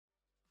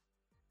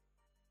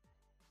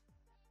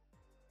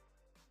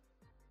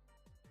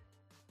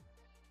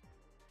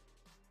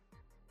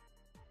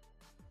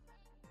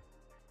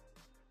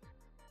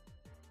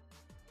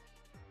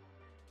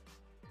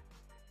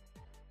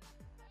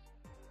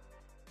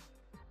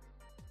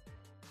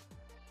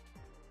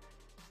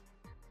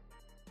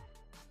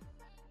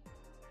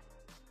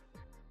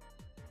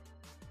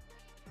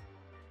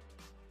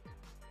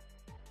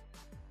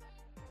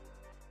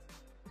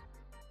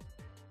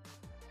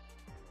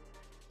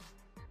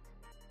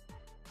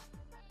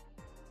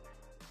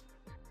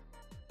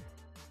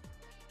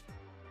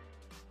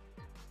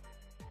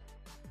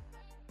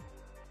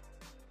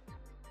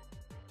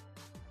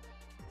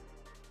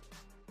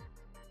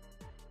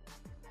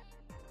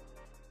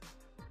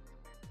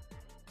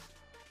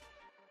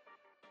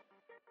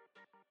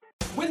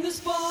this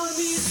boy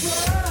meets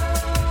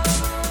world,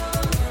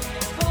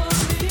 boy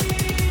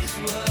meets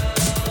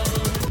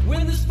world.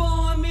 When this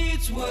boy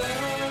meets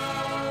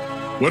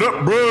world. What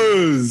up,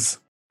 bros?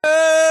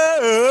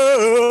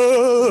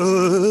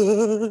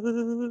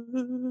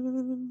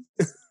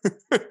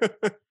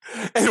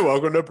 And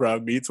welcome to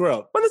Proud Meets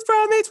World. When it's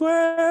Proud Meets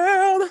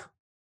World,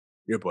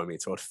 your Boy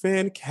Meets World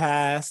fan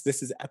cast.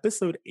 This is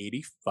episode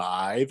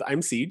 85.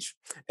 I'm Siege.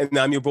 And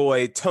I'm your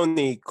boy,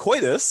 Tony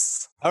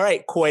Coitus. All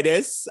right,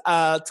 Coitus,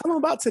 tell them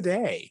about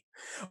today.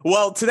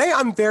 Well, today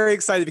I'm very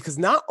excited because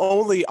not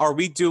only are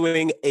we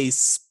doing a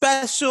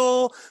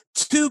special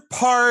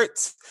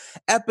two-part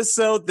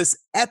episode, this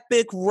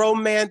epic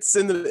romance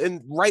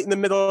right in the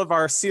middle of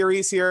our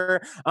series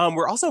here,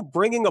 we're also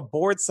bringing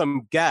aboard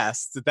some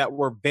guests that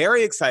we're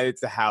very excited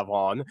to have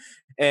on.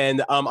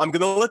 And I'm going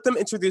to let them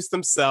introduce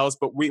themselves,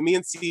 but me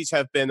and Siege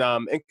have been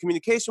in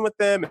communication with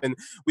them, and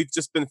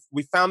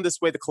we found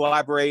this way to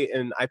collaborate,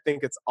 and I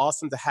think it's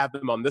awesome to have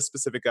them on this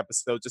specific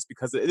episode just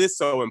because it is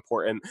so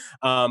important.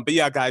 But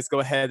yeah, guys, go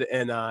ahead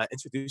and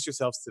introduce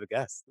yourselves to the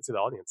guests, to the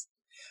audience.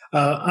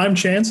 I'm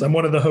Chance. I'm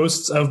one of the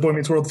hosts of Boy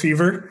Meets World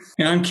Fever.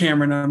 And I'm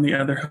Cameron. I'm the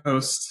other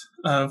host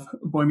of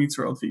Boy Meets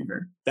World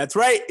Fever. That's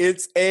right.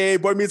 It's a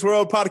Boy Meets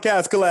World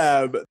podcast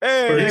collab.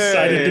 Hey. We're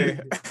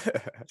excited.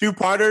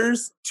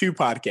 Two-parters, two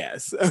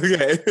podcasts.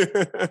 Okay.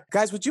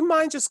 Guys, would you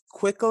mind just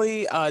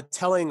quickly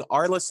telling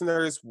our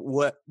listeners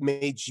what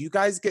made you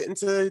guys get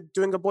into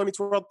doing a Boy Meets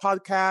World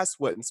podcast,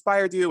 what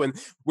inspired you, and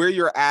where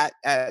you're at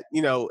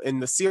in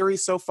the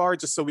series so far,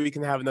 just so we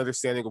can have an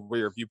understanding of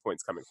where your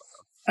viewpoint's coming from?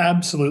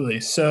 Absolutely.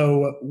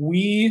 So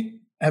we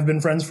have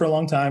been friends for a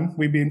long time.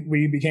 We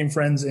became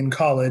friends in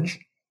college,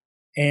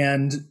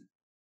 and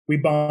we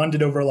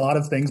bonded over a lot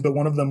of things, but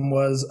one of them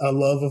was a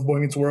love of Boy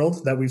Meets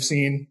World that we've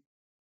seen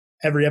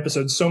every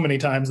episode so many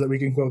times that we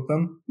can quote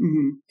them.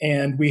 Mm-hmm.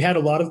 And we had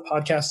a lot of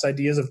podcast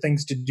ideas of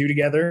things to do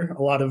together,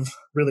 a lot of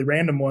really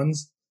random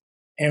ones.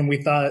 And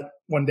we thought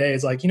one day,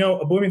 it's like,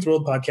 a Boy Meets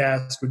World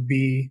podcast would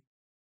be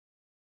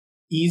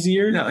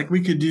easier. Yeah, like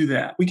we could do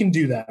that. We can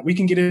do that. We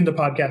can get into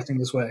podcasting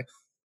this way.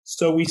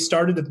 So we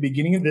started at the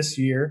beginning of this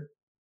year,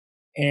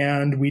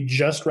 and we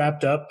just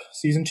wrapped up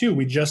season 2.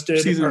 We just did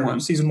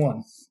season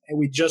one. And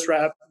we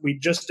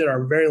just did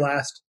our very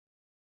last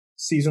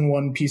season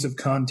 1 piece of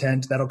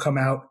content that'll come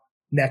out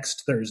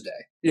next Thursday.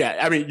 Yeah,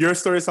 I mean, your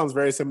story sounds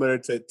very similar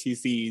to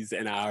TC's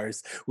and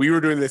ours. We were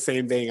doing the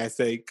same thing. I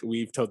think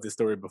we've told this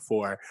story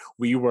before.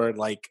 We were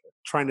like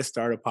trying to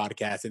start a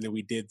podcast, and then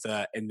we did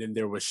and then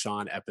there was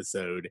Sean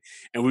episode,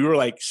 and we were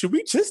like, should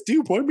we just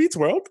do Boy Meets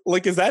World?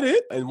 Like, is that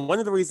it? And one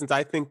of the reasons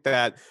I think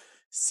that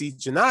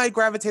Siege and I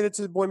gravitated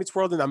to Boy Meets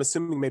World, and I'm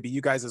assuming maybe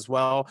you guys as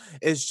well,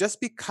 is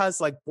just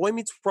because like Boy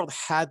Meets World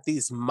had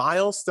these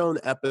milestone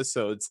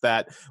episodes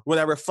that when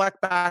I reflect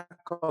back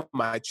on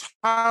my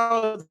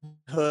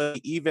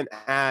childhood, even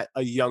at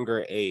a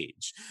younger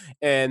age,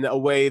 in a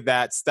way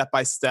that Step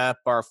by Step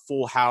or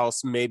Full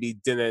House maybe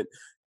didn't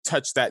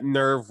touch that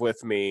nerve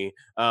with me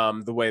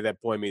the way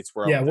that Boy Meets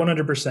World did.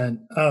 100%.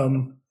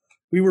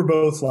 We were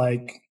both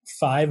like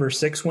 5 or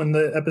 6 when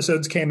the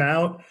episodes came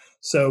out.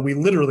 So we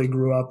literally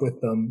grew up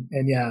with them.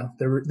 And yeah,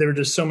 there were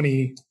just so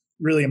many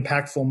really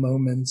impactful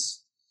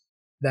moments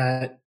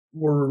that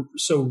were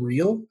so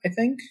real, I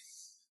think.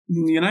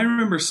 And I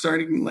remember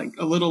starting like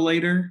a little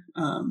later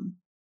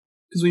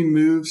because we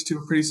moved to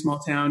a pretty small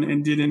town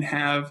and didn't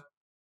have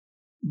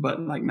but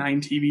like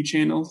 9 TV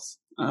channels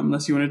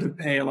unless you wanted to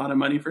pay a lot of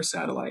money for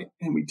satellite,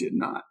 and we did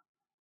not.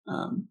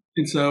 And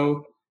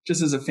so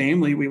just as a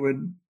family, we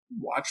would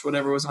watch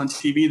whatever was on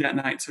TV that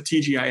night. So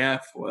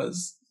TGIF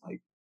was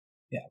like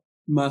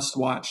must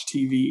watch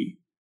TV.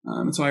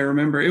 And so I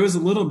remember it was a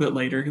little bit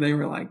later. They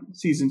were like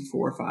season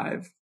 4,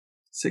 5,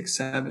 6,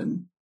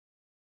 7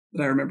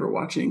 that I remember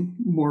watching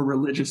more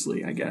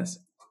religiously, I guess,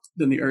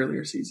 than the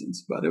earlier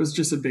seasons. But it was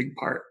just a big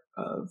part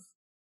of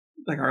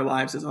like our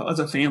lives as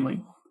a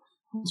family.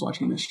 I was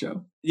watching this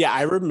show. Yeah,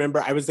 I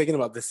remember I was thinking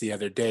about this the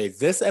other day.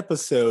 This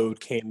episode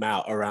came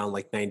out around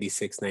like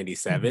 96,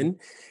 97. Mm-hmm.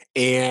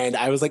 And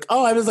I was like,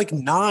 I was like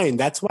 9.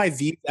 That's why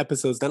these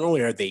episodes, not only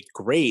are they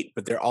great,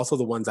 but they're also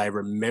the ones I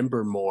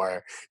remember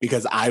more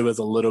because I was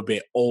a little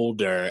bit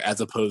older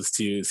as opposed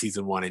to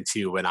season 1 and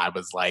 2 when I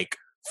was like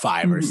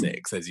 5 or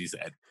 6, as you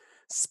said.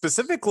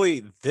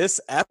 Specifically,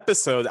 this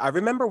episode, I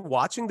remember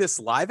watching this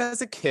live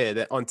as a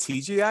kid on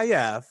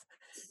TGIF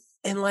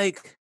and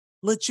like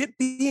legit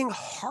being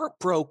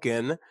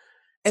heartbroken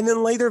and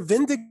then later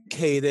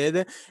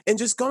vindicated and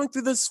just going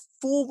through this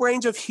full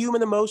range of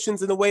human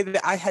emotions in a way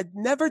that I had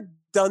never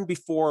done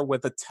before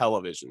with a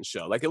television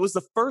show. Like, it was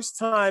the first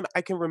time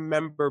I can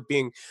remember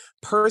being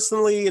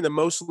personally and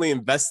emotionally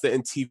invested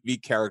in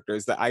TV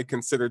characters that I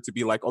considered to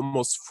be like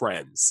almost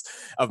friends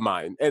of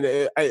mine. And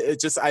it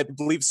just, I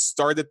believe,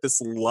 started this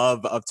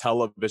love of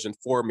television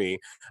for me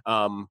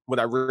when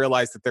I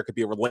realized that there could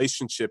be a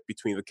relationship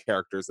between the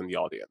characters and the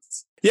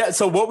audience. Yeah.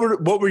 So what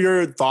were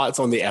your thoughts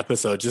on the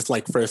episode? Just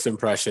like first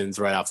impressions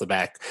right off the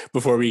bat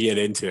before we get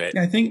into it.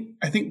 I think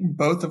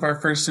both of our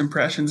first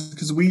impressions,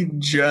 because we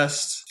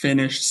just finished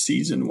finished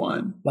season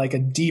 1. Like a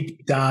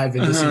deep dive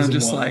into season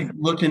just 1. Like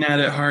looking at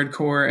it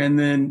hardcore and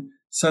then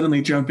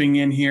suddenly jumping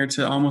in here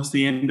to almost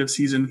the end of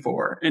season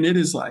 4. And it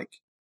is like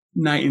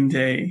night and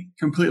day,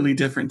 completely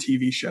different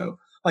TV show.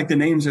 Like the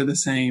names are the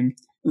same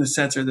and the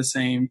sets are the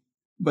same,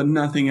 but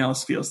nothing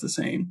else feels the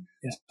same.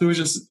 Yeah. So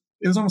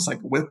it was almost like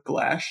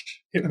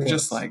whiplash. It was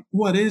just like,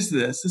 what is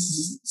this? This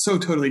is so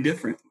totally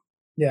different.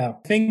 Yeah.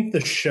 I think the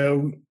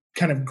show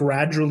kind of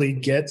gradually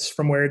gets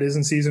from where it is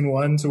in season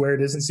 1 to where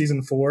it is in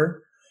season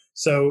 4.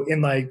 So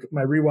in like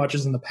my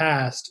rewatches in the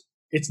past,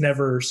 it's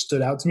never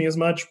stood out to me as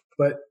much,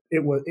 but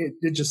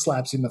it just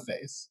slaps you in the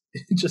face.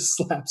 It just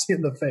slaps you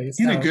in the face.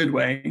 In a good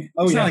way.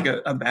 It's not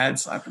like a bad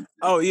slap.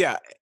 Oh, yeah.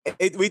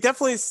 We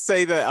definitely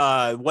say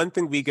that one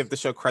thing we give the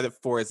show credit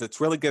for is it's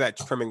really good at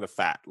trimming the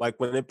fat. Like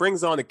when it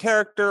brings on a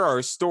character or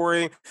a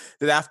story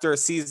that after a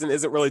season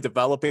isn't really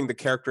developing the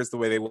characters the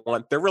way they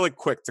want, they're really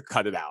quick to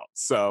cut it out.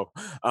 So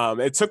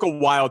it took a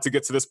while to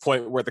get to this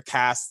point where the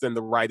cast and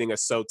the writing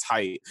is so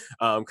tight.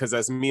 Because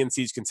as me and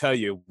Siege can tell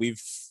you,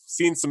 we've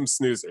seen some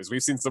snoozers.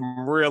 We've seen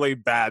some really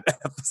bad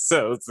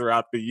episodes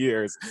throughout the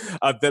years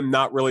of them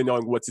not really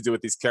knowing what to do with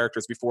these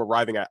characters before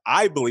arriving at,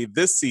 I believe,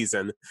 this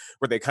season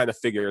where they kind of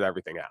figured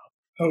everything out.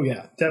 Oh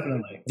yeah,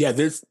 definitely. Yeah,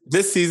 this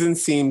season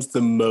seems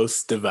the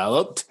most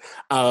developed,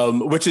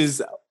 which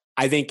is,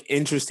 I think,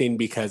 interesting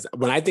because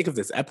when I think of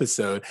this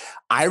episode,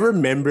 I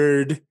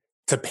remembered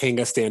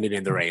Topanga standing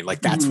in the rain.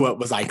 Like that's what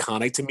was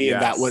iconic to me,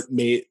 and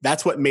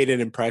that's what made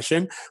an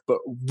impression. But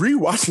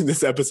rewatching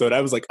this episode, I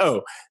was like,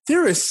 oh,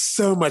 there is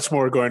so much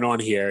more going on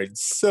here, and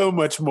so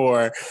much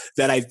more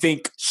that I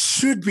think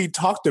should be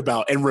talked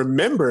about and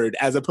remembered,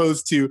 as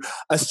opposed to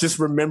us just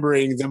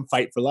remembering them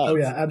fight for love. Oh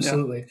yeah,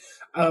 absolutely.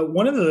 Yeah.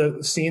 One of the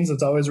scenes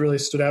that's always really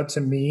stood out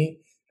to me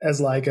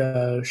as like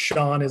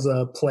Sean is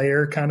a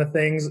player kind of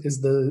things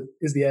is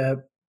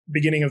the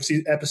beginning of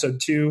episode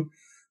 2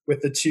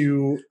 with the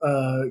 2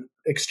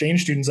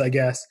 exchange students, I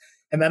guess.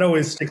 And that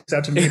always sticks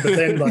out to me. But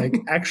then like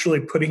actually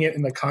putting it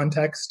in the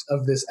context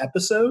of this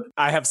episode.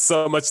 I have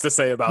so much to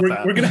say about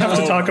that. We're going to have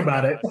to talk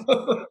about it.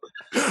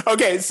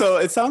 Okay, so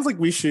it sounds like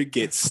we should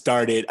get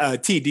started.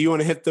 T, do you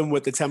want to hit them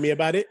with the tell me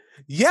about it?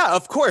 Yeah,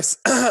 of course.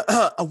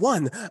 A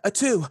 1, a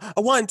 2,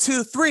 a 1,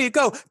 2, 3,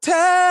 go.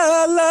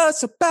 Tell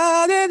us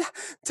about it.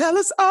 Tell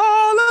us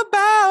all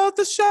about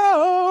the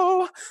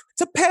show.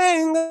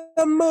 Topanga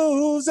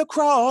moves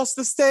across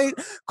the state.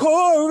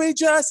 Corey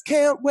just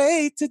can't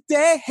wait to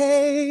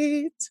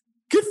date.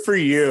 Good for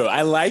you.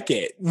 I like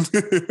it.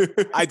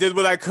 I did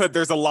what I could.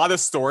 There's a lot of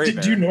story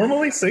there. Do you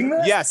normally sing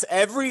that? Yes.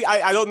 I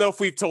don't know if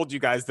we've told you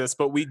guys this,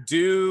 but we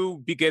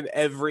do begin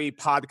every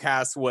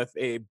podcast with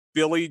a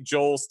Billy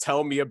Joel's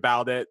Tell Me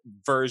About It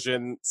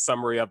version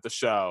summary of the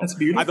show. That's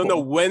beautiful. I don't know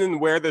when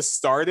and where this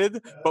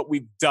started, but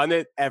we've done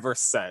it ever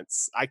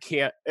since.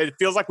 It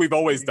feels like we've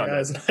always done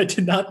it. I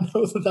did not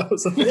know that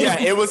was a thing. Yeah,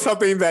 it was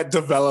something that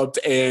developed,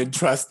 and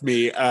trust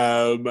me,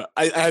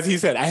 as he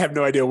said, I have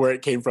no idea where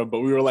it came from, but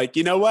we were like,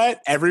 you know what?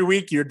 Every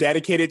week you're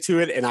dedicated to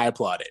it, and I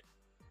applaud it.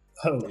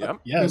 Oh, Yep.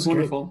 yeah, It was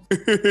wonderful.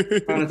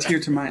 Brought a tear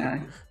to my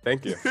eye.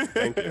 Thank you.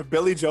 Thank you.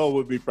 Billy Joel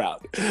would be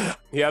proud.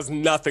 He has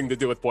nothing to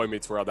do with Boy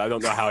Meets World. I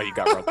don't know how he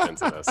got roped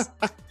into this.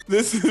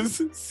 This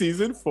is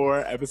season 4,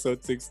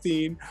 episode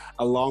 16,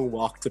 A Long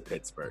Walk to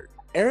Pittsburgh.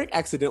 Eric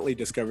accidentally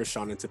discovers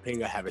Sean and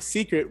Topanga have a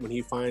secret when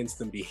he finds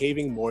them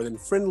behaving more than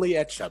friendly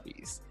at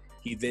Chubby's.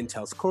 He then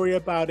tells Corey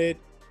about it.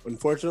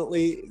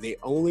 Unfortunately, they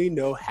only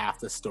know half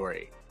the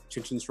story.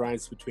 Tensions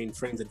rise between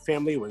friends and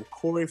family when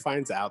Corey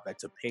finds out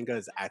that Topanga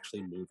is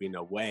actually moving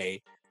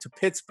away to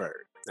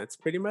Pittsburgh. That's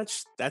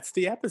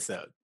the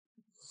episode.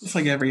 It's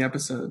like every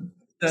episode.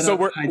 So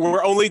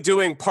we're only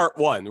doing part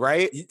 1,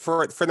 right?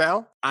 For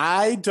now?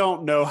 I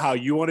don't know how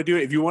you want to do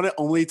it. If you want to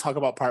only talk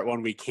about part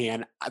 1, we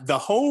can. The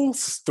whole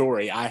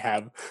story I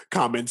have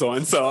comments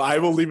on, so I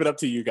will leave it up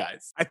to you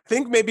guys. I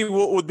think maybe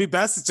what would be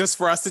best is just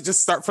for us to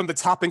just start from the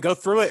top and go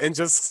through it and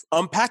just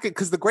unpack it.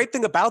 Because the great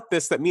thing about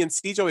this that me and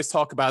Siege always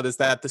talk about is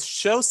that the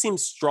show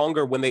seems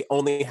stronger when they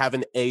only have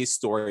an A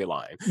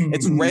storyline. Mm-hmm.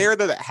 It's rare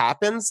that it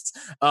happens.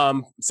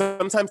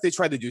 Sometimes they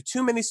try to do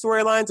too many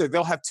storylines, or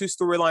they'll have 2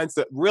 storylines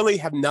that really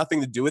have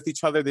nothing to do with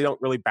each other. They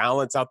don't really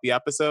balance out the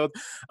episode.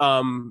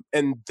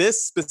 And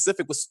this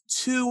specific was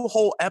 2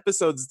 whole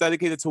episodes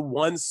dedicated to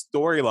one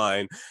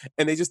storyline,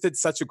 and they just did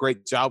such a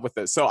great job with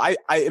it. So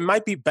it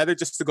might be better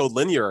just to go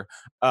linear,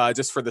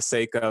 just for the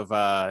sake of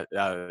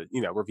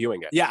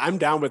reviewing it. Yeah, I'm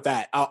down with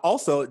that. I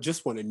also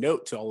just want to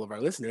note to all of our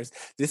listeners,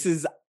 this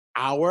is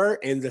our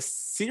and the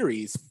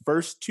series'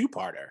 first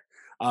 2-parter.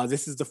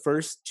 This is the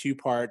first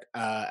 2-part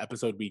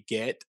episode we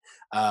get.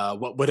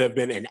 What would have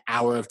been an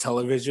hour of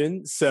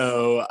television.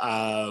 So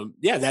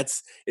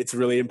it's a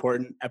really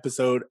important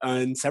episode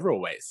in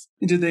several ways.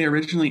 Did they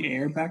originally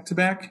air back to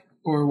back,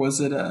 or was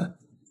it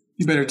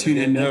you better tune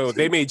in? No,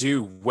 they made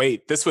you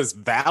wait. This was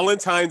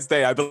Valentine's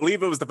Day. I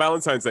believe it was the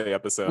Valentine's Day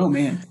episode. Oh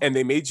man! And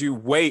they made you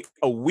wait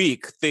a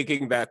week,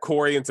 thinking that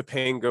Corey and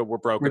Topanga were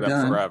broken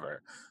up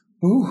forever.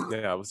 Ooh.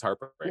 Yeah, it was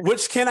heartbreaking.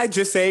 Which can I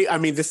just say, I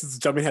mean, this is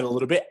jumping ahead a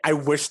little bit. I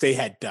wish they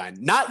had done.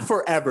 Not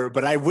forever,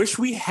 but I wish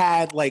we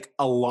had like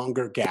a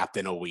longer gap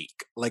than a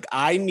week. Like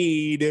I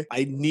needed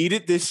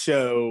this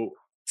show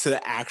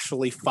to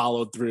actually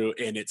follow through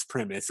in its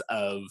premise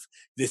of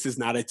this is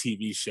not a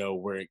TV show.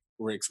 We're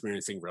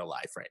experiencing real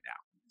life right now.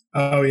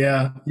 Oh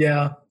yeah.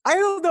 I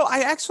don't know. I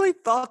actually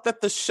thought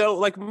that the show,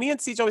 like me and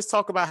CJ always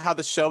talk about how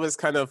the show is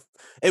kind of,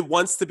 it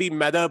wants to be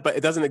meta, but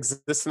it doesn't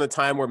exist in a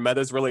time where meta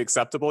is really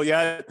acceptable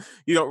yet.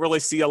 You don't really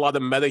see a lot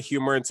of meta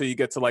humor until you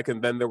get to like,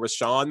 and then there was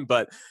Sean.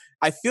 But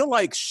I feel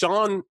like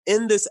Sean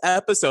in this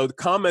episode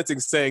commenting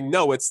saying,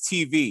 no, it's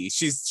TV.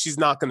 She's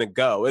not going to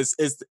go. Is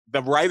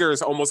the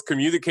writers almost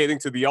communicating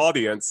to the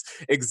audience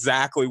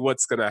exactly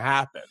what's going to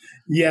happen.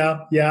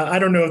 Yeah. I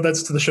don't know if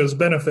that's to the show's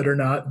benefit or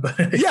not,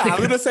 but Yeah,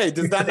 I'm gonna say,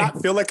 does that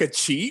not feel like a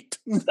cheat?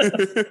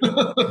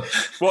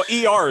 Well,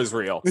 ER is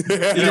real.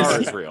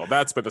 ER is real.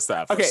 That's been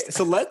established. Okay,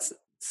 so let's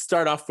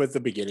start off with the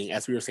beginning.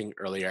 As we were saying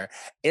earlier,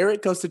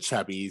 Eric goes to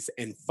Chubby's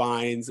and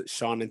finds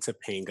Sean and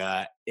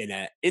Topanga in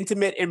an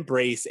intimate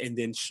embrace, and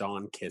then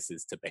Sean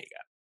kisses Topanga.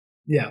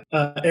 Yeah.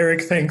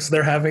 Eric thinks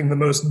they're having the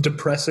most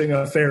depressing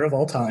affair of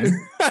all time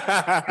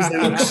because they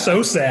look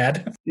so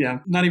sad. Yeah,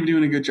 not even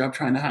doing a good job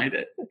trying to hide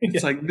it.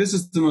 It's like, this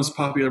is the most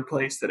popular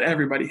place that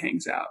everybody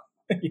hangs out.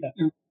 Yeah.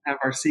 And we have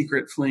our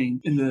secret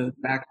fling in the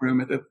back room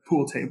at the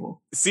pool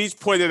table. Siege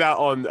pointed out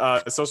on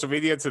social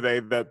media today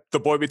that the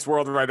Boy Meets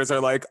World writers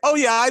are like, oh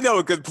yeah, I know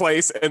a good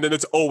place. And then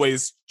it's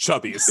always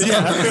Chubby's.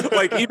 Yeah.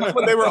 Like even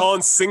when they were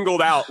on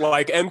Singled Out,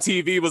 like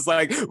MTV was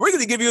like, we're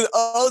going to give you an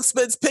all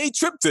expense paid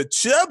trip to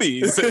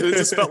Chubby's. It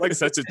just felt like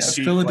such a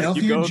cheat. Like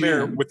Philadelphia you go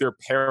there gym. with your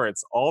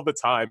parents all the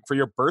time for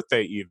your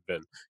birthday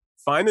even.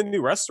 Find a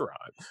new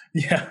restaurant.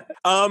 Yeah.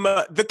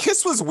 The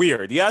kiss was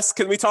weird. Yes,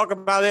 can we talk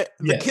about it?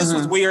 The Yes. kiss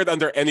was weird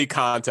under any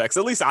context.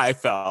 At least I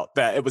felt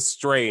that it was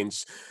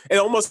strange. It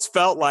almost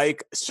felt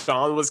like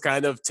Sean was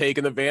kind of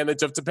taking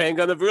advantage of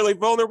Topanga in a really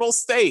vulnerable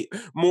state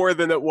more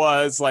than it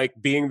was like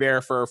being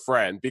there for a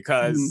friend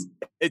because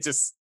it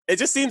just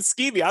seemed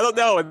skeevy. I don't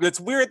know. And it's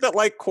weird that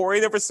like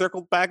Corey never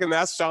circled back and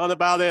asked Sean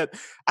about it.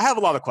 I have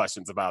a lot of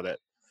questions about it.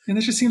 And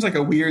this just seems like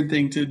a weird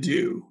thing to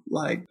do.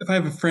 Like, if I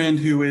have a friend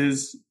who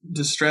is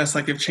distressed,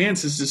 like if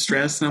Chance is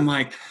distressed, and I'm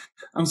like,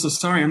 I'm so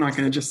sorry, I'm not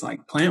going to just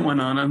like plant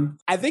one on him.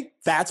 I think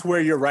that's where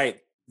you're right.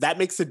 That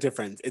makes a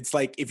difference. It's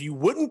like if you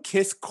wouldn't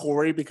kiss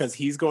Corey because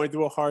he's going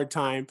through a hard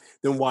time,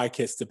 then why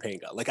kiss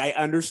Topanga? Like I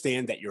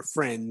understand that you're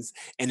friends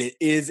and it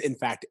is in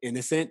fact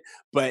innocent,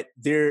 but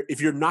if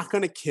you're not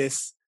going to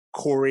kiss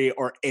Corey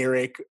or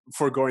Eric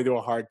for going through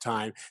a hard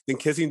time, then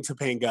kissing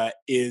Topanga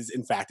is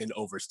in fact an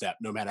overstep,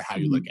 no matter how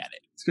you look at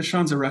It's because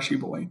Sean's a rushy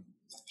boy.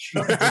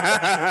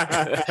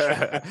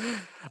 it.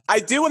 I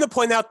do want to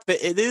point out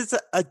that it is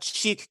a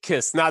cheek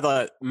kiss, not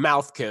a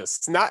mouth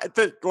kiss. Not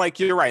that, like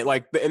you're right.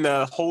 Like in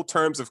the whole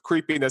terms of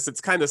creepiness,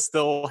 it's kind of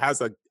still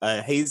has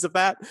a haze of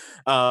that.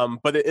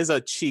 But it is a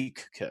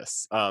cheek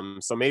kiss.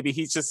 So maybe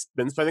he's just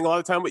been spending a lot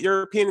of time with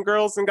European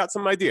girls and got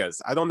some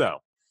ideas. I don't know.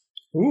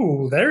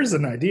 Ooh, there's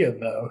an idea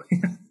though.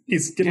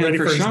 He's getting ready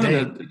for his Sean,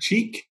 date. a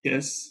cheek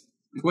kiss.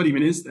 What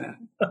even is that?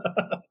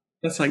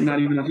 That's like not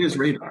even on his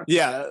radar.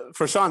 Yeah,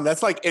 for Sean,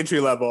 that's like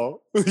entry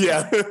level.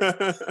 Yeah.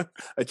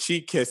 A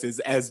cheek kiss is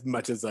as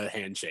much as a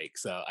handshake.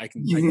 So I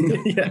can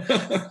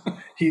Yeah.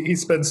 He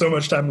spends so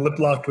much time lip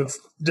locked with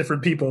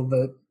different people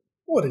that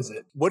what is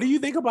it? What do you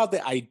think about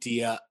the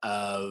idea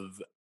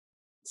of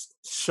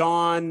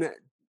Sean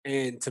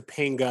and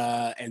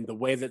Topanga and the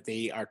way that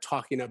they are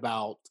talking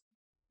about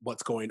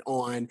what's going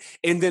on?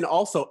 And then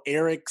also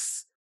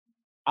Eric's,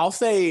 I'll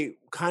say,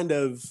 kind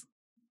of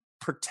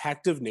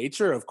protective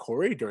nature of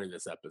Corey during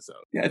this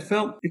episode. Yeah,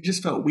 it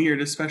just felt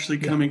weird, especially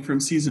coming from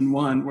season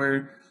 1,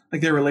 where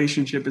like their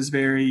relationship is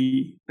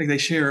very like they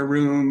share a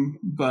room,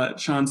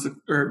 but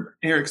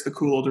Eric's the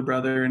cool older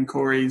brother and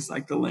Corey's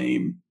like the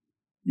lame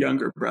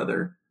younger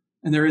brother.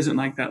 And there isn't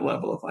like that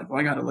level of like, well,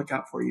 I got to look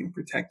out for you and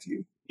protect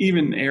you.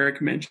 Even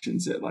Eric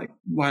mentions it, like,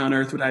 why on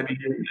earth would I be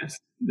doing this?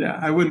 Yeah,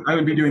 I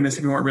wouldn't be doing this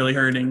if you weren't really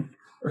hurting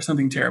or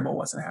something terrible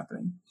wasn't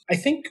happening. I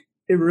think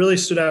it really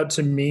stood out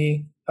to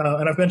me,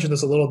 and I've mentioned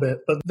this a little bit,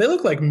 but they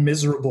look like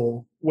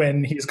miserable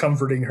when he's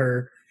comforting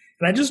her.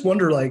 And I just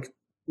wonder, like,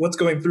 what's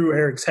going through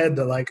Eric's head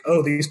that, like,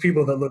 oh, these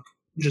people that look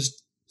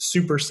just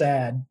super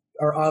sad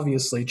are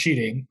obviously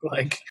cheating.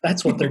 Like,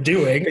 that's what they're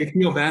doing. They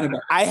feel bad about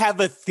it. I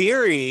have a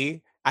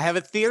theory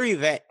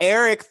that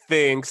Eric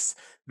thinks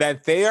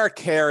that they are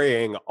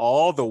carrying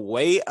all the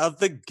weight of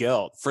the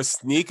guilt for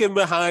sneaking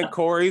behind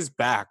Corey's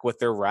back with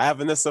their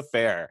ravenous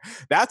affair.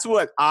 That's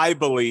what I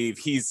believe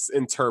he's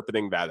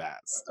interpreting that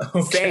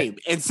as. Same.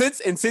 And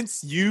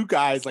since you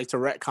guys like to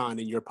retcon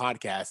in your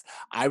podcast,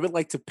 I would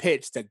like to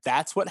pitch that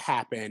that's what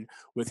happened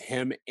with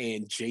him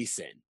and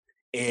Jason.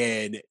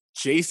 And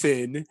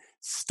Jason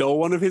stole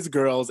one of his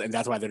girls, and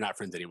that's why they're not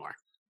friends anymore.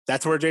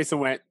 That's where Jason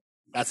went.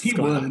 That's what's He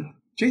going would. on.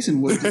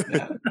 Jason would do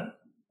that.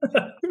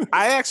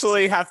 I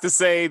actually have to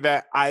say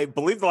that I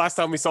believe the last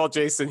time we saw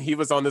Jason, he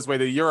was on his way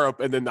to Europe,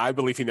 and then I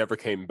believe he never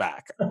came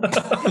back.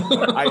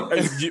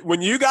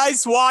 When you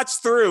guys watch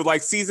through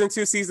like season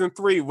 2, season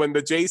 3, when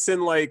the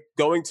Jason like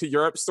going to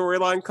Europe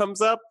storyline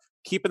comes up,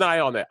 keep an eye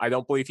on it. I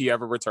don't believe he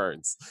ever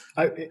returns.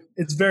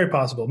 It's very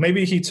possible.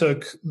 Maybe he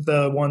took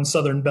the one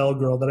Southern Belle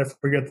girl that I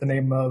forget the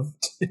name of.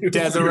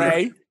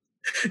 Desiree.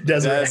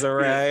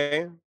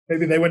 Desiree.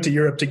 Maybe they went to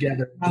Europe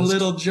together. A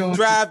little joke.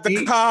 Drive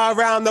the car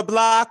around the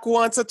block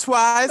once or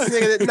twice,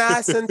 get it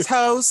nice and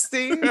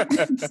toasty.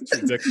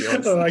 It's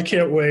ridiculous. Oh, I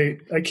can't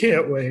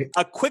wait.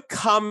 A quick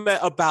comment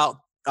about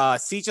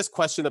Siege's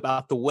question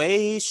about the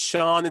way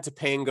Sean and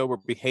Topanga were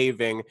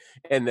behaving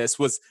in this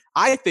was,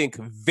 I think,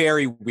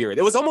 very weird.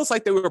 It was almost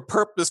like they were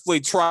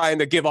purposefully trying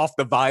to give off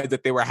the vibe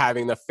that they were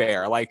having an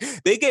affair. Like,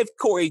 they gave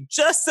Corey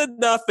just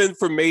enough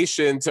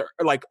information to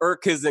like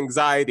irk his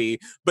anxiety,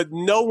 but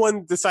no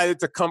one decided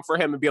to come for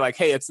him and be like,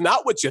 hey, it's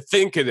not what you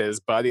think it is,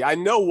 buddy. I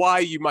know why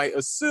you might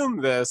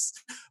assume this,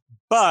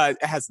 but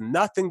it has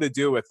nothing to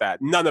do with that.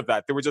 None of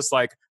that. They were just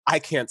like, I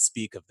can't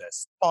speak of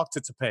this. Talk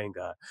to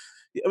Topanga.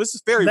 It was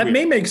just very That weird.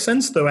 may make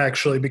sense, though,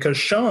 actually, because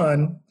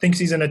Sean thinks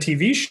he's in a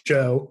TV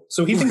show,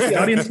 so he thinks the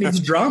audience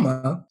needs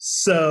drama.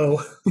 So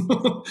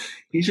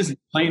he's just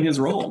playing his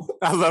role.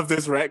 I love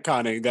this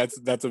retconning.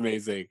 That's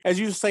amazing. As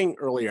you were saying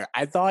earlier,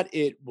 I thought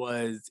it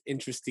was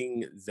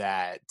interesting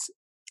that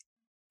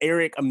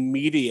Eric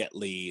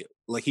immediately,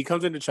 like, he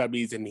comes into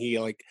Chubby's and he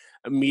like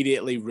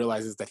immediately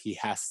realizes that he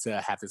has to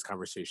have this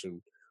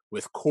conversation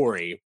with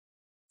Corey.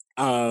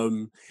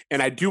 And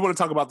I do want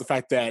to talk about the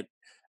fact that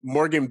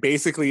Morgan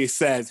basically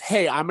says,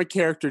 hey, I'm a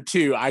character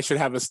too. I should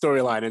have a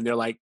storyline. And they're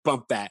like,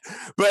 bump that.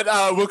 But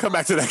we'll come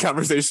back to that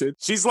conversation.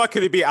 She's lucky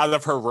to be out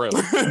of her room.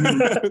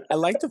 I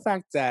like the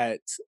fact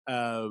that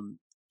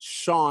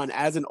Sean,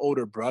 as an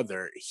older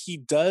brother, he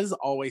does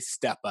always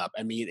step up.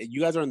 I mean, you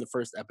guys are in the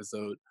first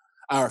episode,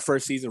 our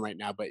first season right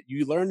now, but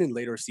you learn in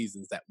later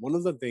seasons that one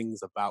of the things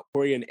about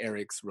Corey and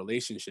Eric's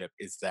relationship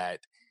is that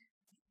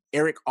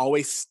Eric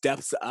always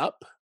steps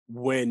up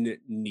when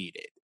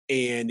needed.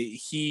 And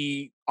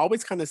he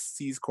always kind of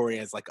sees Corey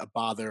as like a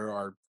bother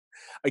or,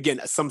 again,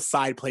 some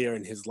side player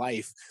in his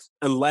life,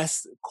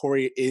 unless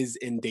Corey is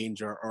in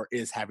danger or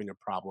is having a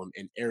problem.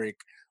 And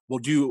Eric will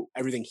do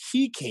everything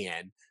he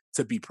can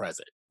to be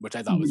present, which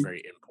I thought was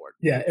very important.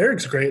 Yeah,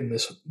 Eric's great in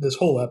this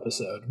whole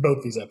episode,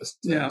 both these episodes.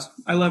 Yeah,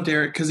 I loved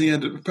Eric because he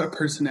had a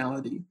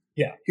personality.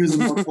 Yeah. He was a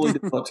more fully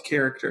developed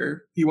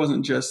character. He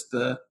wasn't just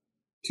the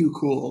too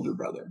cool older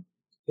brother.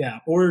 Yeah,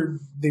 or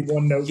the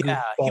one note.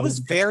 Yeah, he was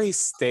very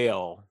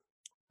stale.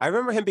 I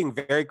remember him being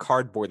very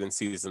cardboard in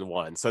season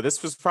 1. So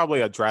this was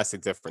probably a drastic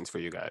difference for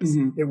you guys.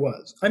 Mm-hmm. It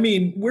was. I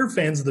mean, we're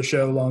fans of the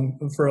show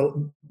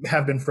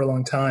have been for a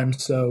long time,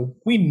 so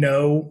we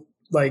know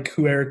like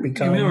who Eric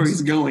becomes. We know where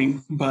he's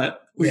going,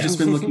 but we've just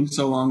been looking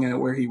so long at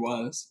where he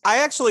was. I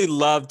actually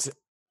loved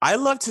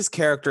his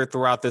character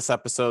throughout this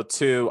episode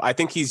too. I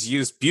think he's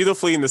used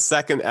beautifully in the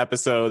second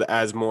episode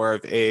as more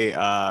of a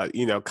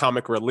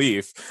comic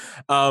relief.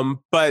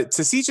 But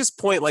to Siege's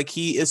point, like,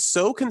 he is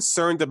so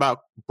concerned about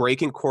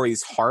breaking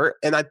Corey's heart,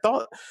 and I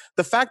thought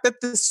the fact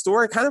that this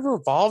story kind of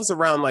revolves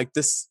around like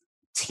this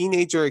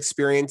teenager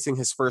experiencing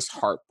his first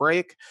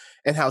heartbreak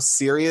and how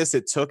serious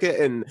it took it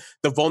and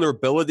the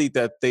vulnerability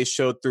that they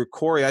showed through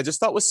Corey, I just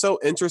thought was so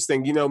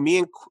interesting. You know, me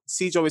and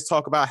Siege always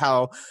talk about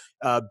how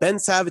Ben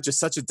Savage is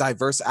such a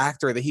diverse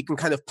actor that he can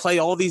kind of play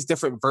all these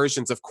different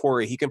versions of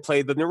Corey. He can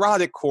play the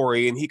neurotic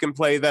Corey and he can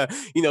play the,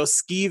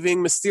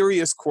 skeeving,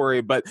 mysterious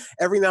Corey, but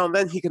every now and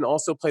then he can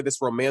also play this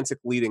romantic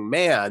leading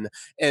man.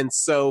 And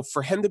so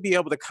for him to be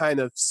able to kind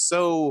of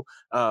so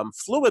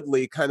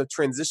fluidly kind of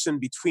transition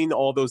between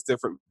all those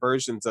different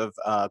versions of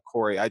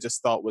Corey, I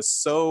just thought was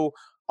so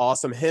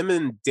awesome. Him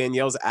and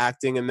Danielle's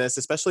acting in this,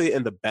 especially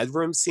in the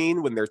bedroom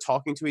scene when they're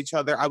talking to each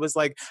other, I was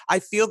like, I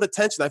feel the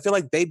tension. I feel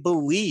like they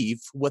believe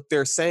what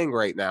they're saying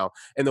right now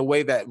in a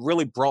way that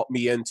really brought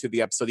me into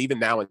the episode, even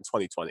now in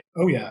 2020.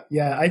 Oh, yeah.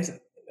 Yeah.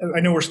 I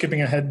know we're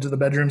skipping ahead to the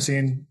bedroom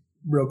scene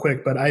real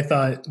quick, but I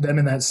thought them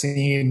in that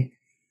scene,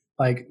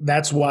 like,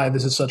 that's why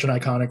this is such an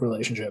iconic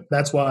relationship.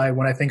 That's why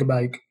when I think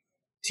about like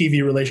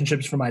TV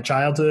relationships from my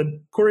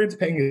childhood, Corey and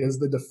Topanga is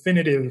the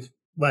definitive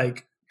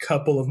like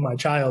couple of my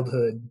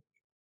childhood.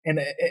 And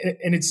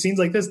it seems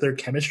like this, their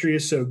chemistry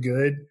is so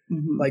good.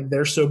 Mm-hmm. Like,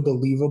 they're so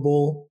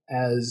believable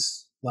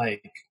as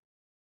like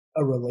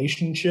a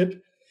relationship.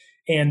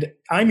 And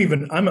I'm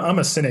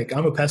a cynic.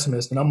 I'm a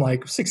pessimist. And I'm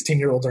like,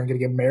 16-year-olds aren't going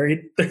to get married.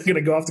 They're going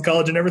to go off to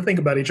college and never think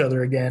about each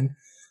other again.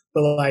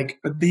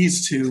 But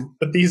these two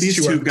got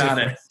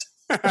different. it.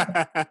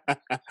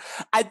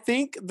 I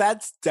think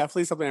that's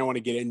definitely something I want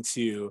to get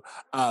into.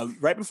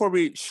 Right before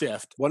we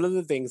shift, one of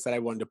the things that I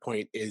wanted to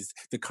point is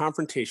the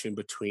confrontation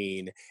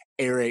between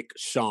Eric,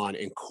 Sean,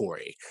 and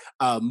Corey.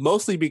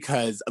 Mostly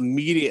because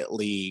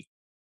immediately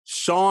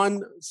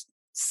Sean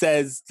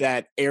says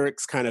that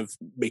Eric's kind of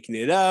making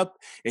it up,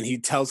 and he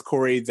tells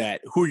Corey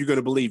that, who are you going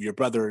to believe, your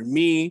brother or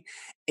me?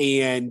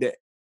 And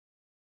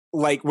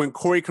like when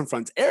Corey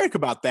confronts Eric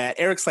about that,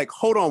 Eric's like,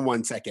 hold on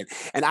one second.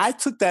 And I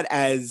took that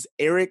as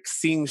Eric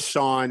seeing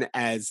Sean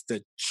as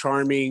the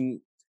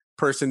charming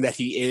person that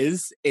he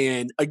is.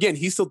 And again,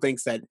 he still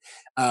thinks that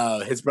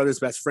his brother's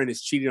best friend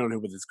is cheating on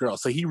him with his girl.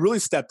 So he really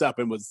stepped up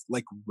and was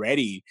like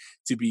ready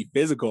to be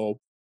physical.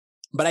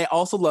 But I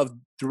also loved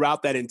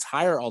throughout that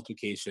entire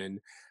altercation,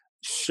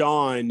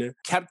 Sean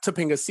kept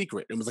Topanga's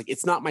secret and was like,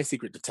 it's not my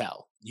secret to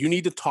tell. You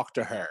need to talk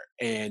to her.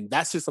 And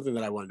that's just something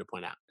that I wanted to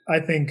point out. I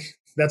think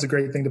that's a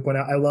great thing to point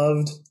out. I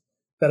loved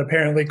that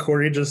apparently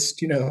Corey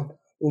just,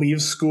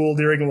 leaves school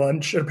during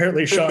lunch.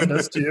 Apparently Sean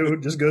does too,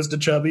 just goes to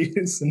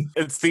Chubby's. And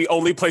It's the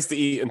only place to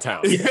eat in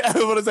town. Yeah, I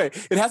was going to say,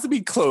 it has to be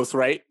close,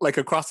 right? Like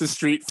across the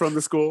street from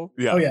the school.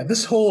 Yeah. oh yeah,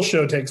 this whole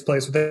show takes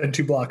place within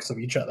 2 blocks of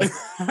each other.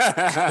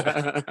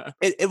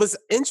 It was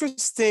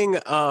interesting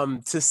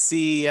to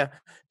see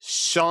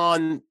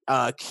Sean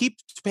keep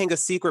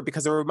Topanga's secret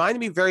because it reminded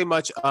me very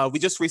much. We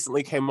just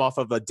recently came off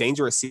of A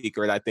Dangerous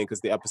Secret, I think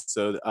is the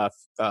episode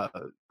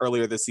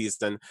earlier this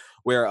season,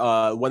 where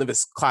one of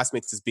his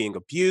classmates is being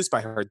abused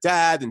by her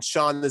dad, and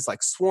Sean is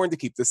like sworn to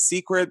keep the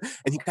secret,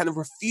 and he kind of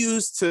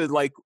refused to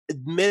like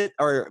admit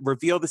or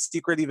reveal the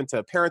secret even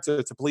to parents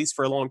or to police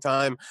for a long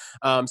time.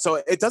 So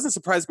it doesn't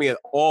surprise me at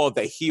all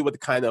that he would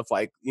kind of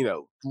like,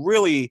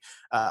 really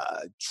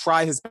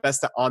try his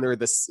best to honor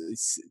this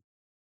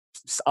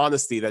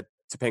honesty that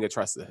Topanga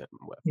trusted him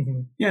with.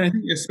 Mm-hmm. Yeah, and I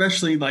think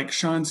especially like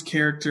Sean's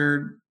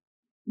character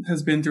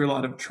has been through a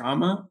lot of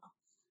trauma,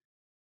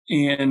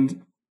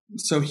 and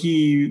so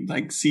he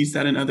like sees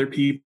that in other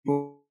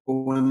people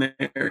when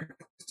they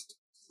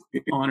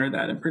honor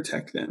that and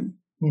protect them.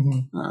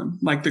 Mm-hmm.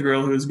 Like the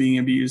girl who is being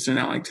abused, and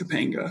now like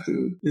Topanga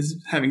who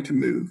is having to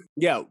move.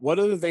 Yeah, one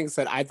of the things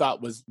that I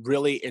thought was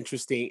really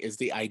interesting is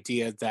the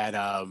idea that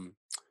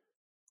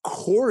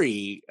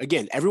Corey,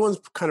 again, everyone's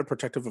kind of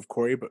protective of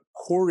Corey, but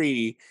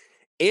Corey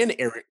and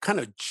Eric kind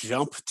of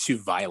jump to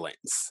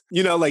violence.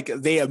 Like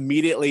they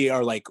immediately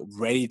are like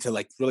ready to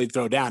like really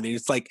throw down. And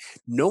it's like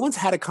no one's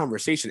had a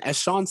conversation. As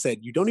Sean said,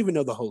 you don't even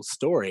know the whole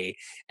story.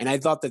 And I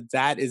thought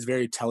that is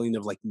very telling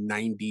of like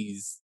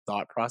 90s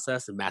thought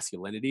process and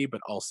masculinity, but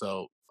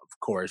also of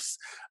course,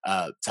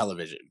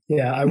 television.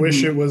 Yeah, I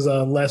wish it was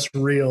less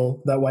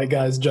real that white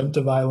guys jump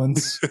to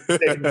violence.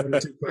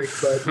 But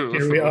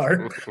here we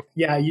are.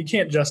 Yeah, you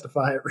can't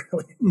justify it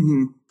really.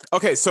 Mm-hmm.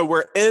 Okay, so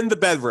we're in the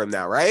bedroom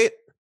now, right?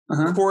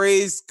 Uh-huh.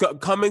 Corey's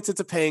coming to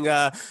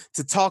Topanga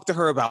to talk to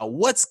her about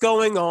what's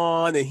going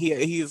on, and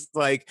he's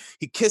like,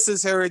 he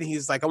kisses her, and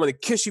he's like, "I want to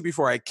kiss you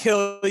before I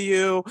kill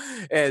you,"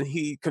 and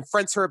he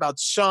confronts her about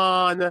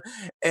Sean,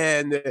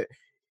 and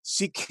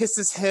she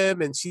kisses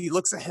him, and she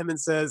looks at him and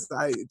says,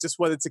 "I just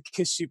wanted to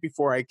kiss you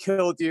before I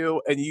killed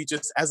you." And you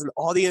just, as an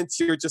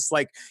audience, you're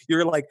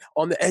like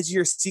on the edge of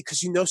your seat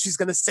because you know she's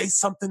gonna say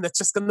something that's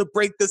just gonna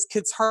break this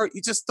kid's heart.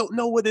 You just don't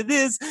know what it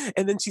is.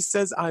 And then she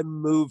says, "I'm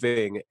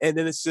moving," and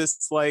then it's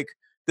just like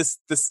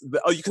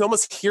you can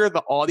almost hear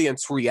the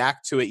audience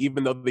react to it,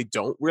 even though they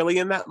don't really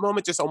in that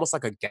moment, just almost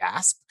like a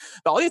gasp.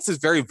 The audience is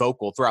very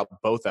vocal throughout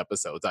both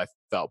episodes, I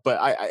felt, but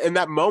in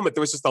that moment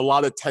there was just a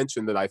lot of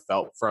tension that I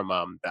felt from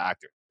the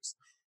actors.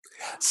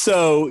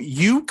 So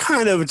you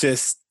kind of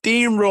just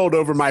steamrolled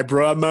over my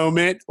bruh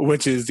moment,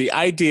 which is the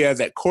idea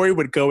that Corey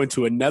would go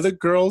into another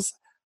girl's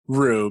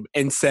room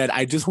and said,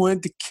 "I just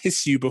wanted to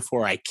kiss you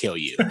before I kill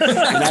you." And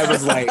I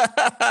was like,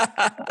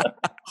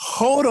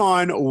 hold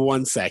on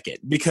one second,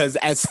 because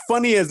as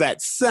funny as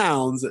that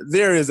sounds,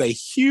 there is a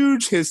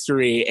huge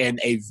history and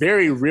a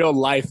very real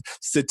life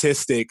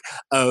statistic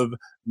of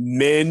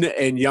men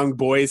and young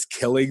boys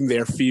killing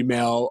their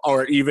female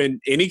or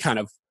even any kind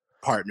of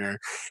partner.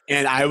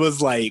 And I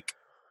was like,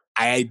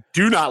 I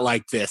do not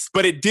like this,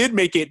 but it did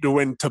make it to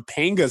when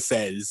Topanga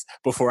says,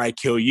 "Before I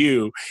kill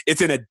you,"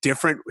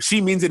 she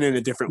means it in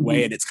a different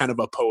way, and it's kind of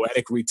a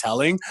poetic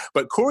retelling.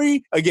 But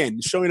Corey, again,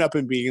 showing up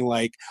and being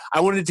like, "I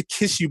wanted to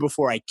kiss you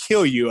before I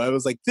kill you." I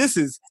was like, this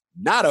is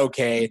not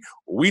okay.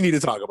 We need to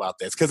talk about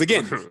this. Because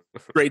again,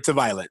 straight to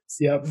violence.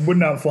 Yeah, would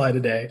not fly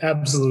today.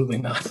 Absolutely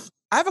not.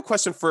 I have a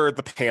question for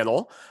the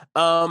panel.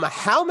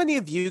 How many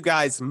of you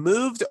guys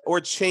moved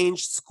or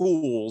changed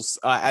schools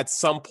at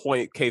some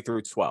point K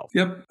through 12?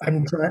 Yep.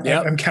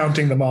 I'm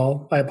counting them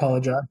all. I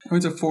apologize. I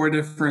went to 4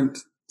 different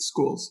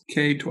schools,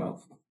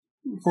 K-12,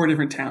 4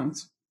 different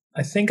towns.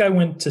 I think I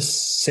went to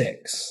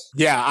 6.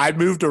 Yeah, I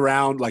moved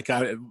around. Like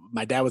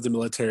my dad was a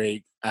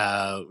military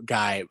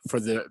guy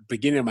for the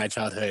beginning of my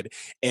childhood.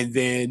 And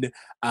then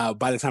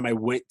by the time I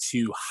went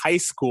to high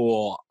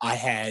school,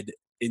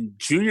 in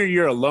junior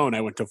year alone, I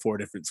went to 4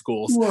 different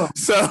schools. Whoa.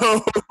 So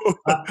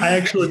I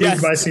actually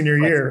moved my senior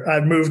year. I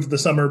moved the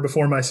summer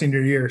before my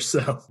senior year.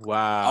 So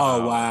Wow.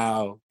 Oh,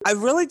 wow. I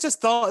really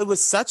just thought it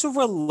was such a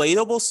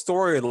relatable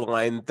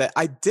storyline that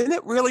I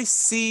didn't really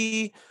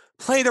see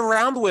played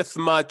around with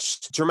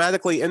much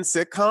dramatically in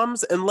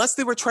sitcoms unless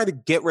they were trying to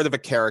get rid of a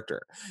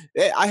character.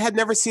 I had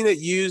never seen it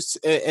used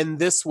in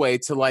this way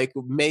to like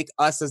make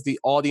us as the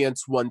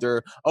audience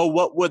wonder, oh,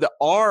 what would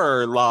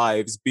our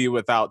lives be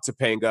without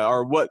Topanga?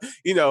 Or what,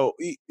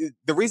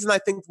 the reason I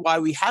think why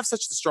we have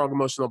such a strong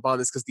emotional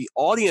bond is because the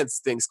audience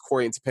thinks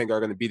Corey and Topanga are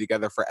going to be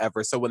together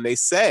forever. So when they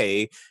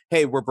say,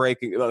 hey, we're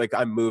breaking, like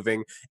I'm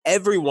moving,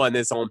 everyone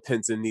is on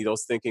pins and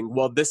needles thinking,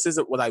 well, this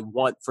isn't what I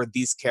want for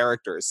these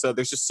characters. So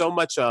there's just so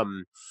much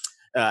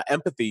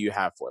empathy you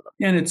have for them.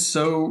 And it's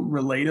so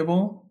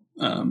relatable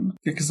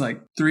because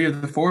like 3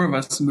 of the 4 of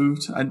us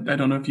moved. I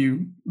don't know if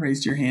you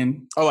raised your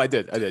hand. Oh, I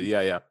did.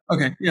 Yeah.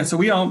 Okay. Yeah. So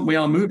we all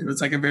moved. It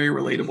was like a very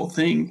relatable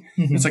thing.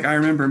 Mhm. It's like, I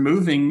remember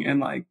moving and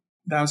like,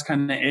 that was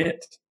kind of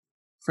it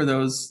for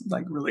those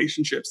like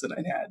relationships that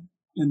I'd had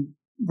and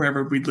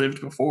wherever we'd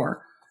lived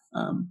before.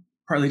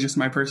 Partly just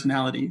my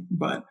personality,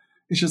 but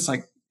it's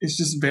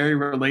just very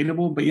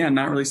relatable, but yeah,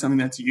 not really something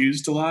that's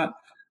used a lot.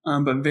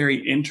 But very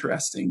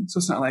interesting. So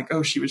it's not like,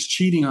 oh, she was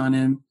cheating on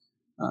him.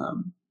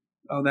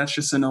 Oh, that's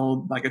just an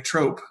old, like a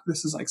trope.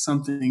 This is like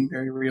something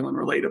very real and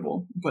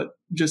relatable, but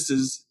just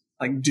as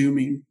like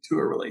dooming to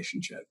a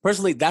relationship.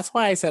 Personally, that's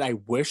why I said I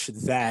wish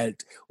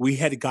that we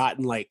had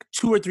gotten like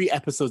 2 or 3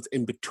 episodes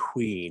in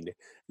between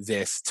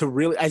this to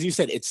really, as you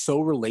said, it's so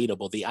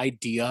relatable. The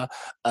idea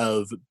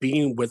of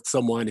being with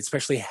someone,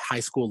 especially high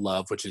school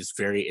love, which is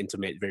very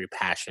intimate, very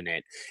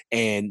passionate,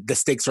 and the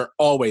stakes are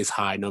always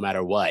high no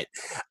matter what.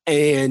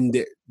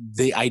 And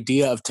the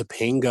idea of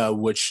Topanga,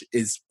 which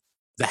is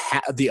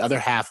the other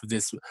half of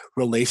this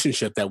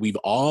relationship that we've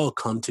all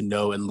come to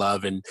know and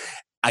love and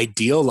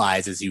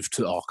idealize, as you've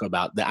talked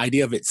about, the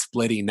idea of it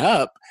splitting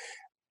up,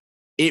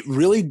 it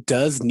really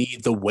does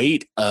need the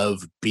weight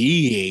of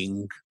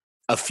being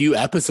a few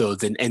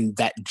episodes and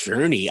that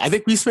journey. I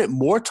think we spent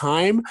more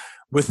time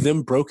with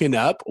them broken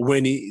up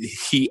when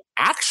he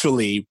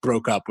actually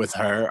broke up with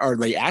her, or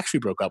they actually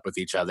broke up with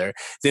each other,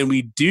 than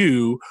we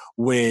do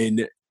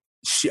when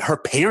her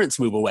parents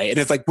move away. And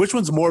it's like, which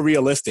one's more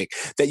realistic?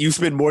 That you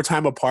spend more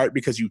time apart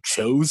because you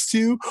chose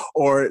to,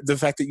 or the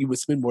fact that you would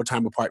spend more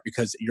time apart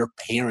because your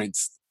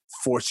parents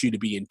forced you to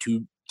be in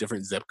 2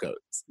 different zip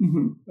codes?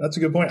 Mm-hmm. That's a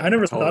good point. I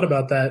never thought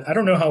about that. I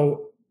don't know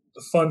how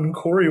fun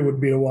Corey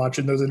would be to watch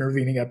in those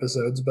intervening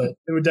episodes, but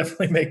it would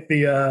definitely make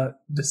the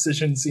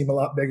decision seem a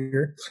lot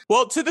bigger.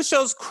 Well, to the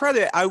show's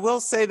credit, I will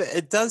say that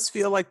it does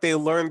feel like they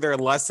learned their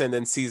lesson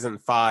in season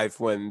 5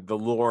 when the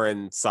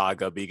Lauren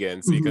saga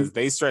begins, because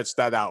they stretched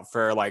that out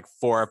for like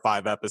 4 or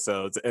 5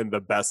 episodes in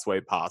the best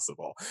way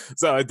possible.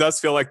 So it does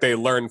feel like they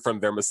learned from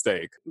their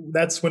mistake.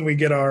 That's when we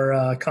get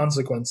our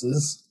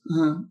consequences.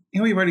 And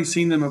we've already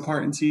seen them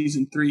apart in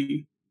season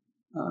 3.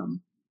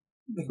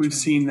 Like we've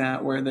seen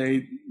that where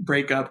they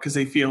break up because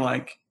they feel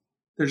like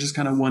they're just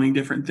kind of wanting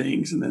different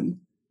things. And then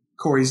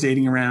Corey's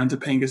dating around,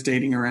 Topanga's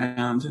dating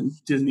around, and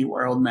Disney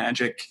World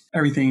magic,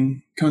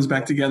 everything comes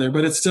back together.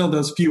 But it's still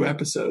those few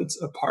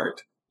episodes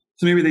apart.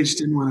 So maybe they just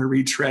didn't want to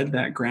retread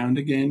that ground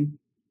again.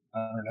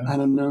 I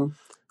don't know.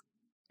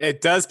 It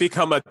does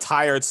become a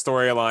tired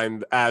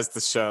storyline as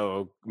the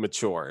show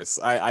matures.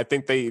 I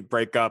think they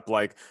break up,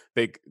 like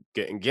they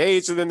get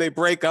engaged and then they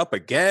break up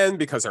again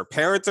because her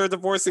parents are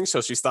divorcing, so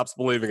she stops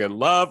believing in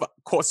love.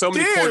 So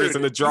many quarters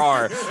in the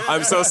jar.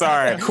 I'm so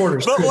sorry.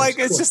 But like,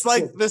 it's just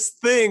like this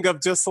thing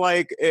of just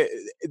like,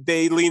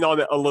 they lean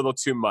on it a little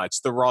too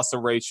much. The Ross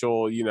and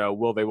Rachel,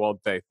 will they,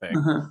 won't they thing.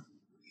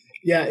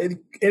 Yeah, it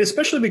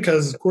especially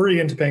because Corey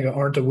and Topanga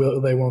aren't a will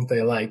they, won't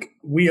they. Like,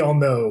 we all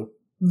know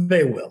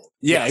they will.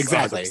 Yeah,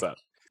 exactly.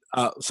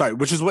 Sorry,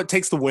 which is what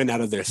takes the wind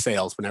out of their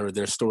sails whenever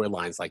there's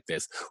storylines like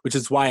this, which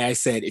is why I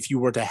said if you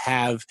were to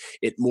have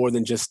it more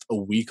than just a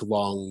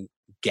week-long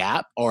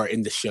gap, or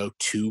in the show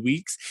 2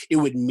 weeks, it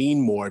would mean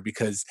more,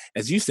 because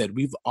as you said,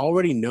 we've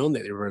already known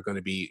that they were going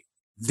to be,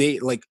 they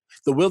like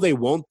the will they,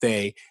 won't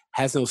they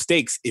has no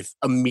stakes if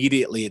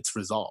immediately it's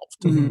resolved.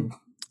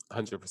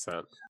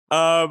 100%.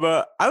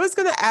 I was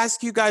going to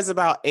ask you guys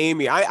about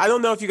Amy. I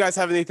don't know if you guys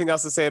have anything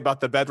else to say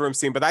about the bedroom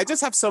scene, but I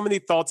just have so many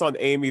thoughts on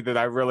Amy that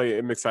I really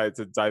am excited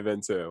to dive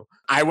into.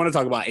 I want to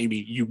talk about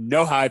Amy. You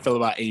know how I feel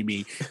about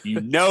Amy. You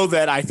know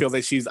that I feel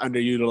that she's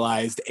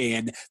underutilized,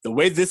 and the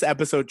way this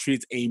episode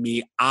treats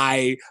Amy,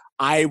 I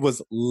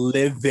was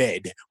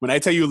livid. When I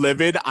tell you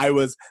livid, I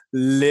was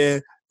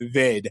livid.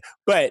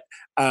 But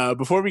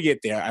before we get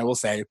there, I will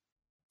say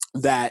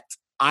that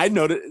I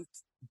noticed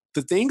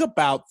the thing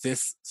about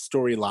this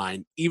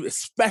storyline,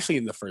 especially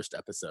in the first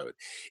episode,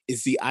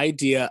 is the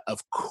idea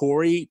of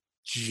Corey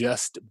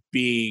just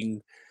being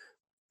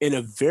in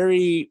a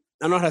very,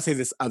 I don't know how to say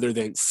this other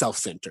than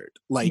self-centered.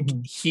 Like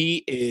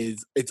he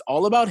is, it's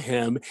all about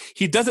him.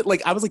 He doesn't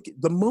like, I was like,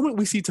 the moment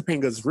we see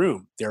Topanga's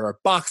room, there are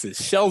boxes,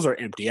 shelves are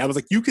empty. I was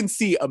like, you can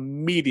see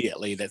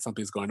immediately that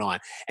something's going on,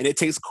 and it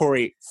takes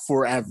Corey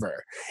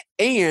forever.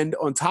 And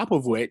on top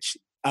of which,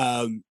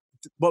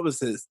 what was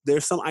this?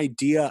 There's some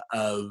idea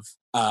of,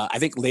 I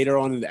think later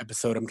on in the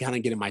episode, I'm kind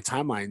of getting my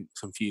timeline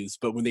confused,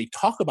 but when they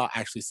talk about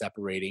actually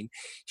separating,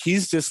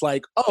 he's just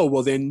like, oh,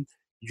 well then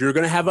you're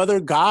going to have other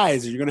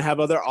guys, or you're going to have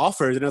other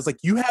offers. And I was like,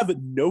 you have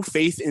no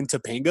faith in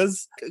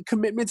Topanga's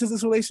commitment to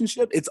this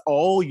relationship. It's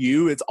all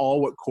you. It's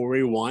all what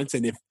Corey wants.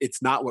 And if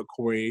it's not what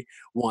Corey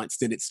wants,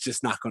 then it's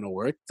just not going to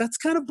work. That's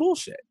kind of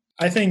bullshit.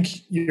 I think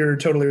you're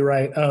totally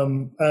right.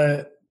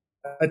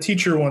 A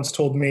teacher once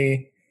told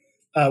me,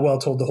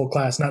 told the whole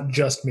class, not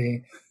just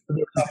me, but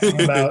they were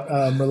talking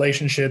about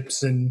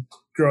relationships and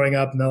growing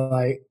up, and they're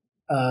like,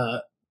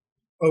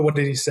 what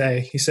did he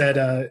say? He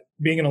said,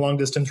 being in a long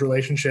distance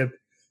relationship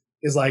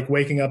is like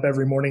waking up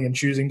every morning and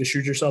choosing to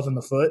shoot yourself in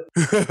the foot.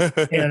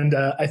 And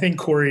I think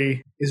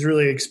Corey is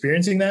really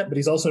experiencing that, but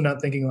he's also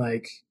not thinking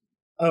like,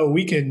 oh,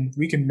 we can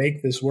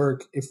make this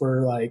work if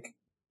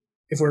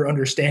we're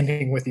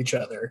understanding with each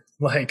other.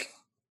 Like,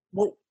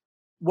 well,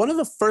 one of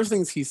the first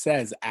things he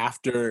says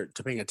after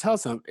Topanga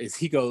tells him is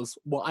he goes,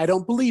 well, I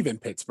don't believe in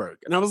Pittsburgh.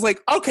 And I was like,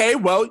 okay,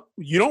 well,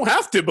 you don't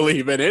have to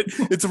believe in it.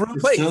 It's a real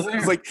place.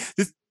 It's like,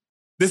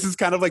 this is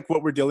kind of like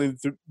what we're dealing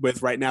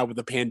with right now with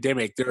the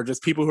pandemic. There are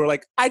just people who are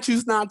like, I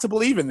choose not to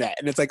believe in that.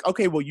 And it's like,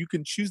 okay, well, you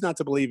can choose not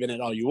to believe in it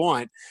all you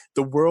want.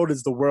 The world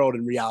is the world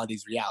and reality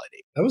is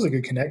reality. That was a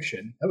good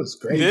connection. That was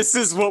great. This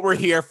is what we're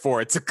here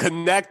for, to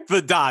connect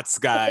the dots,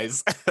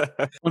 guys.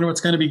 Wonder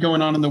what's going to be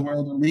going on in the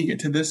world when we get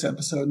to this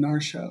episode in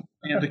our show.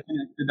 We have to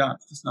connect the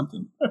dots to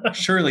something.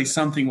 Surely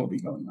something will be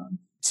going on.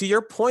 To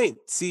your point,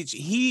 Siege,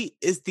 he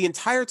is the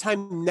entire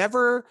time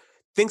never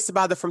thinks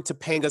about it from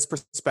Topanga's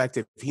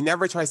perspective. He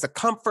never tries to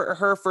comfort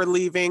her for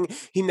leaving.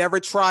 He never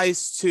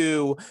tries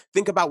to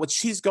think about what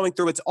she's going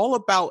through. It's all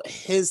about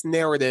his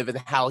narrative and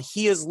how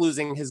he is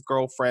losing his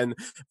girlfriend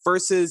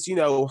versus,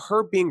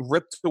 her being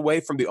ripped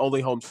away from the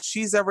only home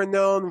she's ever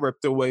known,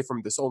 ripped away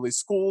from this only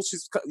school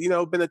she's,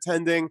 been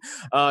attending.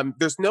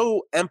 There's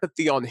no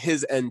empathy on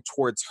his end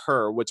towards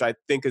her, which I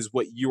think is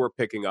what you were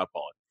picking up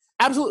on.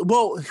 Absolutely.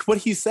 Well, what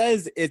he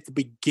says at the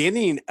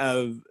beginning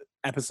of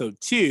episode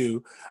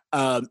 2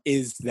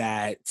 is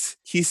that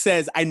he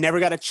says, I never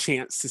got a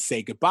chance to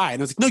say goodbye.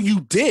 And I was like, no,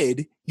 you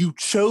did. You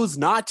chose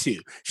not to.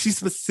 She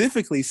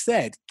specifically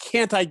said,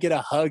 can't I get a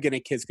hug and a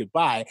kiss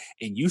goodbye?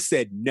 And you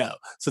said no.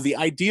 So the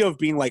idea of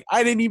being like,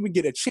 I didn't even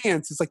get a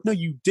chance. It's like, no,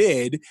 you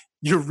did.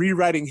 You're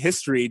rewriting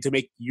history to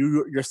make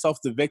yourself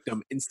the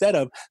victim instead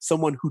of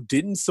someone who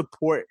didn't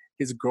support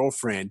his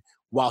girlfriend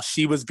while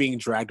she was being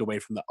dragged away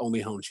from the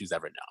only home she's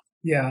ever known.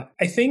 Yeah,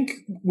 I think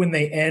when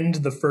they end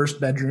the first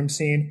bedroom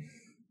scene,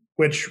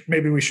 which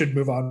maybe we should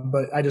move on,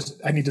 but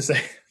I need to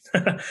say,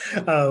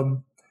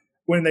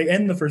 when they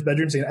end the first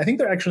bedroom scene, I think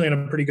they're actually in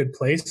a pretty good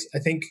place. I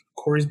think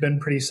Corey's been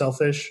pretty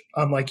selfish,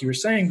 like you were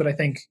saying, but I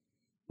think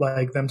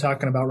like them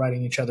talking about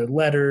writing each other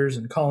letters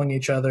and calling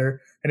each other.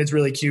 And it's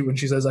really cute when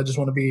she says, I just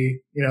want to be,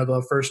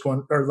 the first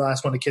one or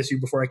last one to kiss you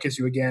before I kiss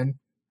you again.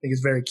 I think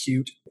it's very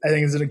cute. I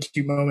think it's a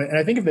cute moment. And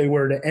I think if they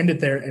were to end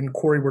it there and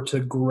Corey were to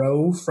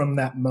grow from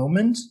that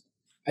moment,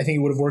 I think it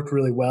would have worked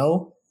really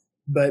well.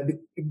 But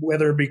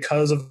whether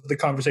because of the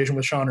conversation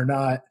with Sean or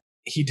not,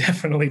 he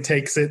definitely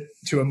takes it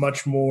to a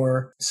much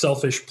more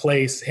selfish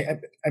place.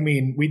 I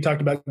mean, we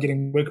talked about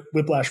getting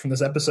whiplash from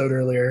this episode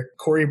earlier.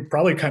 Corey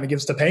probably kind of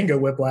gives Topanga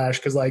whiplash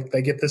because like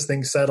they get this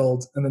thing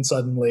settled and then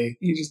suddenly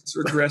he just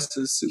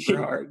regresses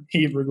super hard.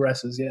 He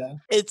regresses, yeah.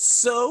 It's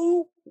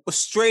so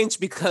strange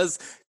because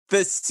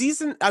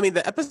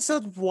the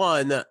episode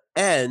 1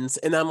 ends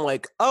and I'm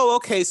like, oh,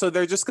 okay, so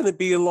they're just going to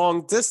be a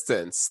long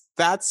distance.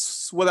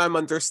 That's what I'm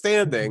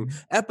understanding. Mm-hmm.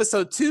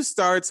 Episode 2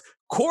 starts,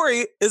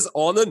 Corey is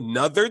on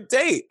another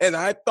date. And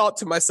I thought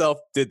to myself,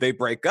 did they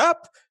break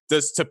up?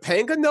 Does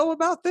Topanga know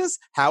about this?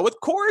 How would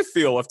Corey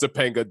feel if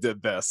Topanga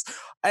did this?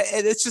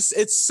 And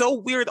it's so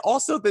weird.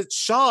 Also that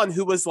Sean,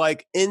 who was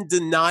like in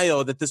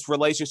denial that this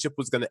relationship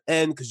was going to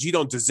end because you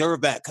don't deserve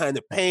that kind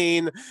of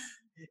pain,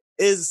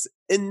 is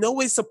in no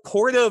way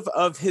supportive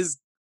of his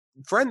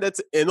friend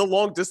that's in a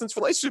long distance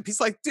relationship. He's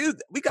like,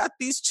 dude, we got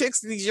these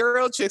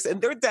Euro chicks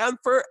and they're down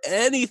for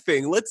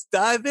anything. Let's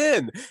dive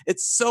in.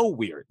 It's so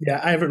weird.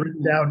 Yeah, I have it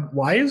written down.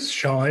 Why is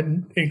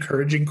Sean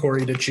encouraging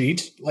Corey to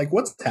cheat? Like,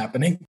 what's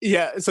happening?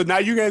 Yeah, so now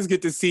you guys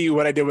get to see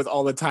what I did with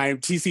All the Time.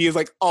 TC is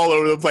like all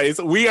over the place.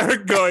 We are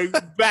going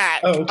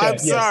back. Oh, okay. I'm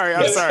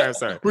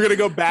sorry. We're going to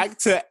go back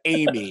to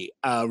Amy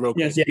real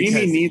quick. Yes,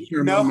 Amy needs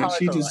her moment.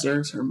 She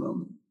deserves her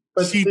moment.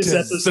 But this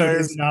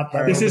episode is not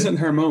that. This isn't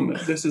her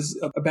moment. This is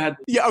a bad.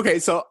 Yeah, okay.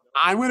 So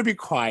I'm going to be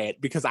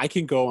quiet because I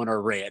can go on a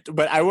rant,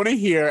 but I want to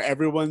hear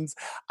everyone's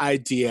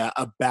idea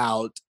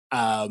about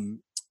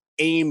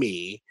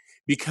Amy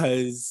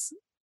because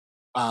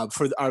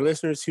for our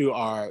listeners who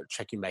are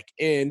checking back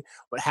in,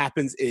 what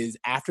happens is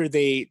after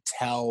they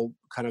tell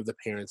kind of the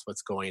parents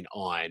what's going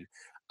on,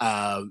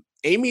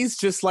 Amy's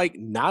just like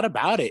not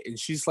about it. And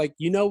she's like,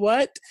 you know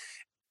what?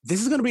 This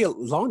is going to be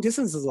long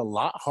distance is a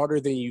lot harder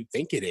than you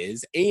think it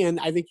is. And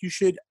I think you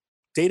should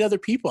date other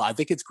people. I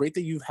think it's great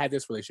that you've had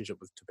this relationship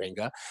with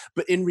Topanga,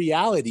 but in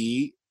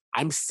reality,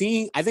 I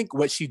think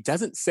what she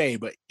doesn't say,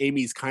 but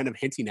Amy's kind of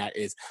hinting at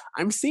is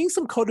I'm seeing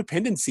some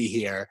codependency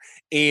here.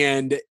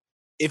 And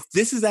if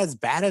this is as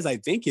bad as I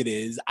think it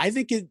is, I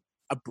think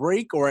a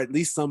break or at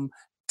least some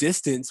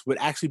distance would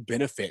actually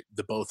benefit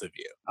the both of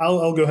you.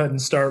 I'll go ahead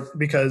and start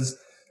because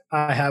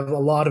I have a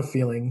lot of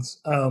feelings.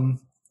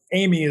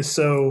 Amy is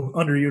so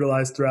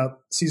underutilized throughout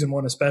season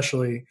 1,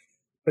 especially.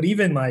 But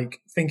even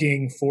like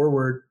thinking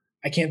forward,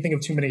 I can't think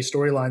of too many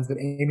storylines that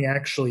Amy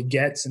actually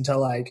gets until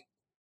like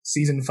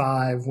season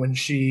 5 when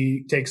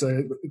she takes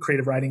a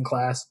creative writing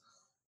class,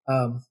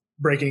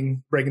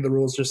 breaking the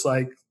rules just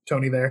like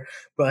Tony there.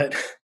 But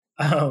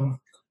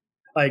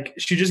like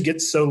she just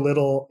gets so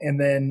little, and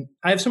then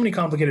I have so many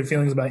complicated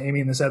feelings about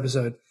Amy in this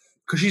episode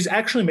because she's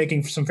actually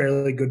making some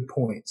fairly good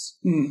points.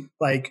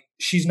 Like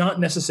she's not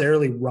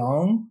necessarily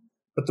wrong,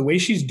 but the way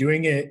she's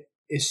doing it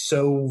is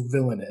so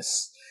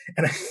villainous,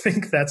 and I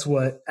think that's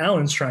what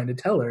Alan's trying to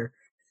tell her.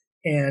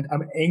 And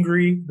I'm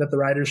angry that the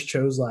writers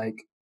chose like,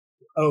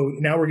 oh,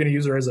 now we're going to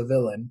use her as a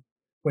villain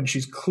when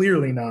she's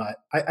clearly not.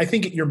 I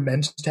think you're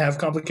meant to have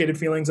complicated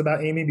feelings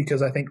about Amy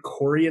because I think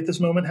Corey at this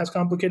moment has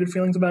complicated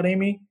feelings about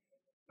Amy,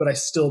 but I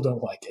still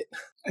don't like it.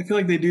 I feel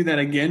like they do that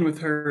again with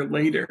her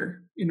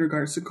later in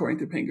regards to Corey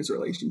and Topanga's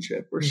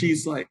relationship, where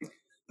she's like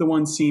the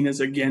one seen as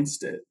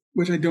against it,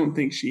 which I don't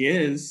think she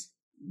is,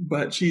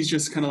 but she's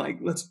just kind of like,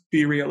 let's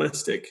be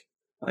realistic,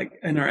 like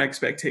in our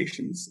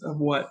expectations of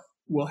what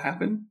will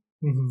happen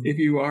if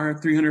you are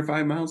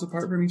 305 miles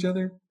apart from each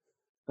other.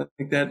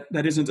 Like that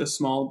isn't a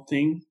small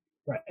thing.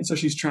 Right. And so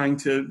she's trying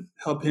to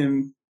help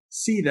him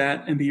see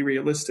that and be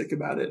realistic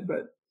about it.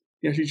 But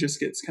yeah, she just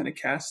gets kind of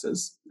cast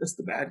as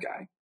the bad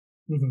guy.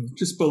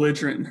 Just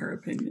belligerent in her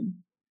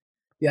opinion.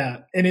 Yeah,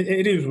 and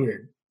it is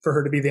weird for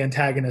her to be the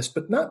antagonist,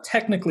 but not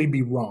technically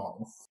be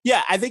wrong.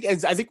 Yeah, I think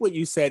what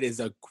you said is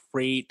a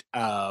great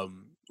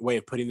way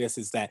of putting this,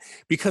 is that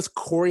because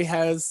Corey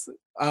has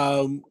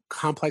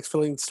complex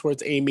feelings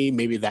towards Amy,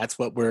 maybe that's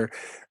what we're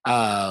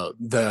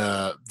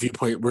the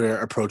viewpoint we're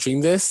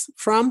approaching this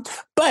from.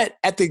 But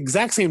at the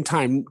exact same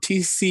time,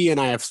 TC and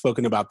I have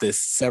spoken about this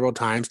several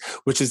times,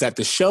 which is that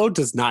the show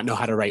does not know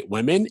how to write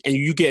women, and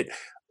you get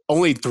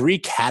only 3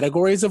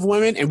 categories of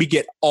women, and we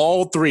get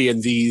all 3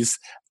 in these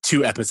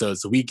 2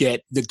 episodes. We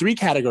get the 3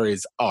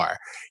 categories are,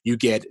 you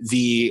get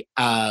the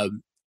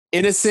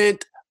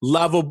innocent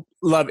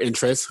love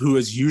interest, who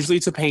is usually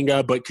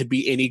Topanga, but could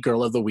be any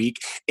girl of the week.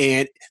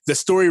 And the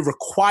story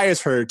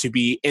requires her to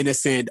be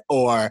innocent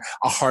or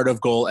a heart of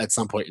gold at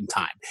some point in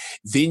time.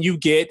 Then you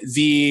get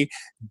the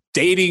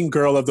dating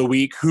girl of the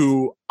week,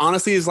 who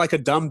honestly is like a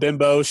dumb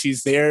bimbo.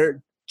 She's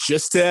there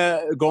just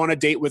to go on a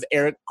date with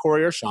Eric,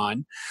 Corey, or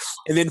Sean.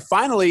 And then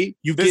finally,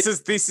 this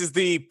is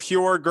the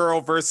pure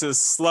girl versus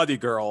slutty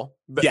girl.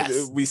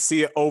 Yes. We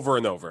see it over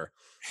and over.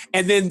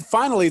 And then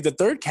finally, the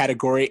third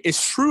category is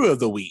Shrew of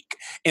the Week.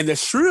 And the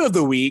Shrew of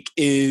the Week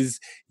is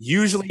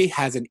usually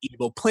has an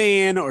evil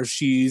plan, or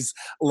she's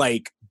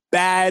like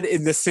bad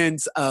in the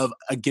sense of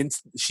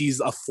she's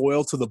a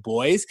foil to the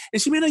boys.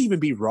 And she may not even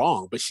be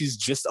wrong, but she's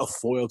just a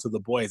foil to the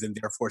boys. And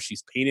therefore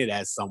she's painted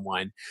as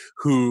someone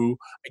who,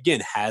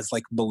 again, has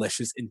like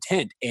malicious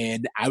intent.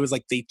 And I was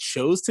like, they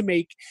chose to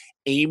make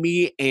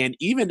Amy, and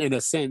even in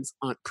a sense,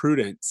 Aunt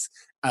Prudence,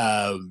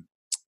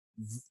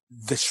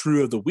 the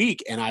Shrew of the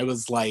Week. And I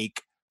was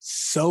like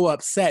so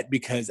upset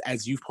because,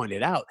 as you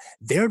pointed out,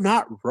 they're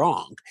not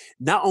wrong.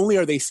 Not only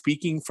are they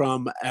speaking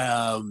from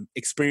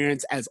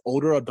experience as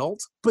older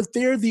adults, but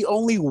they're the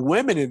only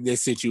women in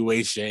this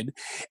situation.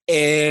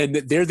 And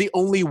they're the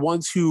only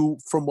ones who,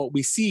 from what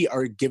we see,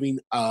 are giving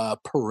a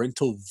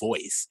parental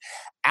voice.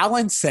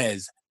 Alan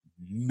says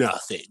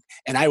nothing.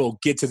 And I will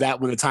get to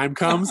that when the time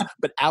comes,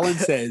 but Alan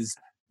says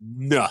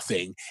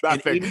nothing.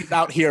 And Amy's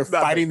out here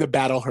fighting the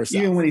battle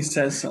herself. Even when he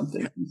says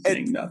something, he's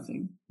saying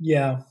nothing.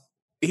 Yeah.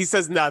 He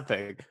says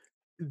nothing.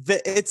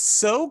 It's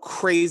so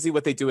crazy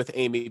what they do with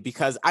Amy,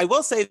 because I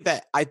will say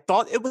that I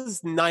thought it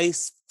was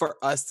nice for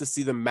us to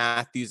see the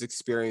Matthews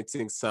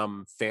experiencing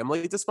some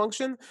family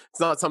dysfunction. It's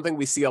not something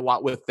we see a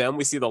lot with them.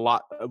 We see it a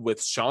lot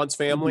with Sean's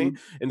family,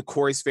 and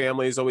Corey's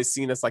family is always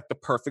seen as like the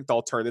perfect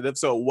alternative.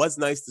 So it was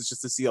nice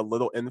just to see a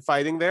little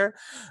infighting there.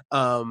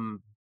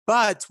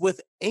 But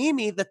with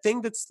Amy, the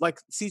thing that's, like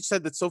Siege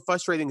said, that's so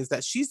frustrating is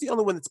that she's the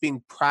only one that's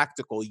being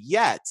practical.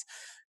 Yet,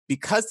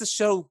 because the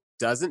show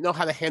doesn't know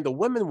how to handle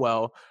women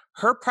well,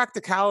 her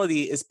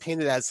practicality is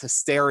painted as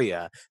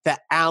hysteria,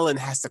 that Alan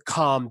has to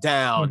calm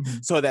down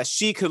so that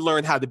she could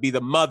learn how to be the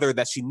mother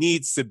that she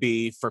needs to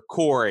be for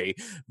Corey,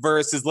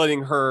 versus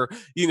letting her,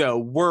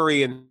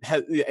 worry and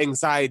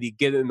anxiety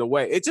get in the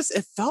way. It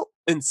felt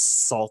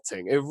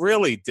insulting. It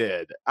really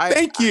did.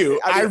 Thank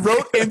you. I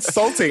wrote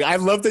insulting. I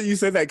love that you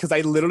said that, because I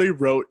literally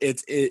wrote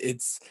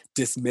it's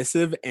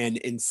dismissive and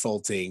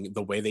insulting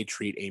the way they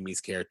treat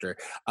Amy's character.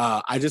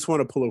 I just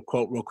want to pull a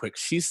quote real quick.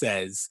 She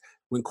says,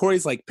 when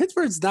Corey's like,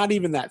 Pittsburgh's not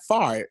even that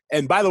far.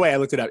 And by the way, I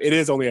looked it up. It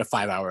is only a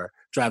 5-hour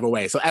drive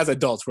away. So as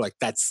adults, we're like,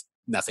 that's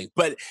nothing.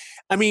 But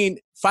I mean,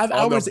 5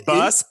 hours. On the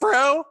bus,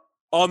 bro?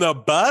 On the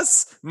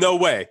bus? No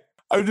way.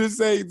 I'm just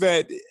saying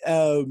that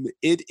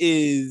it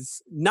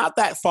is not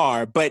that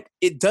far, but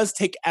it does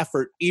take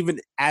effort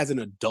even as an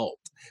adult.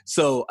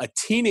 So a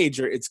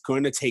teenager, it's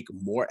going to take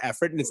more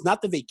effort. And it's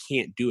not that they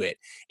can't do it.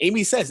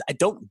 Amy says, I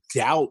don't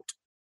doubt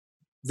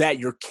that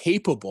you're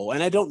capable,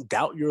 and I don't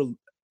doubt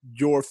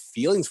your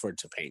feelings for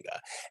Topanga.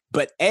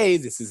 But A,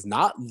 this is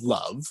not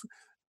love.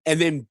 And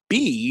then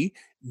B,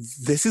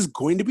 this is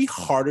going to be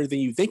harder than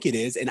you think it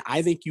is. And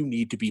I think you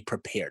need to be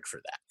prepared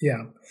for that.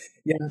 Yeah.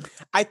 Yeah.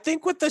 I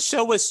think what the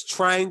show was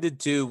trying to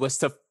do was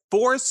to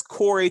force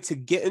Corey to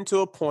get into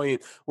a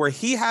point where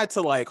he had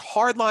to like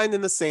hardline in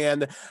the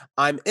sand.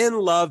 I'm in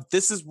love.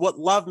 This is what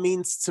love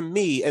means to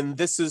me. And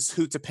this is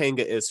who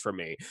Topanga is for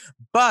me.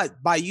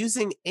 But by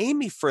using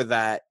Amy for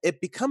that,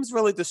 it becomes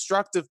really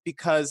destructive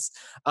because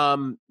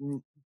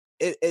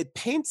it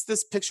paints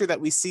this picture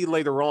that we see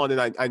later on.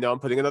 And I know I'm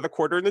putting another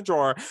quarter in the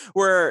jar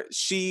where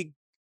she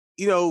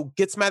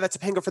gets mad at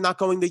Topanga for not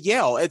going to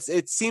Yale.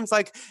 It seems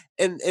like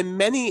in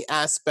many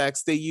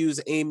aspects they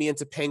use Amy and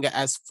Topanga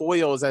as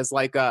foils, as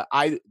like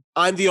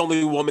I'm the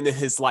only woman in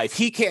his life.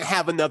 He can't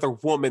have another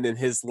woman in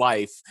his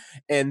life,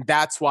 and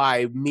that's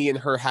why me and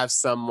her have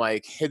some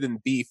like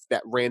hidden beef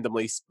that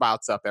randomly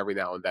spouts up every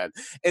now and then.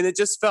 And it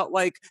just felt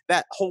like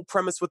that whole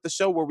premise with the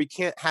show where we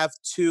can't have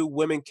two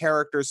women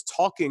characters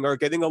talking or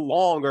getting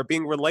along or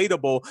being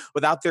relatable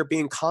without there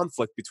being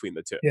conflict between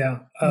the two. Yeah.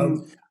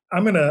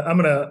 I'm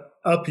gonna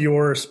up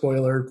your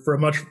spoiler for a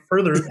much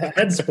further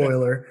head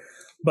spoiler,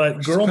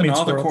 but Girl Meets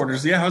all the World.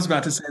 quarters. Yeah, I was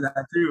about to say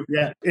that too.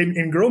 Yeah,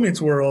 in Girl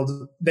Meets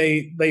World,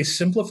 they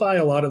simplify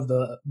a lot of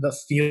the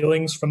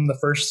feelings from the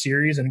first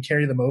series and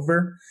carry them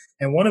over.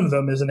 And one of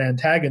them is an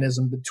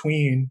antagonism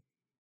between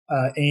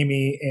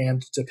Amy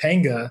and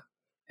Topanga,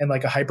 and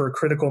like a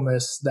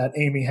hypercriticalness that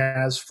Amy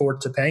has for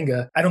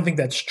Topanga. I don't think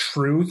that's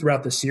true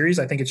throughout the series.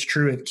 I think it's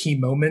true at key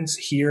moments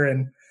here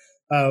and.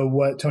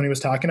 What Tony was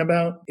talking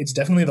about, it's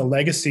definitely the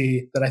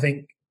legacy that I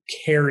think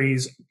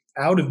carries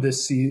out of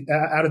this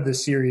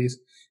series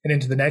and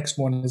into the next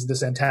one is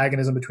this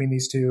antagonism between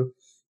these two.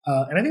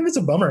 And I think that's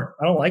a bummer.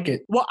 I don't like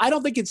it. Well, I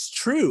don't think it's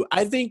true.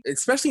 I think,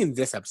 especially in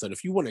this episode,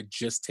 if you want to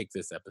just take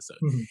this episode,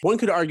 one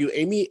could argue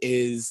Amy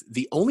is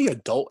the only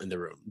adult in the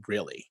room,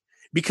 really.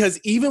 Because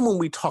even when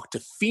we talk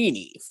to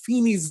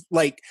Feeney's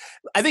like,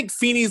 I think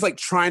Feeney's like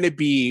trying to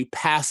be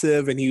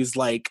passive, and he was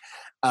like,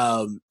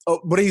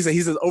 what did he say?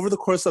 He says, over the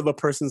course of a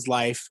person's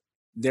life,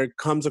 there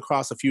comes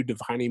across a few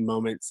defining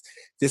moments.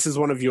 This is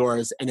one of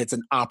yours, and it's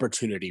an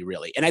opportunity,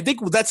 really. And I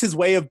think that's his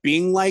way of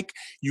being like,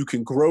 you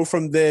can grow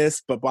from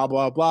this, but blah,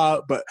 blah,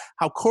 blah. But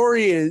how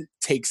Corey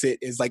takes it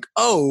is like,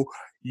 oh,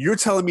 you're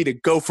telling me to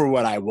go for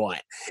what I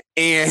want.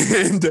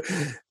 And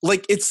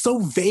like, it's so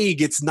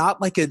vague. It's not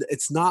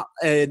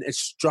an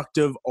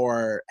instructive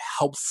or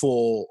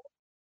helpful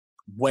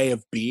way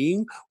of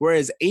being.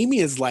 Whereas Amy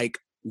is like,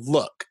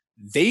 look,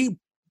 they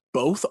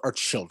both are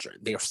children.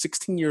 They are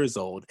 16 years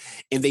old.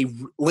 And they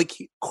like,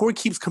 Corey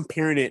keeps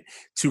comparing it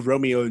to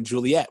Romeo and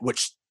Juliet,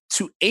 which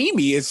to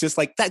Amy is just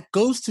like, that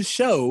goes to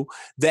show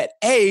that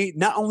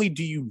not only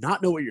do you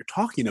not know what you're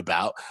talking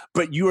about,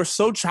 but you are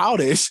so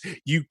childish,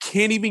 you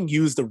can't even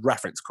use the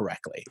reference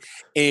correctly.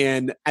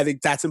 And I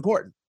think that's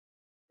important.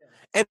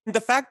 And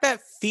the fact that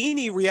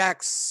Feeney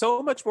reacts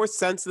so much more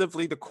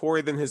sensitively to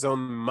Corey than his own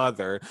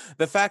mother,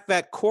 the fact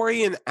that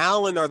Corey and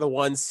Alan are the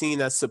ones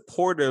seen as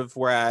supportive,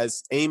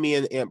 whereas Amy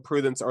and Aunt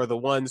Prudence are the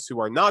ones who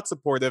are not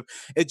supportive,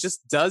 it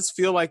just does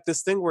feel like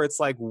this thing where it's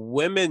like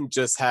women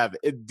just have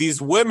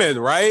these women,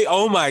 right?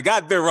 Oh my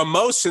God, their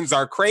emotions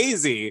are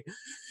crazy.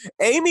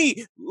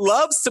 Amy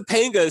loves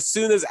Topanga as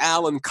soon as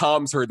Alan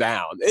calms her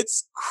down.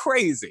 It's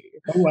crazy.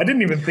 Oh, I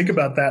didn't even think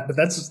about that, but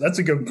that's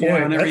a good point.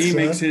 Yeah, whenever he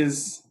makes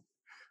his...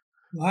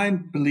 I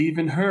believe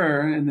in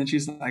her, and then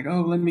she's like,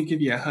 "Oh, let me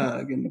give you a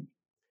hug." And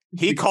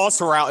he calls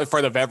her out in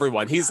front of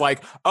everyone. He's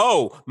like,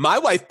 "Oh, my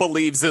wife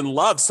believes in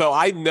love, so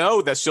I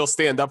know that she'll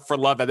stand up for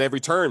love at every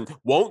turn,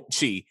 won't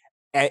she,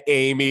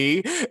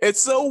 Amy?"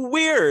 It's so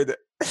weird.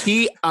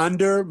 He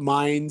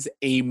undermines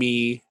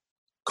Amy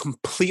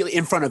completely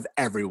in front of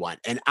everyone.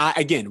 And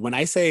when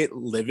I say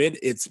livid,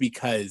 it's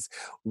because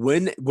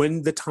when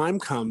the time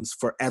comes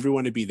for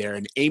everyone to be there,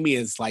 and Amy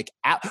is like,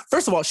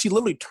 first of all, she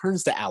literally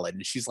turns to Alan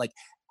and she's like,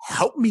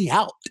 help me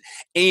out.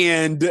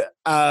 And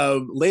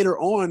later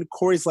on,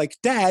 Corey's like,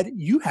 Dad,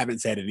 you haven't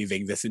said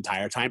anything this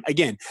entire time.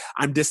 Again,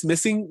 I'm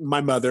dismissing my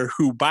mother,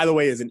 who, by the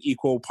way, is an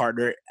equal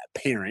partner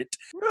parent.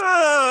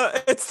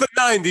 It's the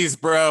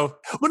 90s, bro.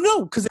 Well,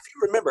 no, because if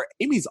you remember,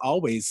 Amy's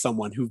always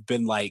someone who's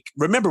been like,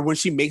 remember when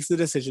she makes the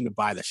decision to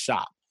buy the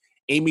shop,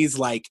 Amy's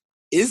like,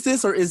 is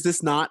this or is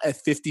this not a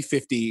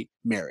 50-50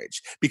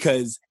 marriage?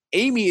 Because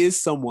Amy is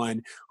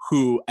someone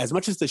who, as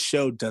much as the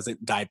show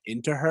doesn't dive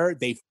into her,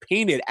 they've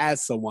painted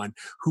as someone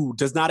who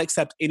does not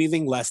accept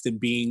anything less than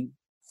being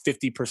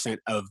 50%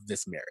 of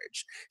this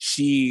marriage.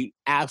 She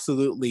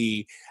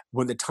absolutely,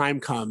 when the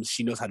time comes,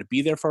 she knows how to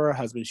be there for her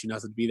husband. She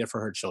knows how to be there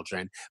for her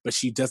children, but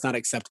she does not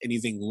accept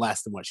anything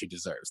less than what she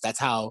deserves. That's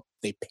how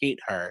they paint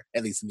her,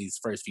 at least in these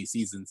first few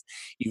seasons,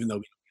 even though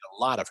we don't get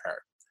a lot of her.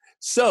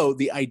 So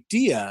the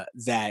idea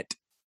that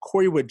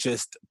Corey would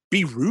just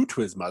be rude to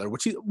his mother,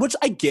 which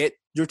I get,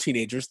 you're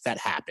teenagers, that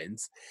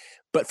happens.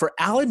 But for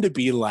Alan to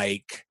be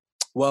like,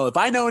 well, if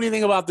I know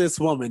anything about this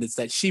woman, it's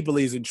that she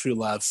believes in true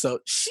love, so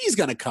she's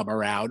going to come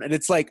around. And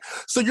it's like,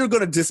 so you're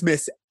going to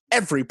dismiss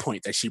every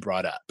point that she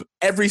brought up,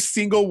 every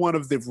single one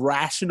of the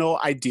rational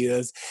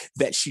ideas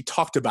that she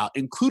talked about,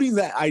 including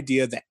the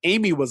idea that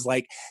Amy was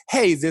like,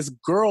 hey, this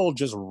girl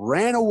just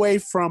ran away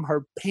from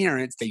her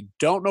parents. They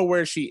don't know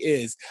where she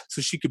is,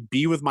 so she could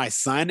be with my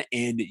son.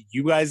 And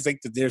you guys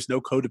think that there's no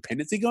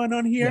codependency going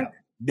on here?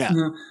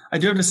 No. I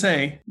do have to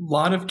say, a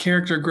lot of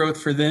character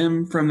growth for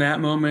them from that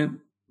moment,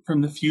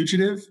 from The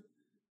Fugitive,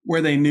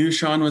 where they knew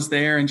Sean was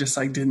there and just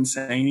like didn't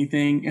say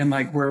anything, and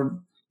like were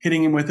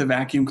hitting him with a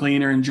vacuum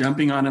cleaner and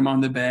jumping on him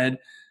on the bed.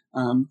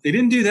 They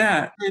didn't do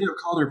that. They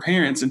called their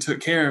parents and took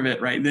care of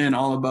it right then,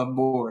 all above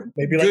board.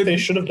 Maybe like they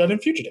should have done in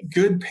Fugitive.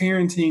 Good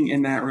parenting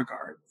in that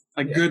regard.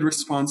 Like good,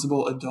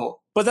 responsible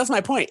adult. But that's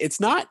my point. It's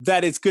not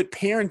that it's good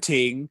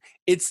parenting.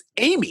 It's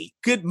Amy,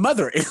 good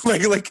mother.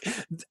 like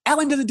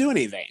Alan doesn't do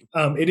anything.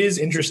 It is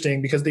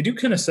interesting because they do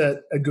kind of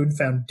set a good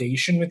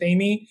foundation with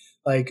Amy.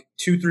 Like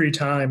 2-3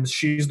 times,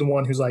 she's the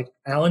one who's like,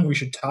 Alan, we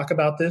should talk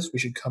about this. We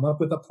should come up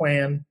with a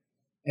plan,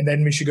 and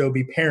then we should go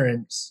be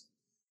parents.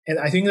 And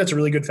I think that's a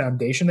really good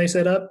foundation they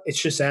set up.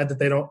 It's just sad that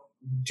they don't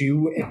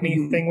do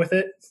anything with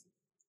it.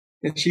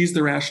 And she's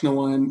the rational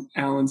one.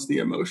 Alan's the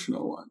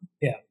emotional one.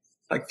 Yeah.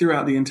 Like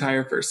throughout the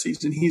entire first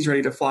season, he's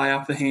ready to fly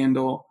off the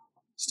handle,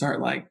 start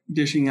like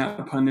dishing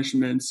out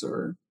punishments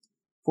or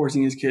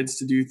forcing his kids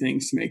to do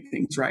things to make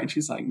things right. And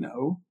she's like,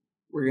 no,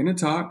 we're going to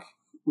talk.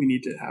 We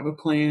need to have a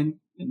plan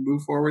and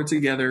move forward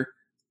together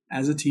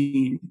as a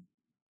team.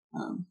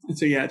 And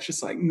so, yeah, it's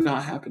just like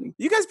not happening.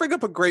 You guys bring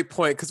up a great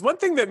point, because one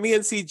thing that me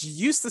and CG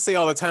used to say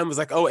all the time was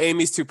like, oh,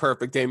 Amy's too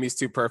perfect. Amy's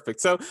too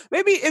perfect. So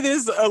maybe it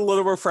is a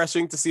little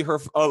refreshing to see her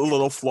a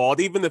little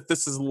flawed, even if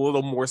this is a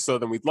little more so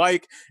than we'd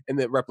like, and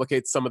it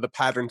replicates some of the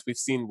patterns we've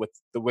seen with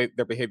the way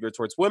their behavior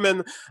towards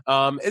women.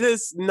 It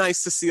is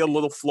nice to see a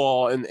little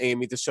flaw in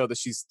Amy to show that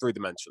she's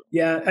three-dimensional.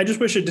 Yeah, I just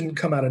wish it didn't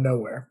come out of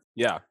nowhere.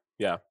 Yeah.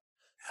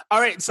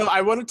 All right, so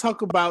I want to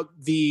talk about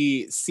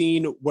the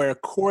scene where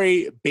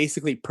Corey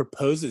basically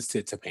proposes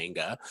to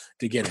Topanga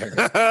to get her.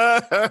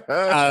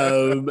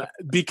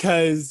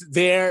 Because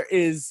there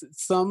is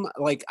some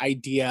like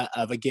idea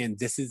of, again,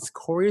 this is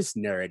Corey's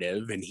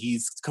narrative, and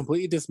he's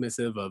completely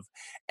dismissive of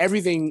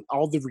everything,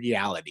 all the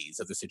realities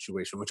of the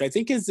situation, which I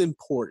think is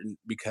important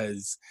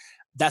because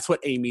that's what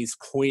Amy's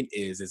point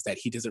is that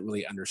he doesn't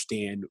really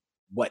understand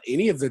what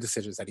any of the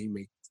decisions that he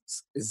makes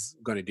is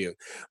going to do.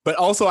 But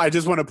also, I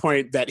just want to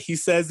point that he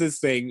says this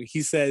thing.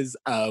 He says,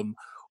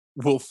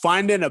 we'll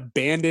find an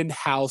abandoned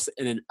house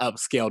in an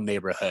upscale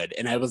neighborhood.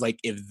 And I was like,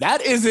 if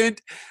that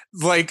isn't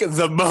like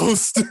the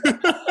most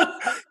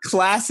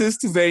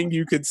classist thing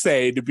you could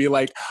say, to be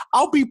like,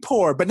 I'll be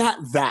poor, but not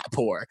that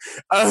poor.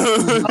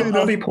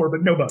 I'll be poor,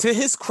 but no bonus. To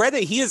his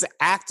credit, he is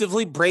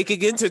actively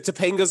breaking into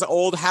Topanga's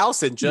old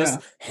house and just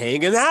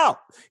hanging out.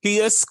 He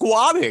is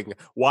squatting.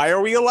 Why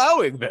are we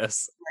allowing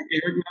this?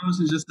 Like Eric knows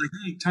is just like,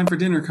 hey, time for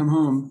dinner, come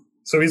home.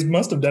 So he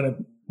must have done it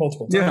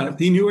multiple times. Yeah,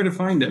 he knew where to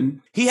find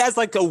him. He has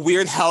like a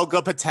weird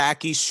Helga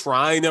Pataki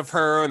shrine of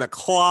her in a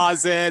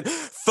closet,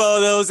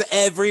 photos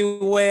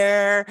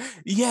everywhere.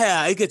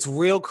 Yeah, it gets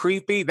real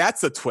creepy.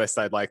 That's a twist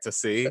I'd like to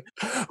see.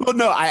 Well,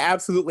 no, I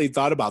absolutely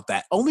thought about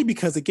that. Only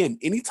because, again,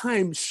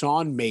 anytime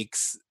Sean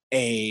makes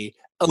a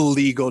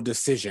illegal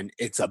decision,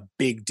 it's a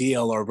big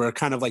deal, or we're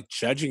kind of like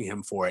judging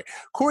him for it.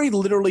 Corey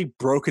literally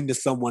broke into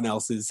someone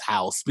else's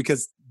house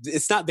because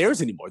it's not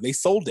theirs anymore. They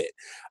sold it.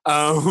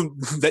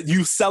 That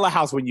you sell a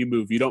house when you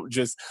move. You don't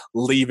just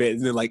leave it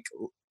and then like,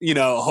 you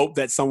know, hope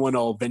that someone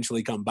will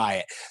eventually come buy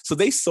it. So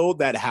they sold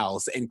that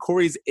house, and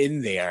Corey's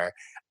in there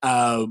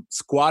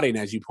squatting,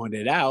 as you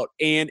pointed out,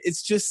 and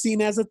it's just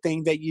seen as a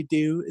thing that you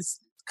do.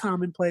 It's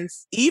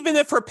commonplace. Even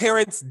if her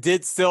parents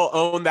did still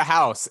own the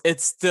house,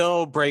 it's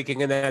still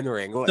breaking and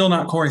entering. Still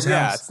not Corey's house.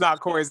 Yeah, it's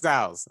not Corey's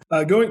house.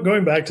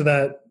 Going back to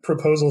that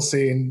proposal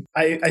scene,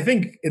 I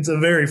think it's a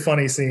very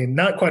funny scene.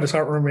 Not quite as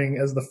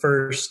heartwarming as the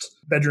first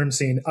bedroom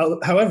scene.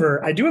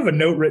 However, I do have a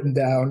note written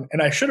down,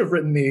 and I should have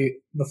written the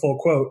full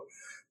quote.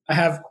 I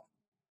have,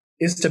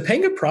 is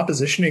Topanga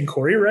propositioning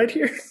Corey right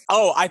here?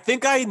 Oh, I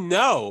think I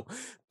know.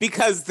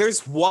 Because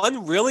there's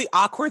one really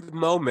awkward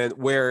moment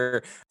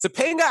where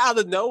Topanga out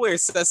of nowhere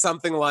says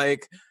something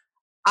like,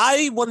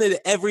 I wanted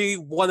every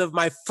one of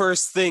my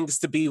first things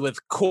to be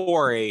with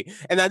Corey,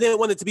 and I didn't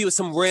want it to be with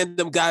some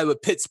random guy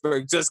with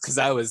Pittsburgh just because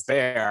I was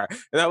there.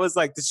 And I was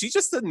like, did she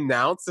just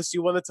announce that she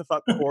wanted to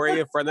fuck Corey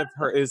in front of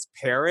his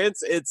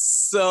parents? It's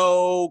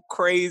so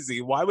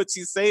crazy. Why would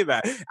she say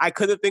that? I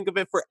couldn't think of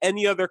it for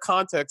any other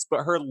context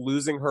but her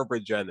losing her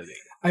virginity.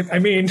 I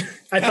mean,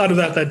 I thought of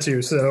that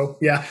too, so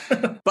yeah.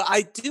 But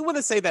I do want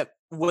to say that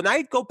when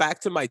I go back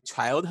to my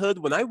childhood,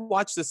 when I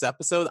watched this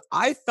episode,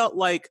 I felt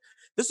like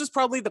this was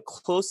probably the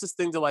closest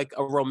thing to like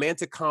a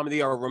romantic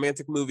comedy or a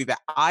romantic movie that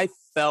I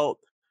felt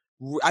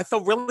I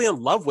fell really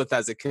in love with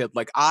as a kid.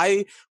 Like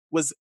I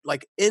was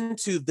like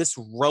into this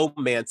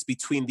romance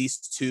between these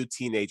two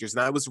teenagers,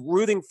 and I was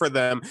rooting for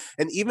them.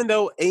 And even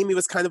though Amy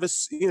was kind of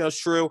a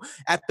shrew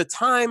at the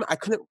time, I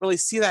couldn't really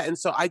see that, and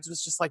so I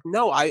was just like,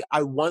 no, I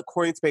want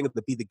Corey and Topanga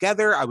to be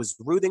together. I was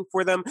rooting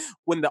for them.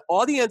 When the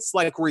audience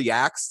like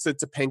reacts to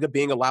Topanga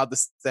being allowed to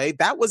stay,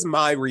 that was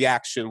my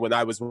reaction when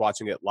I was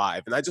watching it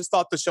live, and I just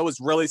thought the show was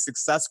really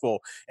successful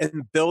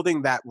in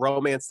building that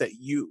romance that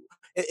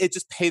it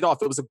just paid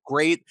off. It was a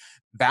great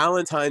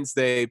Valentine's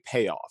Day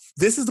payoff.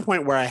 This is the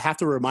point where I have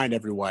to remind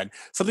everyone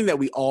something that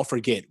we all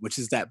forget, which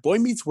is that Boy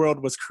Meets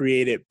World was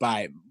created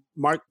by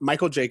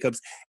Michael Jacobs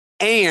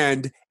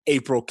and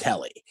April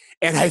Kelly.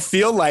 And I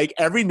feel like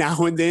every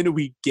now and then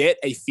we get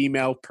a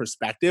female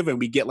perspective and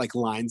we get like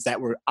lines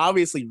that were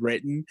obviously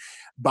written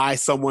by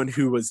someone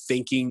who was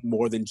thinking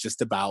more than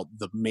just about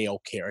the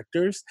male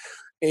characters.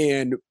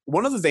 And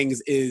one of the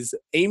things is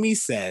Amy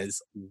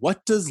says,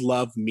 "What does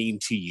love mean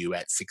to you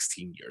at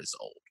 16 years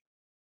old?"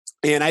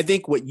 And I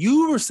think what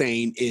you were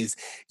saying is,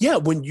 yeah,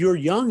 when you're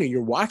young and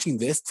you're watching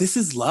this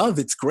is love.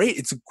 It's great.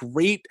 It's a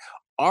great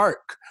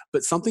arc.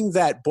 But something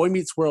that Boy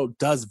Meets World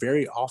does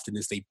very often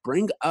is they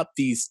bring up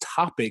these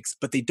topics,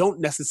 but they don't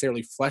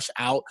necessarily flesh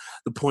out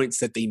the points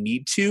that they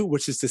need to,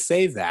 which is to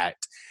say that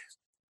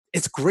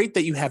it's great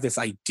that you have this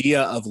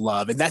idea of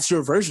love and that's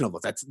your version of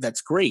it.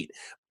 That's great.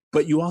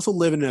 But you also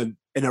live in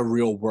a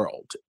real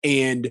world.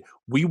 And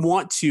we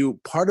want to,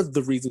 part of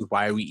the reasons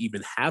why we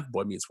even have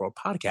Boy Meets World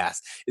podcast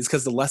is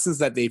because the lessons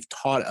that they've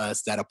taught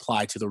us that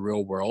apply to the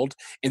real world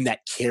and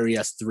that carry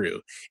us through.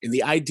 And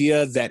the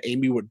idea that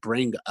Amy would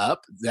bring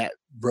up that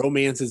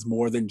romance is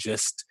more than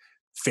just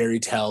fairy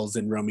tales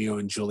and Romeo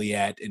and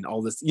Juliet and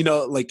all this,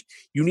 like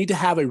you need to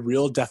have a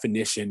real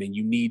definition and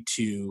you need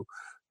to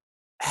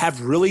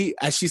have really,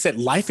 as she said,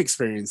 life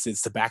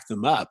experiences to back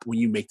them up when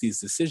you make these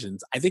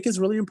decisions, I think is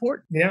really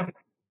important. Yeah.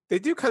 They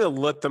do kind of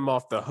let them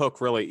off the hook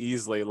really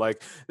easily.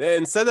 Like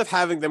instead of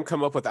having them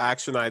come up with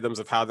action items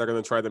of how they're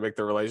going to try to make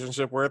the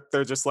relationship work,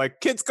 they're just like,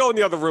 kids, go in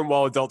the other room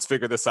while adults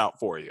figure this out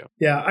for you.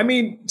 Yeah. I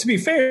mean, to be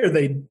fair,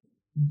 they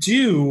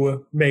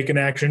do make an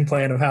action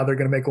plan of how they're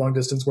going to make long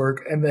distance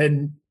work, and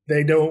then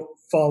they don't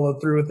follow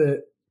through with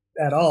it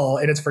at all,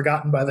 and it's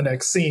forgotten by the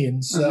next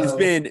scene. So it's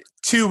been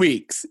 2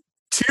 weeks.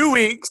 2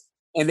 weeks.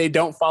 And they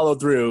don't follow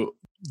through.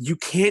 You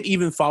can't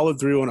even follow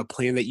through on a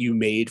plan that you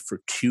made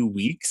for 2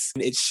 weeks.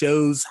 And it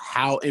shows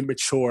how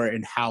immature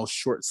and how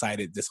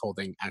short-sighted this whole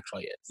thing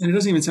actually is. And it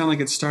doesn't even sound like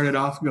it started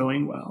off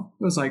going well.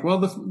 It was like, well,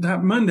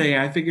 that Monday,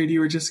 I figured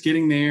you were just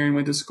getting there and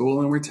went to school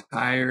and were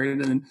tired.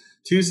 And then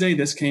Tuesday,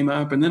 this came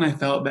up. And then I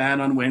felt bad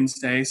on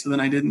Wednesday. So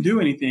then I didn't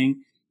do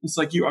anything. It's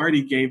like you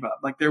already gave up.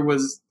 Like there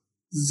was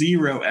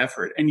zero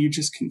effort and you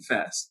just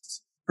confessed.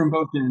 From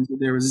both ends,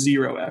 there was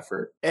zero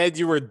effort. And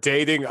you were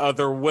dating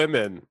other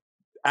women,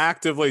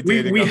 actively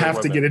dating we other have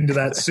women. to get into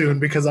that soon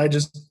because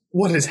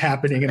what is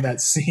happening in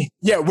that scene?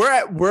 Yeah, we're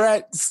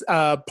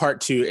at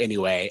part 2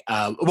 anyway.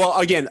 Well,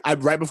 again,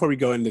 right before we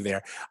go into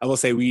there, I will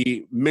say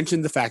we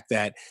mentioned the fact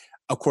that,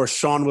 of course,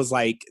 Sean was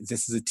like,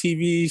 this is a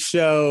TV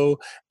show.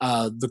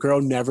 The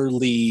girl never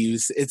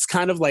leaves. It's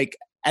kind of like,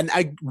 and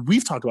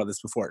we've talked about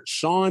this before.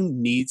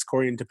 Sean needs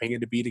Corey and Topanga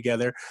to be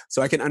together,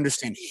 so I can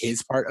understand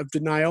his part of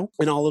denial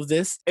in all of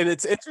this. And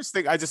it's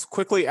interesting. I just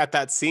quickly at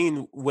that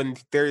scene when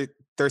they're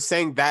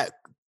saying that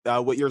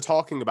what you're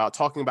talking about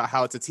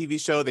how it's a TV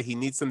show that he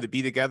needs them to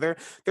be together.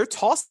 They're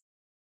tossing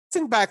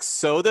back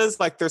sodas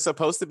like they're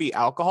supposed to be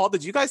alcohol.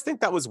 Did you guys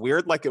think that was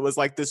weird? Like it was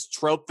like this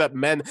trope that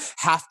men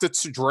have to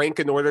drink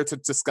in order to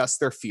discuss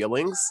their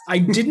feelings? I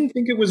didn't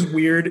think it was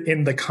weird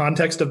in the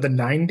context of the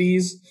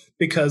 90s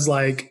because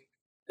like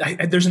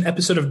there's an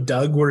episode of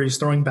Doug where he's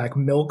throwing back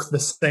milk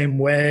the same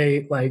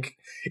way. Like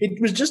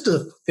it was just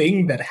a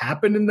thing that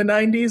happened in the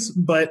 90s,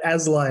 but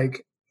as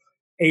like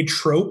a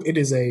trope, it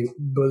is a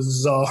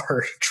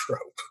bizarre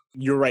trope.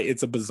 You're right.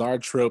 It's a bizarre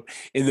trope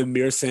in the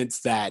mere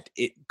sense that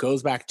it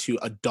goes back to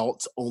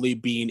adults only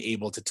being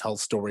able to tell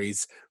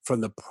stories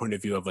from the point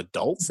of view of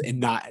adults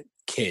and not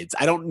kids.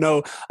 I don't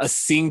know a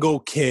single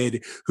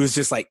kid who's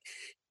just like,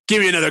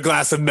 give me another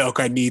glass of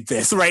milk. I need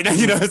this right now.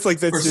 It's like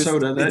that's or just,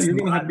 soda. That you're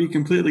going to have to be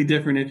completely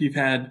different if you've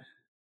had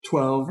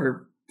 12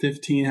 or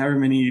 15, however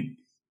many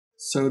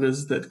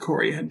sodas that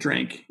Corey had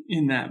drank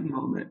in that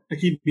moment. Like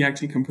he'd be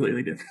acting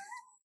completely different.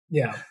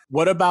 Yeah.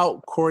 What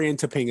about Corey and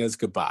Topanga's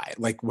goodbye?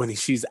 Like when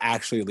she's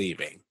actually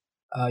leaving.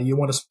 You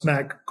want to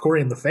smack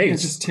Corey in the It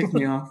face. just ticked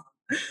me off.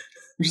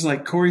 Which is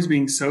like Corey's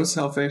being so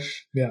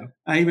selfish. Yeah.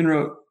 I even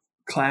wrote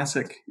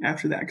classic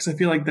after that because I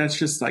feel like that's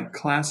just like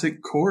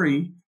classic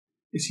Corey.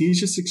 Is he's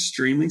just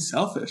extremely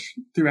selfish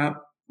throughout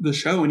the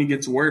show and he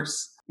gets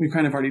worse. We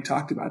kind of already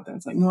talked about that.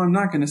 It's like, no, I'm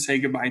not going to say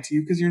goodbye to you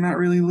because you're not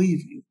really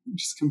leaving. I'm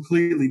just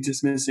completely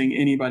dismissing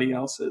anybody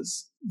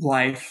else's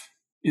life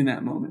in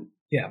that moment.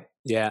 Yeah.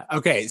 Yeah.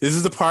 Okay. This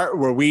is the part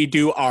where we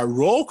do our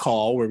roll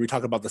call, where we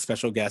talk about the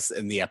special guests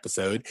in the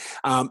episode.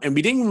 And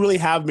we didn't really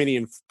have many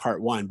in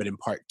part 1, but in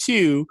part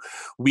 2,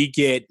 we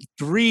get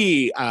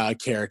 3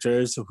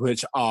 characters,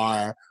 which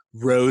are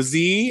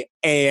Rosie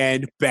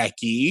and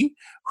Becky,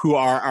 who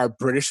are our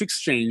British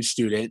exchange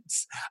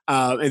students.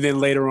 And then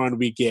later on,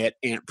 we get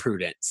Aunt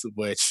Prudence,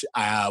 which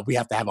we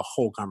have to have a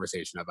whole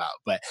conversation about.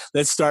 But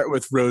let's start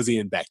with Rosie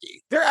and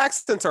Becky. Their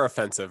accents are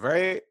offensive,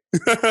 right?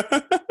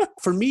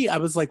 For me, I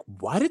was like,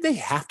 why did they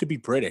have to be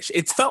British?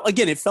 It felt like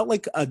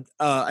an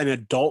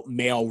adult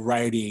male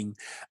writing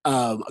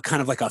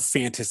kind of like a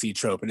fantasy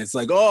trope. And it's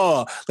like,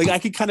 oh, like I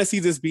could kind of see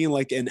this being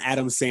like an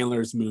Adam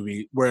Sandler's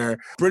movie where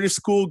British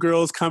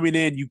schoolgirls coming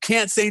in, you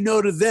can't say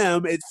no to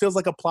them. It feels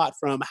like a plot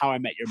from How I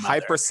Met Your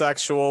Mother.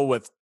 Hypersexual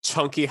with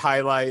chunky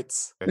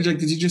highlights. Like,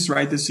 did you just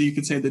write this so you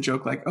could say the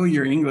joke like, oh,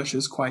 your English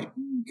is quite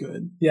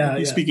good. Yeah,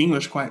 you speak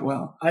English quite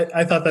well.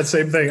 I thought that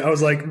same thing. I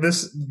was like,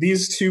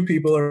 these two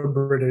people are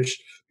British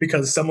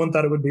because someone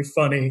thought it would be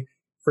funny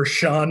for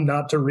Sean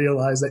not to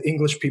realize that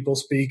English people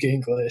speak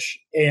English,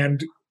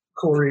 and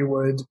Corey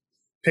would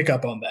pick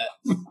up on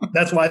that.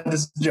 That's why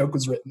this joke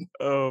was written.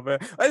 Oh man,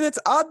 and it's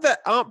odd that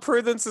Aunt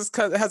Prudence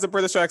has a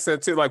British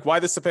accent too. Like, why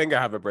does Topanga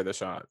have a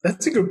British aunt?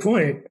 That's a good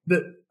point.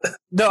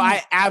 No,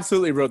 I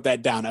absolutely wrote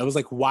that down. I was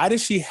like, why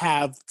does she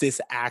have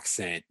this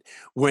accent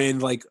when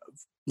like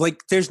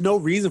there's no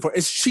reason for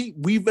it?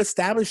 We've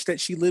established that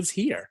she lives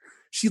here.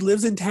 She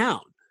lives in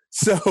town.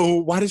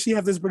 So why does she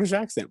have this British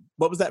accent?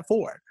 What was that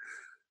for?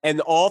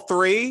 And all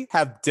three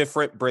have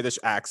different British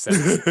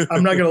accents.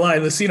 I'm not gonna lie,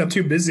 the scene I'm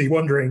too busy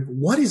wondering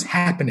what is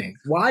happening.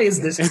 Why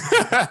is this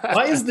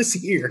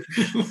here?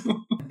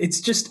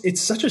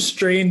 It's such a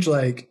strange,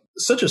 like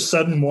such a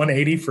sudden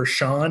 180 for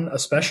Sean,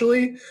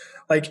 especially.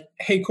 Like,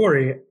 hey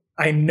Corey,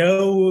 I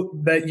know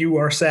that you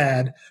are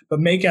sad, but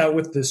make out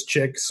with this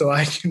chick so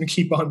I can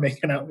keep on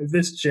making out with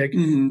this chick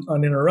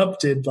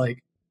uninterrupted.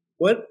 Like,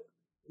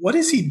 what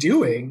is he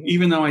doing?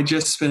 Even though I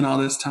just spent all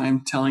this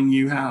time telling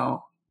you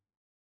how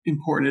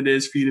important it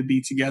is for you to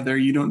be together,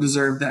 you don't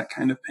deserve that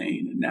kind of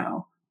pain. And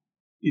now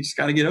you just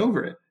got to get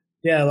over it.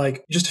 Yeah,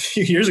 like just a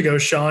few years ago,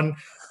 Sean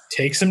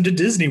takes him to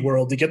Disney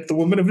World to get the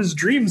woman of his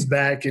dreams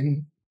back,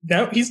 and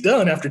now he's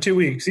done after 2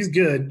 weeks. He's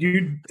good.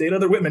 You date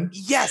other women.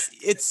 Yes,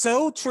 it's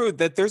so true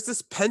that there's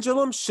this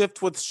pendulum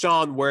shift with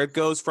Sean where it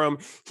goes from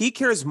he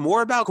cares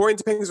more about Corey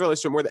and Topanga's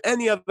relationship more than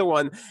any other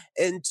one,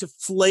 and to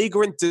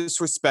flagrant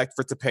disrespect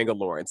for Topanga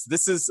Lawrence.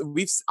 This is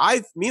me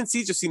and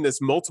Siege have seen this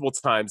multiple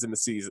times in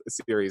the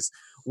series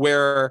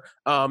where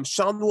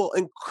Sean will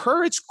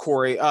encourage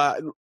Corey.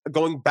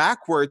 Going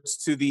backwards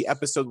to the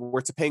episode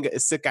where Topanga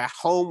is sick at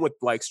home with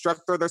like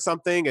strep throat or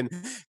something, and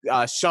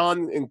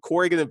Sean and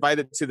Corey get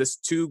invited to this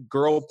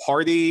 2-girl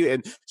party,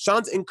 and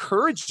Sean's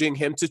encouraging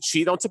him to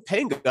cheat on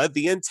Topanga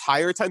the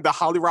entire time. The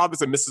Holly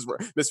Robinson,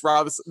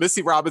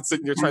 Missy Robinson,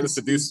 you're trying to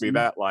seduce me.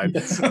 That line,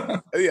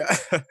 yeah.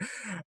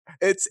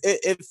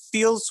 It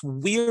feels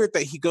weird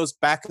that he goes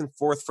back and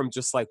forth from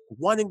just like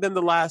wanting them to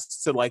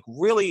last to like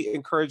really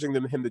encouraging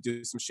him to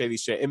do some shady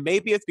shit, and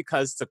maybe it's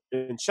because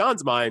in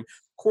Sean's mind,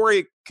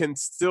 Corey can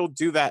still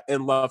do that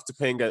and love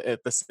Topanga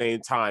at the same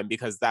time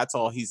because that's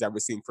all he's ever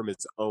seen from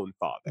his own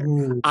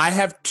father. I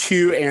have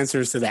 2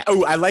 answers to that.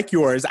 Oh, I like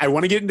yours. I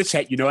want to get into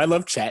Chet. You know I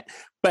love Chet.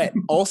 But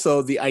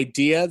also the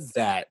idea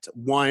that,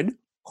 one,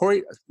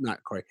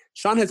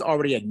 Sean has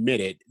already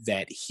admitted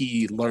that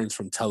he learns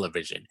from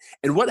television.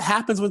 And what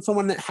happens when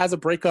someone has a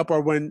breakup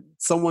or when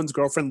someone's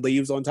girlfriend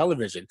leaves on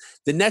television?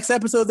 The next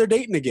episode, they're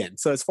dating again.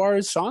 So as far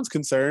as Sean's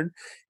concerned,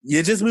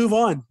 you just move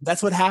on.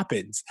 That's what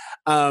happens.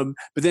 But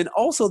then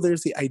also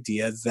there's the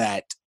idea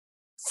that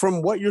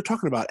from what you're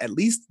talking about, at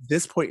least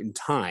this point in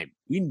time,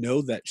 we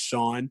know that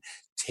Sean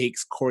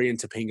takes Corey and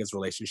Topanga's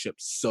relationship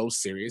so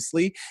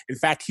seriously. In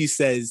fact, he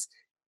says,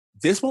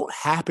 this won't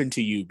happen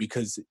to you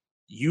because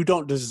you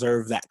don't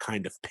deserve that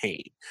kind of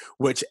pain,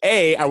 which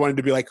I wanted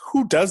to be like,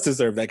 who does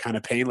deserve that kind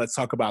of pain? Let's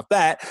talk about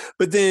that.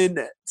 But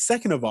then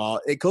second of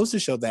all, it goes to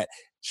show that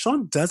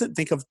Sean doesn't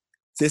think of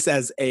this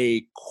as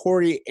a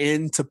Corey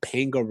and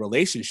Topanga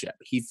relationship.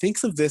 He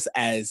thinks of this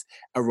as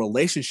a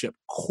relationship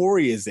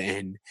Corey is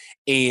in,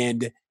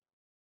 and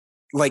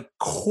like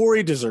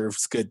Corey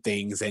deserves good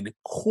things and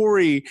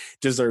Corey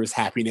deserves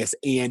happiness.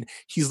 And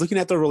he's looking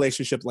at the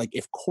relationship like,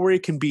 if Corey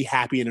can be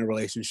happy in a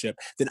relationship,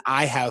 then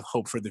I have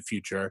hope for the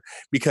future.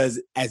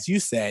 Because as you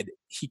said,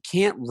 he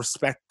can't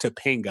respect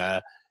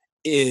Topanga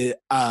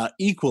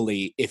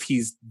equally if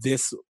he's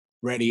this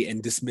ready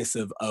and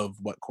dismissive of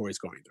what Corey's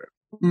going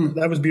through.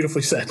 That was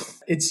beautifully said.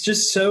 It's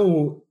just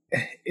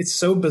it's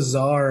so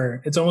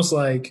bizarre. It's almost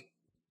like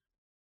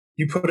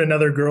you put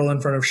another girl in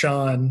front of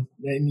Sean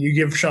and you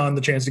give Sean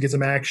the chance to get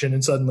some action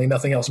and suddenly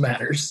nothing else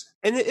matters.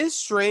 And it is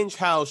strange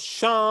how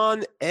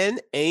Sean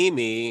and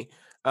Amy,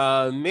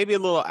 maybe a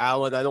little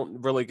Alan, I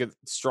don't really get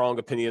strong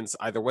opinions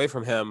either way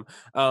from him,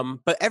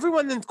 but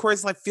everyone in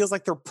Corey's life feels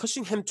like they're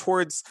pushing him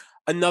towards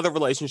another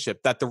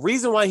relationship, that the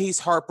reason why he's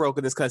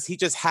heartbroken is because he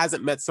just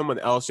hasn't met someone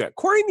else yet.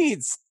 Corey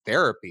needs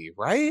therapy,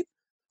 right?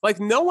 Like,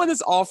 no one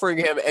is offering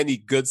him any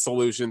good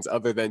solutions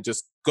other than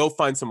just go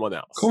find someone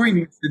else. Corey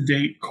needs to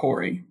date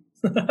Corey.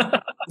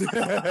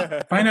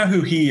 Find out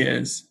who he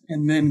is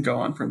and then go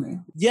on from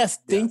there. Yes,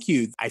 thank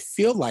you. I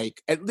feel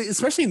like,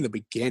 especially in the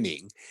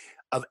beginning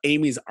of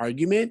Amy's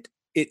argument,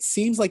 it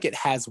seems like it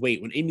has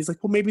weight when Amy's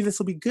like, well, maybe this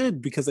will be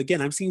good because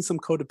again, I'm seeing some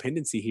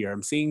codependency here.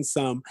 I'm seeing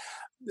some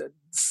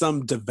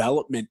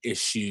development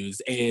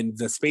issues and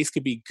the space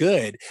could be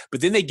good.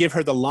 But then they give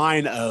her the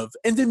line of,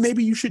 and then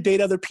maybe you should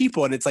date other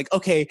people. And it's like,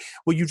 okay,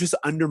 well, you just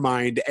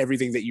undermined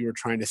everything that you were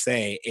trying to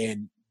say.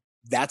 And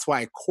that's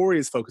why Corey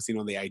is focusing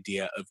on the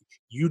idea of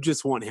you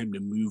just want him to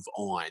move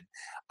on.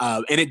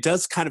 And it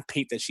does kind of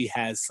paint that she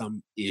has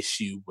some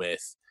issue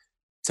with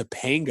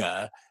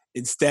Topanga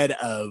instead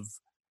of,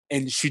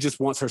 and she just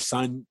wants her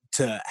son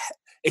to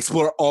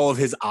explore all of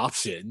his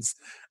options,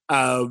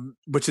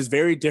 which is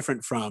very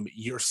different from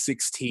you're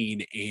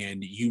 16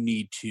 and you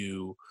need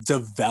to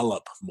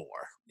develop more.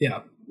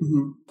 Yeah.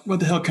 Mm-hmm. What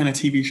the hell kind of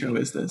TV show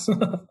is this?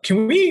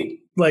 Can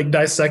we like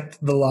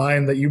dissect the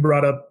line that you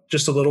brought up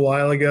just a little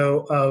while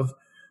ago of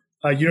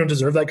you don't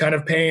deserve that kind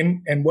of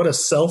pain, and what a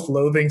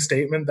self-loathing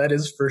statement that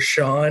is for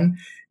Sean,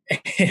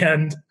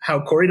 and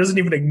how Corey doesn't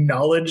even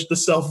acknowledge the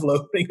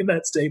self-loathing in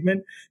that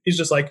statement. He's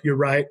just like, you're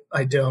right,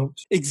 I don't.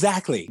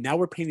 Exactly. Now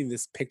we're painting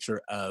this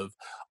picture of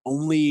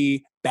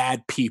only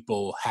bad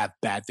people have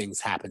bad things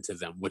happen to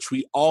them, which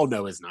we all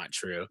know is not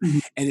true. Mm-hmm.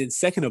 And then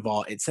second of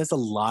all, it says a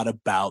lot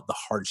about the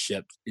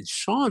hardship in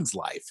Sean's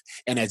life.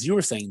 And as you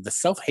were saying, the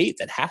self-hate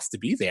that has to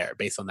be there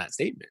based on that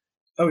statement.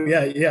 Oh,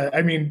 yeah.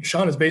 I mean,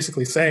 Sean is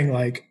basically saying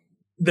like,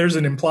 there's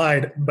an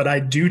implied, but I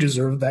do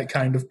deserve that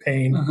kind of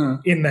pain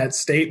in that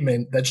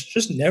statement that's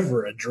just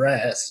never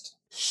addressed.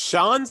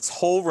 Sean's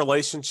whole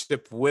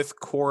relationship with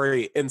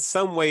Corey in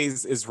some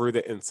ways is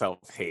rooted in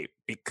self-hate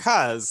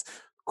because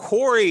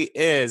Corey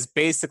is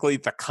basically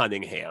the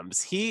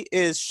Cunninghams. He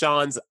is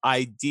Sean's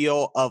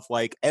ideal of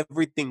like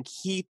everything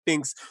he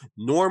thinks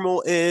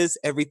normal is,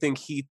 everything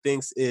he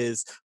thinks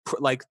is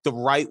like the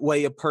right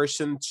way a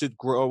person should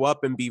grow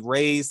up and be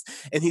raised.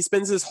 And he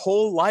spends his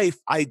whole life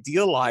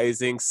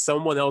idealizing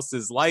someone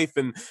else's life.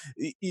 And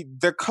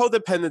their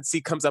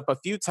codependency comes up a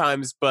few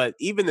times, but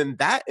even in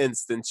that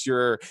instance,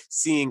 you're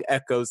seeing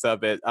echoes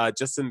of it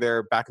just in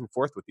their back and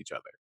forth with each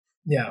other.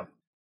 Yeah.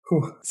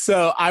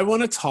 So I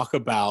want to talk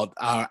about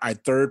our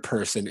third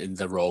person in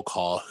the roll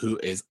call, who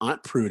is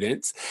Aunt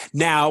Prudence.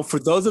 Now, for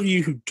those of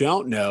you who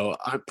don't know,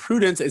 Aunt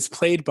Prudence is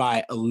played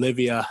by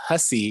Olivia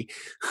Hussey,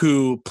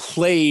 who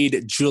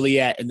played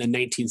Juliet in the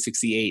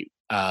 1968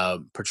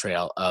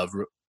 portrayal of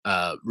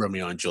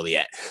Romeo and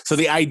Juliet. So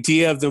the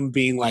idea of them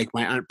being like,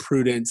 my Aunt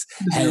Prudence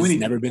has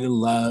never been in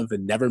love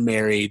and never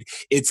married.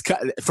 It's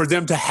for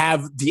them to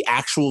have the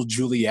actual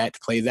Juliet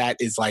play that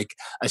is like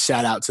a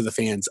shout out to the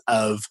fans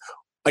of,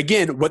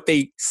 again, what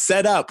they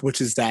set up, which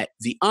is that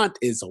the aunt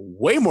is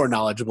way more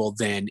knowledgeable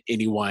than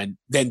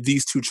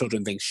these two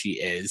children think she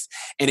is.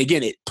 And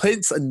again, it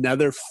puts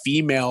another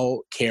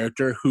female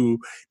character who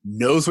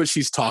knows what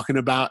she's talking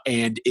about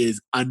and is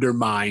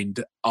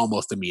undermined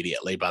almost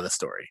immediately by the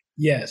story.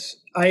 Yes.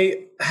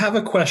 I have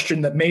a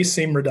question that may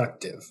seem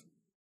reductive.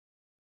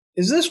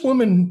 Is this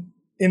woman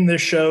in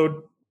this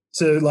show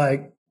to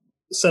like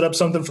set up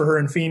something for her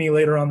and Feeney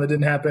later on that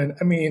didn't happen?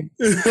 I mean,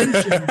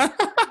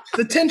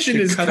 the tension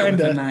is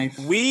kind of...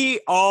 We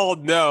all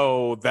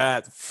know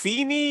that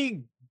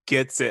Feeney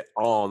gets it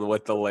on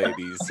with the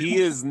ladies. He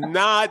is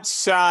not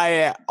shy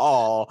at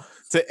all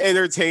to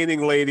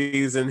entertaining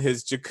ladies in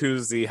his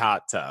jacuzzi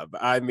hot tub.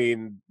 I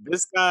mean,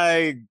 this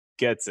guy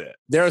gets it.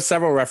 There are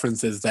several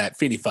references that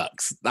Feeney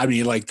fucks. I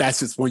mean, like, that's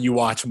just when you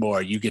watch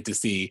more, you get to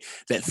see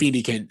that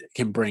Feeney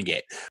can bring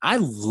it. I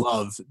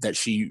love that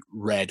she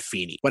read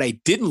Feeney. What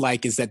I didn't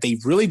like is that they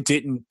really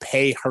didn't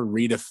pay her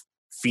read of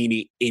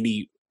Feeney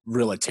any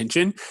real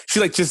attention. She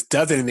like just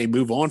does it and they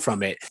move on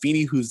from it.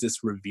 Feeney, who's this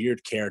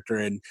revered character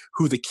and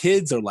who the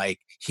kids are like,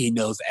 he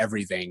knows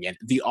everything. And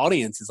the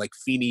audience is like,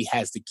 Feeney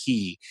has the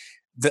key.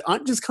 The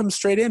aunt just comes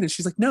straight in and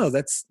she's like, no,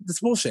 that's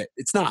bullshit.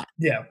 It's not.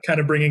 Yeah. Kind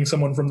of bringing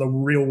someone from the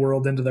real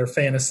world into their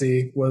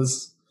fantasy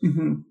was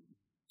an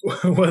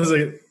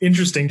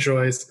interesting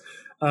choice.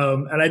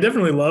 And I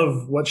definitely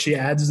love what she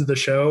adds to the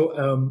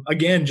show.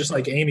 Again, just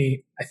like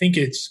Amy, I think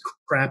it's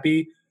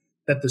crappy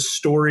that the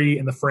story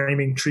and the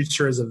framing treats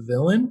her as a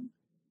villain,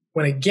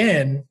 when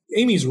again,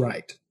 Amy's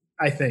right,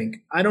 I think.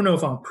 I don't know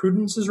if Aunt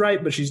Prudence is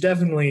right, but she's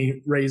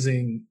definitely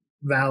raising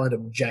valid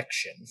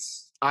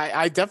objections.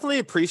 I definitely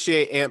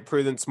appreciate Aunt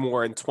Prudence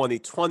more in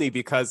 2020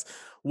 because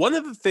one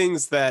of the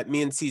things that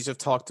me and Siege have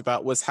talked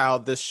about was how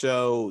this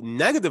show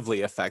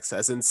negatively affects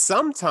us. And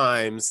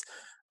sometimes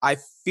I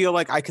feel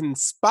like I can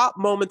spot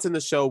moments in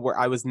the show where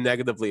I was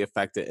negatively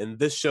affected. And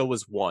this show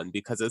was one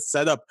because it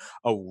set up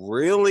a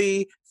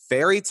really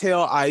fairy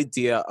tale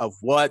idea of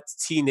what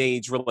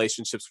teenage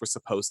relationships were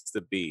supposed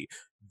to be.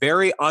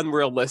 Very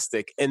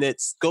unrealistic. And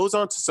it goes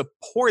on to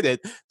support it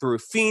through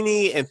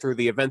Feeney and through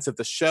the events of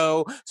the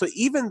show. So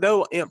even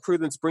though Aunt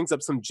Prudence brings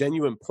up some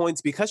genuine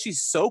points, because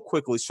she's so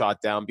quickly shot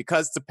down,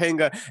 because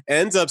Topanga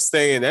ends up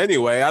staying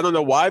anyway, I don't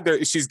know why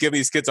she's giving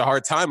these kids a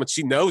hard time when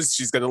she knows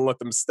she's going to let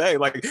them stay.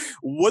 Like,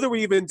 what are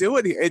we even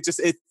doing here?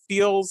 It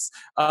feels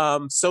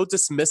so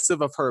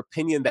dismissive of her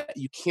opinion that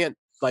you can't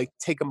like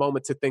take a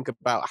moment to think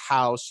about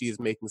how she is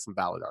making some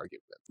valid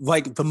argument.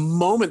 Like the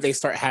moment they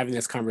start having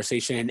this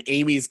conversation and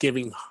Amy's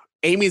giving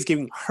Amy's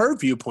giving her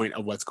viewpoint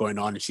of what's going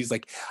on. And she's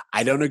like,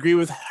 I don't agree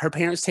with her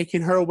parents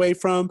taking her away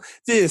from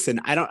this. And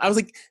I was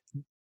like,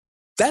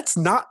 that's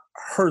not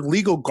her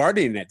legal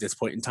guardian at this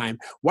point in time.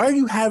 Why are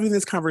you having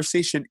this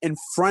conversation in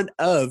front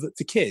of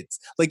the kids?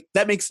 Like,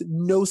 that makes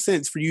no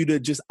sense for you to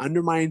just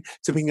undermine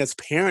Topanga's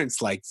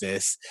parents like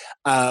this.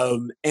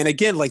 And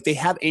again, like, they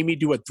have Amy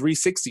do a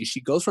 360.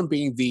 She goes from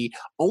being the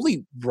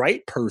only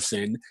right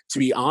person, to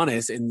be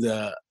honest, in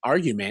the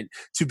argument,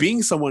 to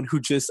being someone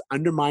who just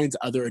undermines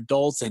other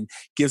adults and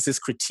gives this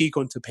critique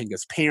on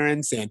Topanga's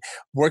parents and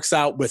works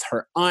out with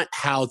her aunt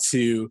how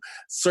to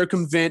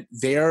circumvent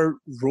their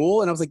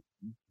rule. And I was like,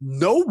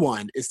 no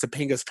one is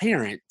Topanga's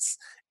parents,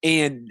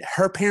 and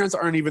her parents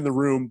aren't even in the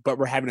room, but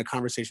we're having a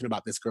conversation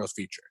about this girl's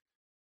future.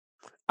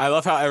 I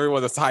love how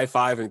everyone was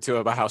high-fiving too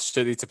about how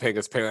shitty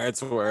Topanga's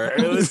parents were.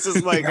 It was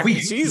just like,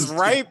 she's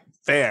right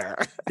there.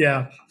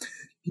 Yeah.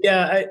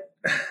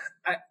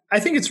 I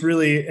think it's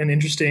really an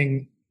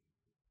interesting.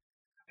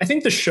 I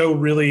think the show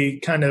really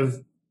kind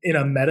of, in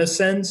a meta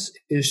sense,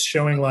 is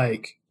showing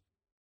like,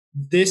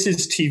 this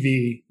is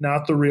TV,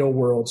 not the real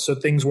world. So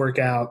things work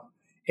out.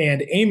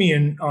 And Amy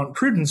and Aunt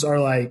Prudence are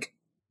like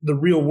the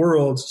real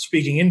world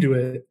speaking into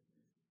it,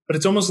 but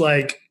it's almost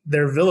like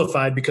they're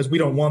vilified because we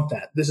don't want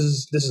that. This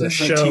is a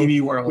show. TV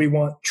world. We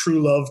want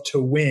true love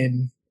to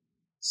win.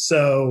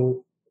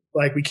 So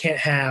like we can't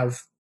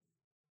have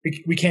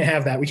that. We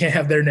can't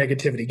have their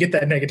negativity. Get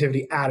that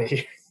negativity out of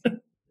here.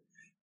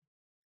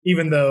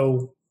 Even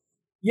though,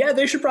 yeah,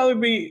 they should probably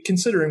be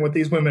considering what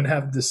these women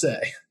have to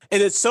say.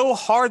 And it's so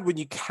hard when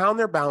you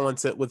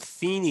counterbalance it with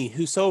Feeny,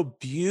 who so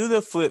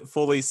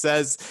beautifully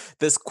says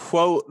this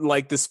quote,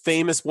 like this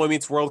famous Boy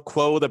Meets World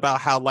quote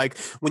about how, like,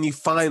 when you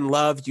find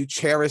love, you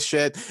cherish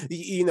it.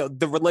 You know,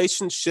 the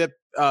relationship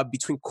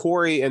between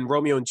Corey and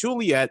Romeo and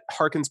Juliet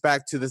harkens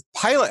back to the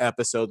pilot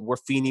episode where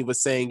Feeny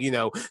was saying, you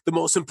know, the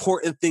most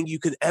important thing you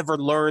could ever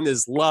learn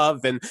is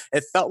love. And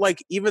it felt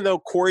like, even though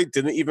Corey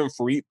didn't even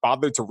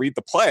bother to read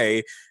the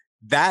play,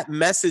 that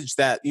message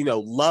that, you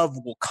know, love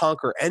will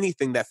conquer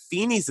anything, that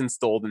Feeny's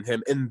installed in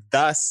him, and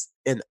thus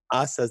in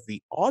us as the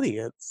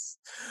audience,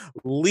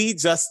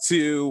 leads us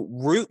to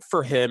root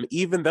for him,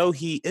 even though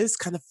he is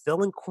kind of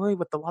filling Corey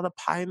with a lot of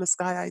pie in the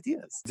sky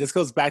ideas. This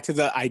goes back to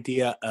the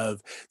idea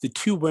of the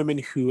two women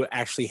who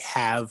actually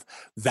have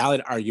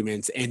valid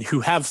arguments and who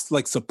have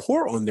like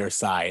support on their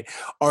side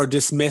are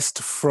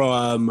dismissed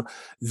from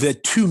the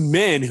two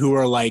men who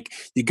are like,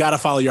 you got to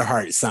follow your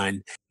heart,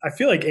 son. I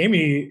feel like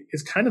Amy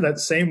is kind of that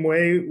same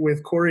way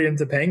with Corey and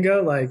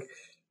Topanga, like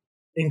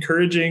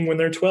encouraging when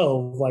they're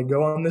 12, like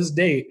go on this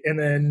date. And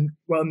then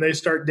when they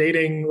start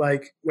dating,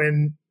 like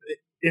when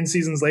in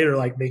seasons later,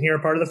 like making her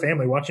part of the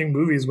family, watching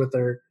movies with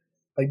her,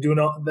 like doing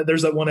all,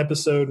 there's that one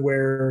episode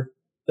where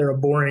they're a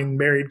boring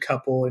married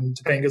couple and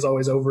Topanga's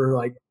always over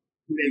like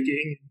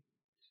making,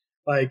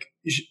 like,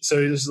 so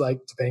it's like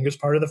Topanga's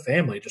part of the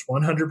family, just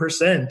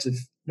 100%. And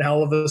now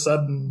all of a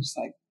sudden it's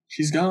like,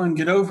 she's gone.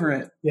 Get over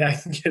it.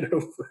 Yeah, get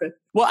over it.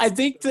 Well, I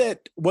think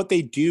that what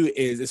they do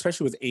is,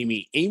 especially with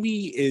Amy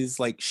is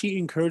like, she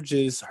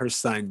encourages her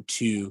son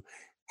to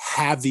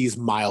have these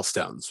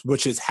milestones,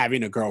 which is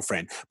having a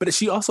girlfriend. But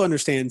she also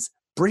understands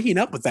breaking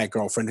up with that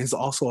girlfriend is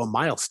also a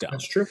milestone.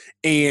 That's true.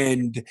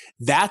 And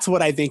that's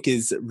what I think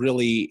is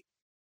really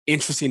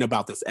interesting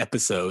about this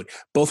episode,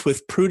 both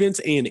with Prudence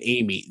and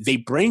Amy. They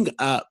bring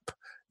up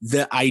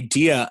the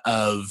idea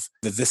of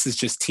that this is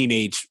just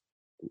teenage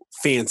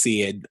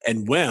fancy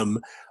and whim,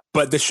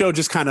 but the show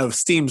just kind of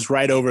steams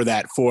right over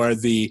that for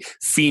the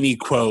Feeny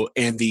quote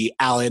and the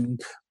Alan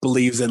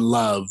believes in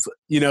love.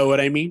 You know what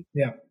I mean?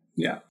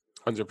 Yeah.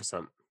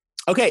 100%.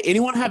 Okay.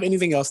 Anyone have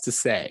anything else to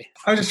say?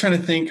 I was just trying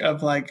to think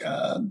of like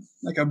a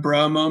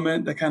bruh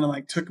moment that kind of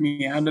like took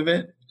me out of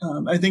it.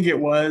 I think it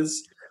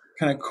was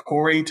kind of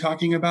Corey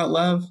talking about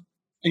love,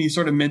 and you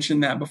sort of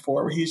mentioned that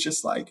before, where he's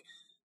just like,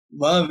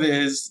 love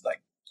is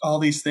like all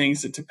these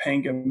things that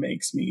Topanga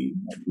makes me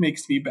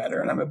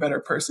better, and I'm a better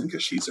person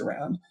because she's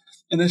around.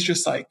 And it's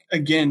just like,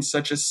 again,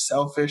 such a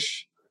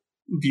selfish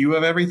view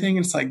of everything.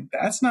 It's like,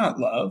 that's not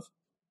love.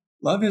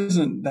 Love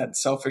isn't that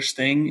selfish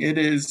thing. It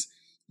is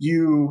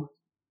you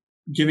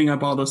giving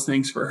up all those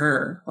things for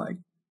her. Like,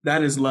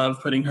 that is love,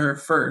 putting her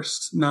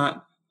first,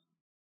 not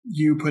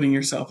you putting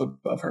yourself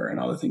above her and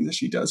all the things that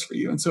she does for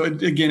you. And so it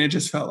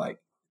just felt like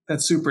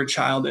that's super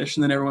childish.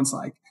 And then everyone's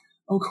like,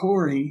 oh,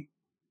 Corey,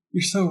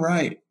 you're so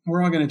right.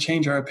 We're all going to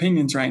change our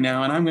opinions right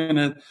now. And I'm going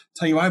to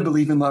tell you I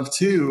believe in love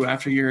too,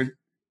 after your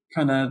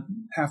kind of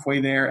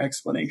halfway there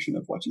explanation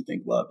of what you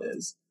think love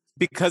is.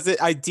 Because it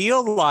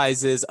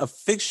idealizes a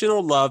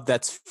fictional love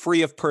that's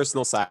free of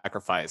personal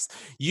sacrifice.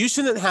 You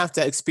shouldn't have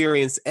to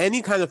experience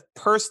any kind of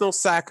personal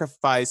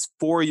sacrifice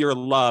for your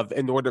love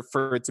in order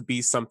for it to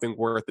be something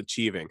worth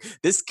achieving.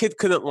 This kid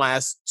couldn't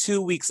last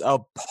 2 weeks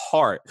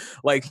apart.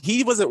 Like,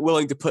 he wasn't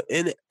willing to put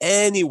in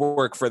any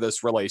work for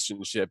this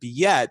relationship,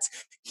 yet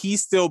he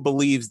still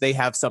believes they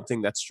have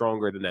something that's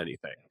stronger than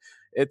anything.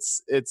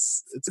 It's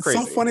It's crazy.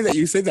 so funny that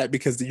you say that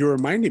because you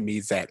reminded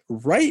me that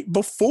right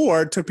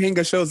before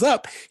Topanga shows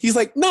up, he's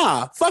like,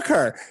 nah, fuck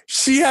her.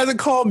 She hasn't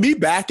called me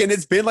back and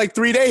it's been like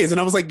 3 days. And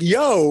I was like,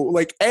 yo,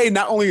 like,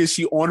 not only is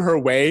she on her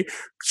way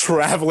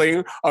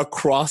traveling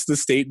across the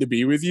state to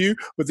be with you,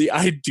 but the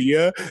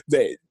idea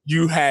that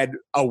you had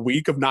a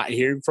week of not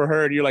hearing from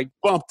her and you're like,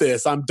 bump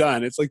this, I'm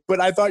done. It's like, but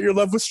I thought your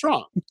love was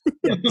strong.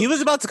 He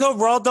was about to go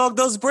raw dog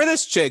those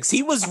British chicks.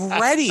 He was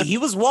ready. He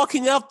was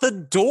walking out the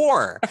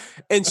door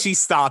and she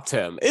stopped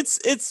him.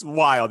 It's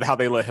wild how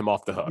they let him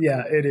off the hook.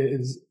 Yeah, it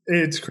is.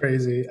 It's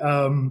crazy.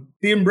 The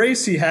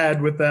embrace he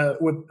had with that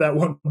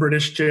one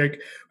British chick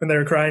when they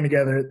were crying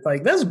together,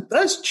 like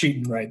that's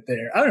cheating right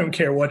there. I don't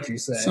care what you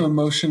say. Some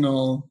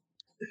emotional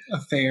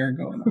affair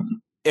going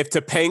on. If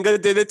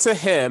Topanga did it to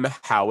him,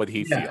 how would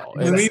he feel?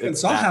 And we even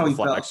saw how he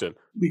felt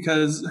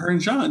because her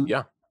and Sean,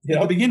 yeah,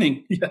 at the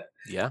beginning,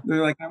 yeah,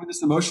 they're like having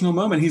this emotional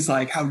moment. He's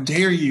like, "How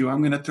dare you? I'm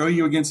going to throw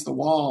you against the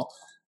wall.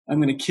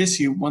 I'm going to kiss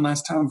you one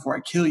last time before I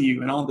kill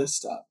you," and all this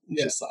stuff.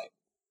 It's just like,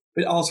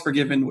 but all's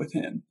forgiven with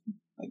him.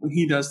 Like when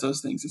he does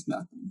those things, it's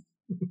nothing.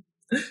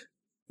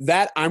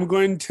 That I'm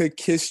going to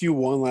kiss you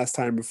one last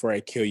time before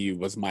I kill you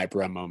was my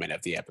bruh moment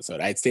of the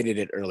episode. I had stated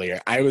it earlier.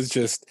 I was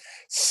just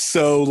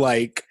so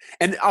like,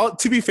 and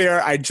to be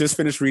fair, I just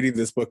finished reading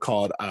this book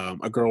called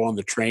A Girl on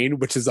the Train,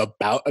 which is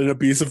about an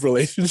abusive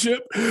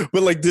relationship.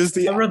 But like this,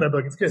 I read that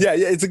book. It's good. Yeah,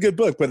 it's a good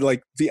book. But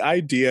like the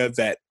idea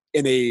that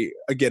in a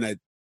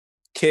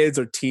kids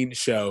or teen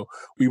show,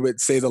 we would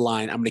say the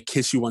line, "I'm going to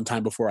kiss you one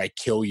time before I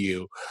kill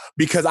you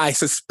because I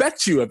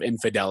suspect you of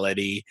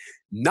infidelity."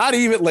 Not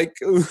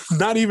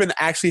even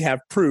actually have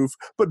proof,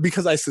 but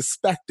because I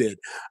suspected,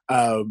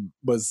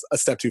 was a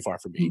step too far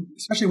for me.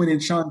 Especially when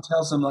Sean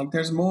tells him, like,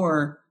 there's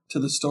more to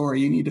the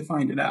story. You need to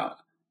find it out.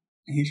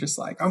 And he's just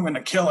like, I'm going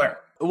to kill her.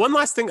 One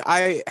last thing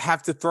I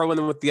have to throw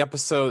in with the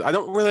episode. I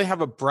don't really have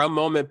a bruh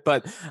moment,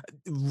 but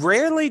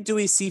rarely do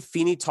we see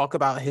Feeney talk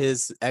about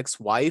his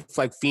ex-wife,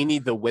 like Feeney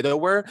the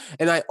widower.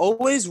 And I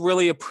always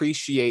really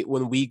appreciate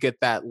when we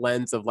get that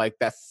lens of like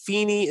that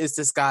Feeney is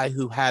this guy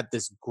who had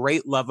this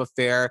great love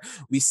affair.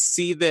 We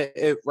see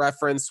it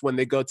referenced when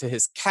they go to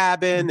his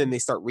cabin and they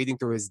start reading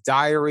through his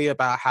diary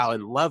about how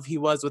in love he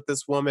was with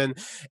this woman.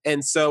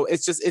 And so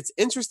it's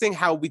interesting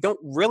how we don't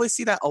really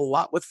see that a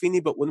lot with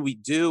Feeney, but when we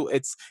do,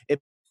 it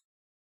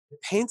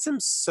paints him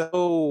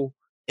so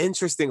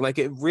interesting. Like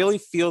it really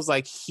feels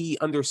like he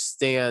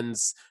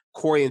understands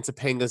Corey and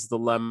Topanga's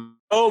dilemma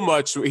so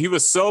much. He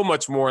was so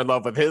much more in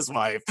love with his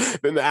wife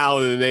than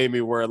Alan and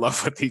Amy were in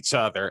love with each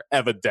other,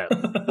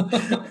 evidently.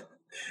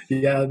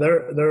 Yeah,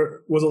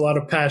 there was a lot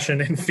of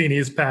passion in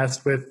Feeney's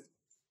past with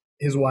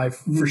his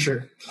wife, for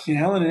sure.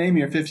 Yeah, Alan and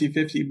Amy are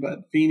 50-50,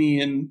 but Feeney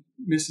and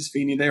Mrs.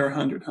 Feeney, they were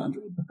 100-100.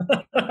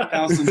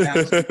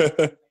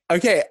 1,000.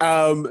 Okay,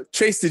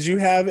 Chase, did you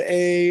have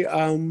a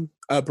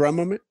bruh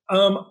moment?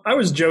 I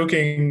was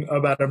joking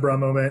about a bruh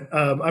moment.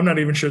 I'm not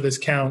even sure this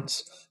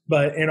counts,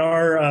 but in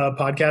our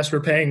podcast, we're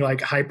paying like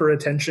hyper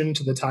attention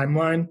to the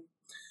timeline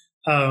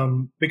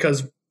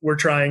because we're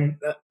trying.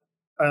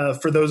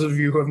 For those of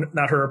you who have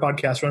not heard our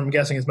podcast, what I'm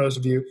guessing is most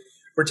of you,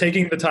 we're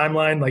taking the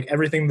timeline, like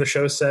everything the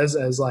show says,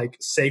 as like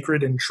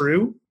sacred and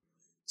true.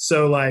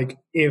 So like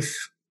if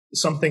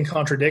something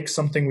contradicts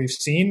something we've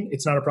seen,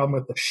 it's not a problem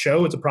with the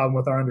show, it's a problem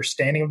with our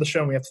understanding of the show,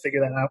 and we have to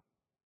figure that out.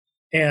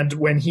 And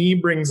when he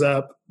brings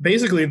up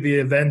basically the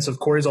events of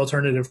Corey's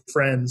alternative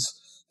friends,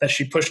 that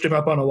she pushed him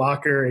up on a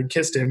locker and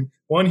kissed him.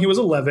 One, he was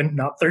 11,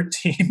 not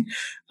 13.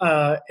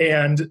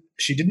 And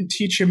she didn't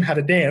teach him how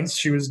to dance.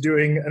 She was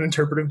doing an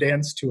interpretive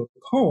dance to a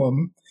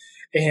poem.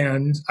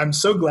 And I'm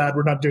so glad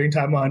we're not doing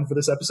timeline for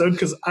this episode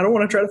because I don't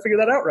want to try to figure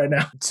that out right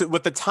now. So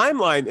with the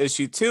timeline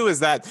issue too,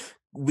 is that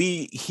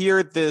we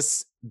hear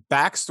this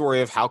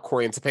backstory of how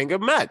Corey and Topanga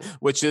met,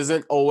 which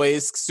isn't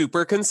always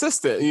super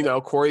consistent. You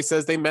know, Corey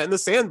says they met in the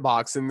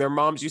sandbox and their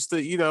moms used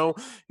to,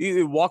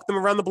 walk them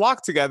around the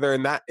block together.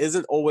 And that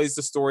isn't always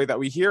the story that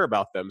we hear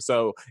about them.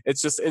 So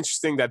it's just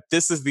interesting that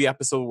this is the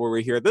episode where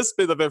we hear this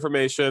bit of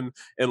information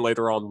and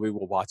later on we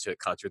will watch it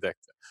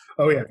contradict it.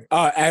 Oh, yeah.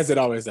 As it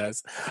always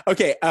does.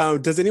 Okay.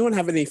 Does anyone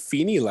have any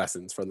Feeney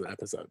lessons from the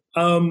episode?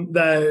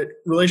 That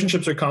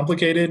relationships are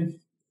complicated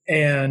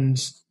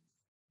and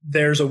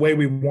there's a way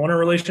we want our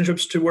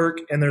relationships to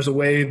work, and there's a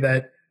way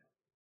that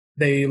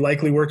they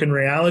likely work in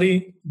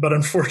reality. But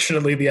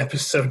unfortunately, the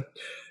episode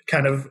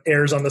kind of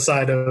errs on the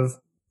side of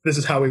this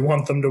is how we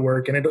want them to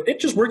work. And it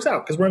just works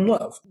out because we're in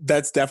love.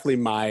 That's definitely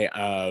my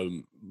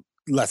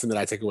lesson that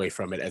I take away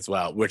from it as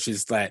well, which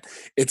is that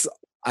it's,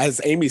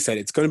 as Amy said,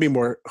 it's going to be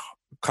more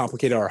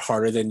complicated or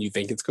harder than you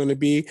think it's going to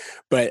be.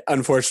 But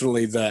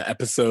unfortunately, the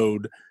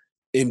episode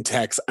in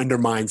text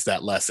undermines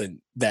that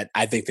lesson that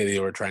I think that they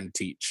were trying to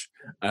teach.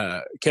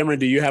 Cameron,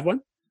 do you have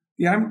one?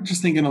 Yeah, I'm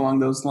just thinking along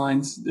those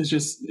lines.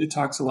 It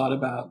talks a lot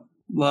about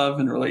love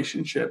and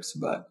relationships,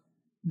 but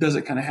does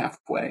it kind of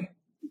halfway,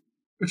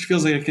 which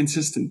feels like a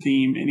consistent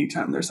theme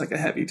anytime there's like a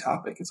heavy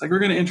topic. It's like, we're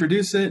going to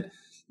introduce it,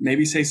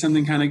 maybe say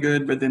something kind of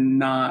good, but then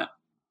not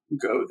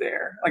go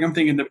there. Like I'm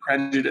thinking the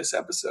Prejudice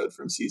episode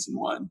from season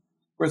 1,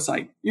 where it's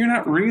like, you're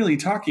not really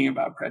talking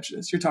about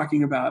prejudice. You're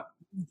talking about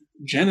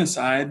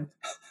genocide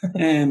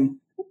and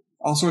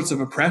all sorts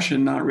of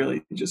oppression, not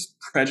really just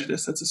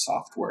prejudice. That's a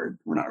soft word.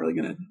 We're not really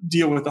going to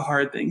deal with the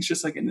hard things,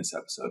 just like in this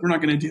episode. We're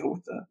not going to deal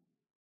with the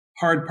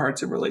hard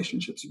parts of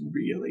relationships,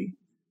 really.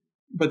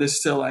 But there's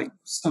still like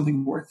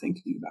something worth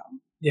thinking about.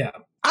 Yeah.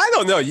 I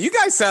don't know. You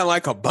guys sound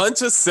like a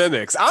bunch of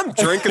cynics. I'm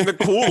drinking the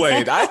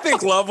Kool-Aid. I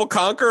think love will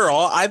conquer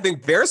all. I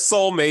think they're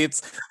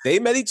soulmates. They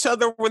met each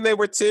other when they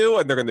were 2,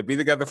 and they're going to be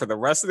together for the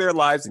rest of their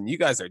lives, and you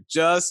guys are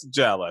just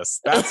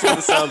jealous. That's what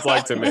it sounds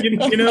like to me.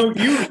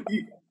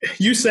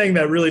 You saying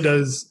that really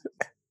does,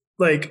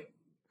 like,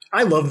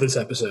 I love this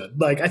episode.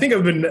 Like, I think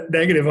I've been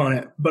negative on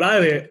it, but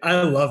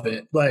I love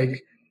it.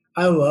 Like,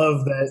 I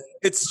love that.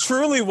 It's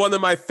truly one of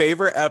my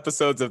favorite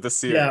episodes of the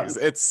series.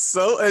 Yeah. It's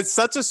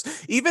such a,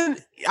 even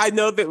I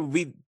know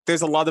that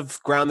there's a lot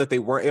of ground that they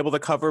weren't able to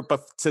cover,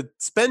 but to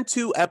spend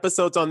 2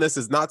 episodes on this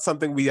is not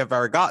something we have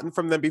ever gotten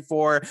from them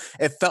before.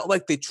 It felt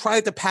like they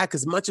tried to pack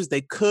as much as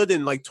they could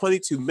in like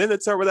 22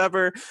 minutes or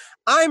whatever.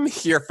 I'm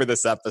here for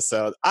this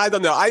episode. I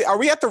don't know. Are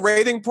we at the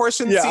rating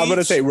portion? Yeah, I'm going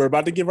to say we're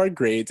about to give our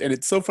grades. And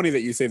it's so funny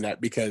that you say that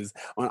because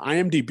on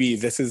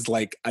IMDb, this is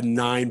like a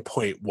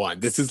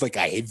 9.1. This is like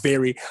a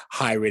very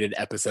high rated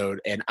episode.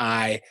 And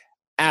I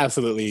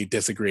absolutely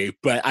disagree,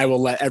 but I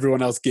will let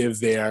everyone else give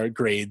their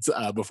grades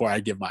before I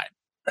give mine.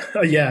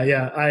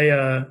 Yeah.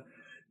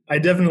 I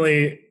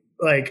definitely,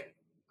 like,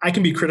 I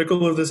can be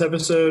critical of this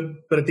episode,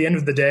 but at the end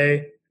of the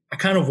day, I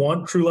kind of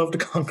want true love to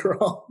conquer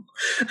all.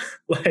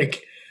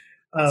 Like,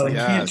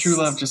 can't true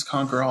love just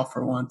conquer all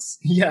for once?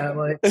 Yeah,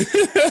 like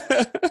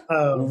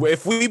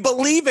if we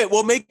believe it,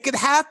 we'll make it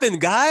happen,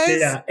 guys.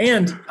 Yeah,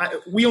 and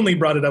we only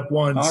brought it up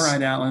once. All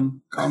right,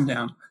 Alan, calm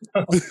down.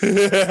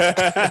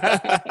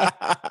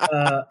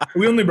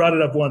 We only brought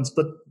it up once,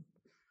 but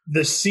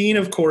the scene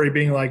of Corey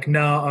being like,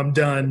 "No, I'm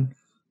done."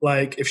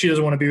 Like, if she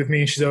doesn't want to be with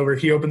me, she's over.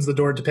 He opens the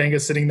door.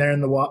 Topanga's sitting there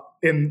in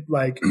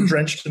like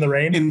drenched in the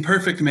rain, in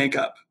perfect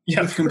makeup,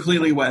 with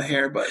completely wet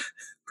hair, but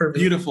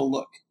beautiful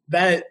look.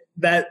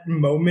 That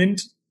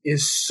moment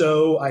is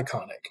so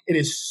iconic. It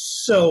is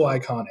so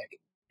iconic,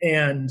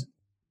 and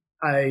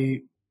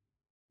I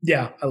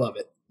love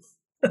it.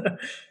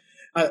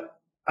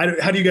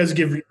 How do you guys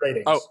give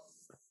ratings? Oh.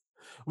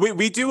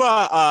 We do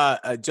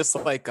just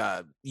like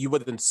you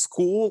would in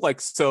school, like,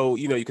 so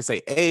you could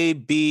say A,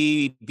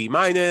 B, B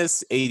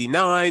minus,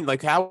 89,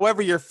 like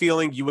however you're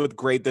feeling, you would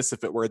grade this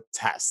if it were a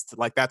test.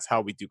 Like, that's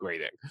how we do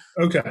grading.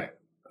 Okay.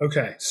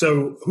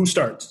 So who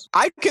starts?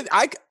 I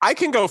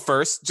can go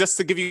first just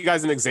to give you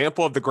guys an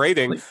example of the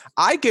grading.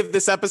 I give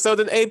this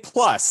episode an A+.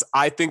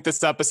 I think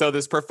this episode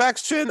is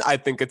perfection. I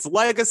think it's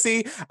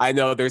legacy. I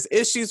know there's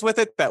issues with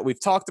it that we've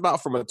talked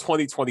about from a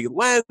 2020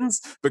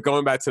 lens, but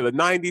going back to the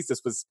 90s,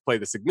 this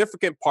played a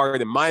significant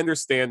part in my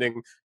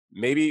understanding,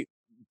 maybe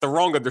the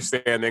wrong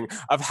understanding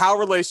of how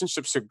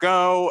relationships should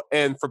go.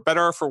 And for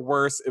better or for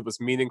worse, it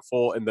was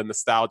meaningful. And the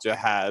nostalgia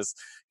has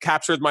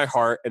captured my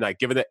heart, and I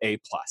give it an A+.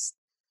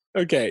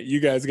 Okay, you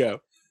guys go.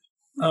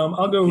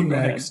 I'll go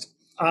next.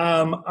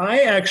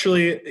 I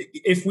actually,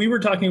 if we were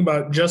talking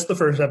about just the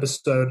first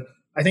episode,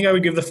 I think I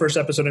would give the first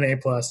episode an A+.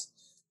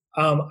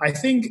 I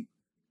think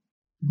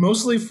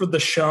mostly for the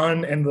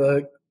Sean and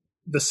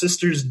the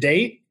sisters'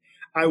 date,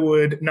 I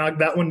would knock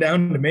that one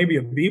down to maybe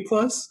a B+. So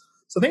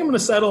I think I'm going to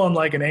settle on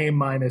like an A-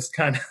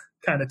 kind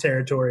of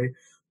territory,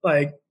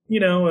 like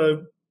a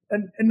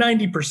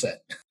 90%.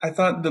 I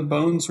thought the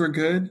bones were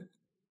good.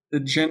 The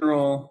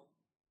general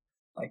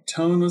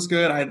tone was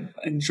good. I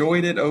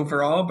enjoyed it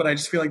overall, but I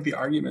just feel like the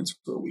arguments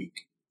were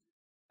weak,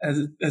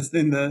 as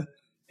in the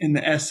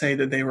essay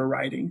that they were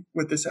writing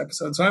with this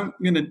episode. So I'm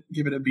going to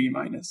give it a B-.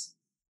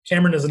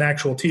 Cameron is an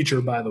actual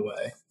teacher, by the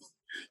way.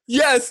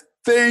 Yes,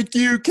 thank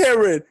you,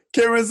 Cameron.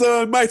 Cameron's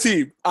on my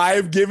team.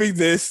 I'm giving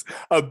this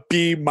a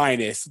B-.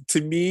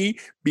 To me,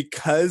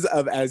 because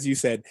of, as you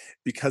said,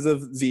 because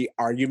of the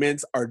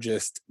arguments are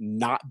just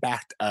not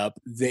backed up.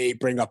 They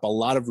bring up a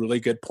lot of really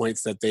good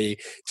points that they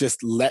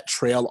just let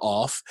trail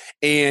off.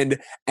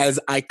 And as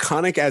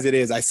iconic as it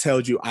is, I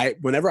told you,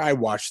 whenever I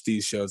watch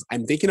these shows,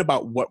 I'm thinking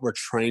about what we're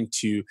trying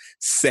to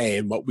say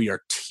and what we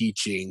are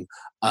teaching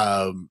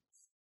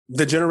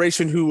the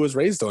generation who was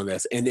raised on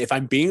this. And if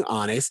I'm being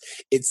honest,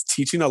 it's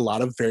teaching a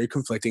lot of very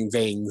conflicting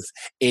things,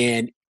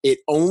 and it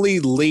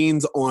only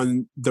leans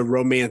on the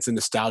romance and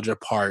nostalgia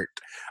part.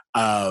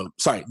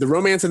 The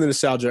romance and the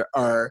nostalgia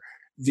are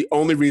the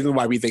only reason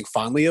why we think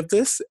fondly of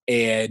this.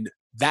 And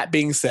that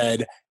being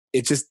said,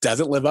 it just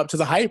doesn't live up to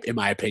the hype, in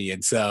my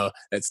opinion. So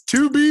that's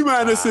 2 B-,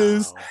 an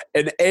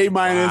A-,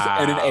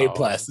 and an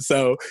A+.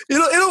 So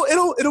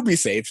it'll be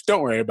safe.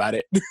 Don't worry about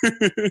it.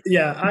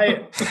 Yeah,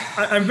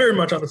 I'm very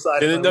much on the side.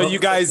 Didn't know you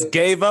guys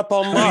gave up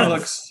on love. You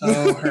look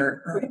so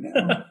hurt right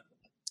now.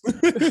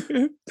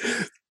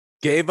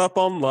 Gave up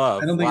on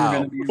love. I don't think you're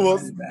going to be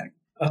invited back.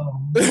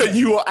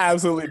 You will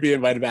absolutely be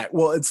invited back.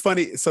 Well, it's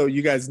funny. So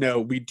you guys know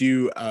we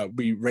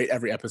rate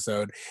every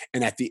episode,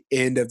 and at the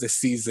end of the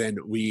season,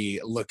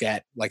 we look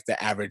at like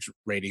the average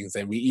ratings,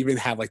 and we even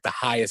have like the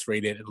highest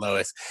rated and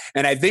lowest.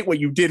 And I think what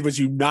you did was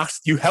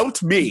you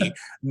helped me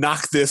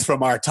knock this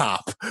from our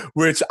top,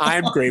 which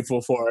I'm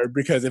grateful for,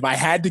 because if I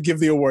had to give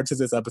the award to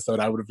this episode,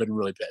 I would have been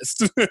really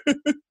pissed.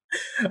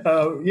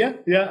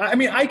 Yeah. I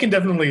mean, I can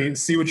definitely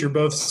see what you're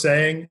both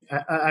saying.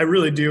 I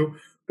really do.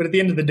 But at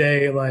the end of the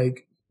day,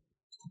 like,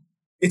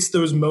 it's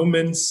those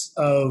moments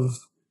of,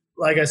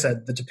 like I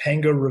said, the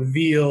Topanga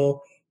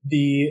reveal,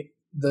 the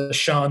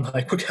Sean,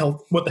 like,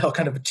 what the hell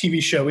kind of a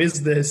TV show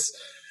is this?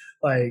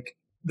 Like,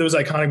 those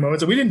iconic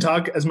moments. And we didn't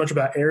talk as much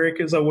about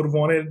Eric as I would have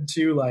wanted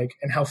to, like,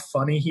 and how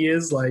funny he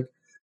is. Like,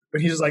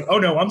 but he's just like, oh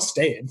no, I'm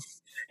staying.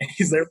 And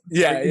he's there.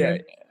 Yeah.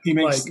 He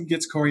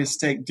gets Corey a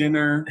steak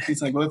dinner.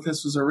 He's like, well, if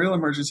this was a real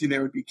emergency,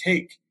 there would be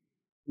cake.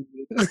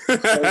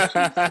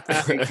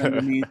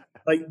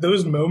 Like,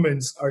 those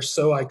moments are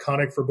so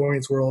iconic for Boy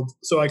Meets World,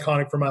 so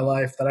iconic for my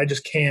life, that I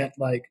just can't,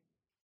 like,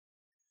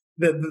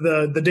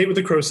 the date with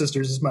the Crow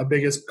sisters is my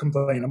biggest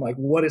complaint. I'm like,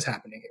 what is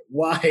happening here?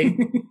 Why?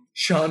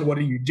 Sean, what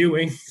are you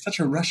doing? Such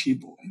a rushy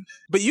boy.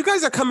 But you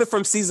guys are coming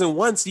from season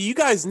 1, so you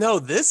guys know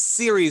this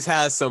series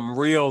has some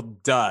real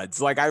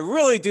duds. Like, I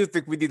really do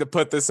think we need to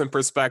put this in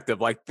perspective.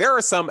 Like, there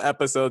are some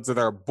episodes that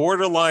are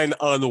borderline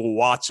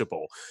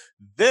unwatchable.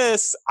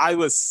 This, I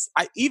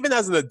even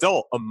as an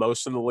adult,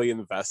 emotionally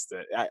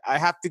invested. I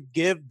have to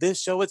give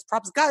this show its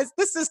props. Guys,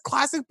 this is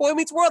classic Boy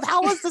Meets World.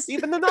 How is this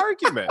even an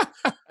argument?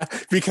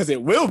 Because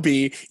it will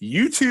be.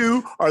 You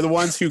two are the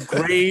ones who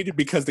grade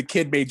because the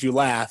kid made you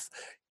laugh.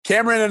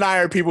 Cameron and I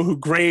are people who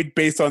grade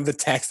based on the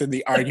text and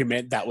the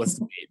argument that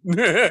was made.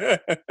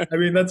 I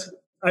mean,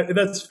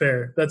 that's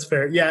fair. That's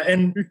fair. Yeah,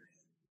 and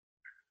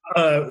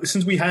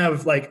since we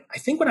have, like, I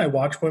think when I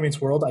watch Boy Meets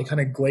World, I kind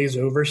of glaze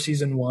over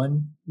season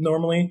 1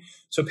 normally.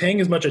 So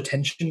paying as much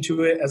attention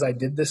to it as I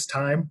did this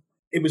time,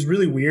 it was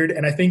really weird.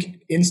 And I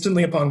think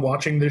instantly upon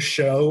watching this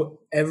show,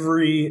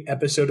 every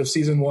episode of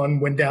season 1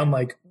 went down,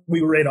 like,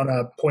 we rate on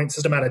a point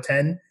system out of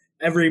 10.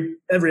 Every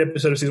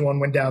episode of season 1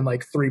 went down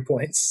like 3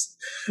 points.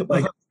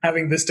 Like,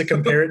 having this to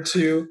compare it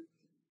to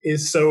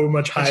is so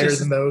much higher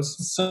than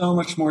those. So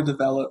much more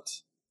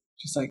developed.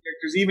 Just like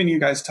characters, even you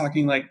guys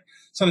talking, like,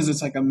 sometimes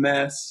it's like a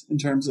mess in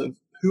terms of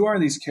who are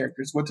these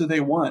characters? What do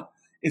they want?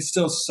 It's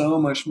still so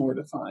much more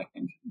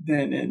defined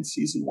than in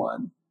season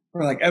 1.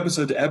 Or like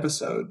episode to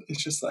episode,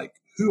 it's just like,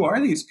 who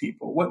are these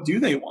people? What do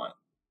they want?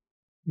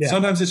 Yeah.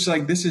 Sometimes it's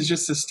like, this is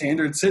just a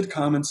standard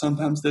sitcom, and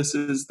sometimes this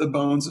is the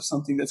bones of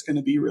something that's going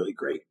to be really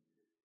great.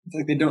 It's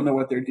like they don't know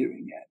what they're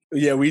doing yet.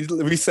 Yeah,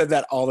 we said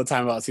that all the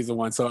time about season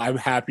 1, so I'm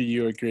happy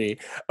you agree.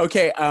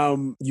 Okay,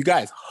 you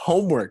guys,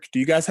 homework. Do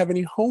you guys have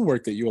any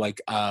homework that you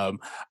like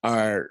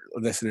our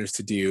listeners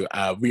to do?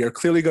 We are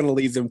clearly going to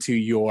lead them to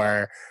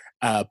your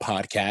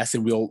podcast,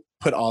 and we'll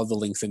put all the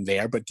links in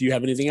there. But do you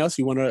have anything else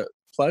you want to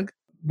plug?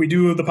 We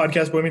do the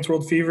podcast Boy Meets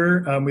World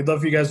Fever. We'd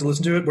love for you guys to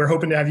listen to it. We're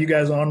hoping to have you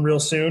guys on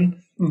real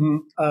soon. Mm-hmm.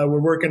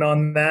 We're working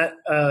on that.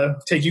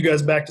 Take you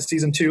guys back to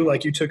season 2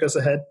 like you took us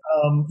ahead.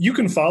 You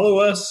can follow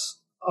us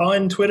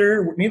on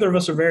Twitter. Neither of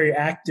us are very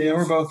active. Yeah,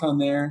 we're both on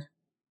there.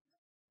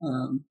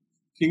 You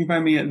can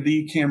find me at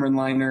the Cameron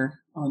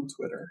Liner on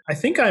Twitter. I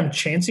think I'm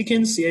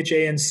Chancykins,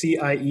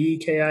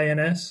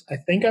 ChancieKins. I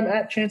think I'm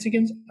at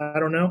Chancykins.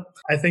 I don't know.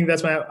 I think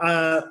that's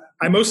my.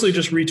 I mostly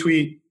just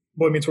retweet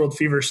Boy Meets World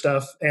Fever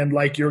stuff and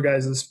like your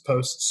guys'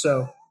 posts.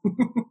 So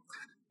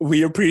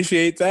we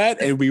appreciate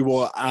that, and we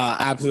will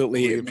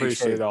absolutely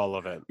appreciate all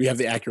of it. We have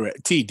the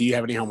accurate. T, do you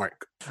have any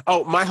homework?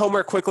 Oh, my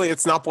homework quickly.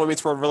 It's not Boy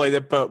Meets World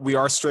related, but we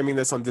are streaming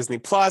this on Disney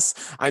Plus.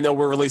 I know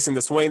we're releasing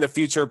this way in the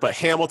future, but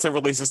Hamilton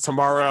releases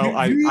tomorrow.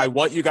 I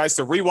want you guys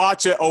to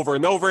rewatch it over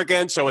and over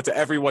again. Show it to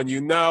everyone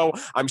you know.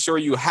 I'm sure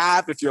you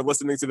have. If you're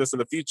listening to this in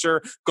the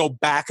future, go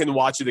back and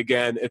watch it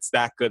again. It's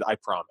that good, I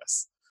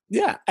promise.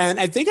 Yeah, and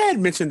I think I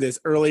had mentioned this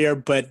earlier,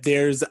 but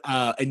there's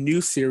a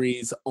new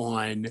series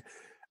on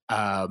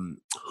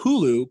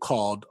Hulu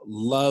called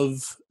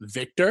Love,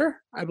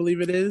 Victor, I believe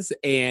it is,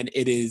 and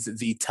it is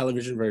the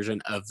television version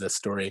of the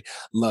story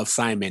Love,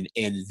 Simon,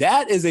 and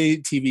that is a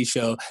TV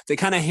show that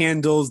kind of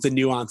handles the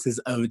nuances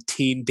of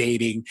teen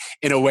dating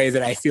in a way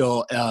that I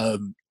feel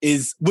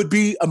would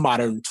be a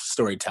modern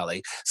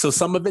storytelling. So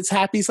some of it's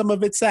happy, some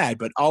of it's sad,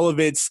 but all of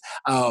it's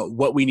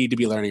what we need to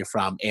be learning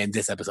from, and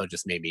this episode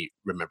just made me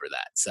remember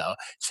that. So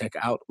check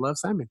out Love,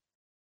 Simon.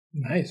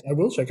 Nice. I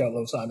will check out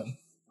Love, Simon.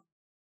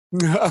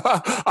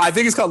 I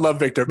think it's called Love,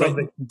 Victor, but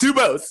do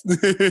both.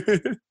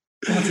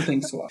 Lots of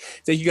things to watch.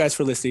 Thank you guys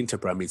for listening to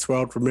Bro Meets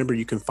World. Remember,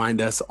 you can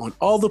find us on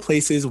all the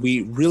places.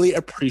 We really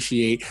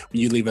appreciate when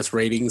you leave us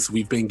ratings.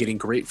 We've been getting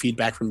great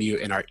feedback from you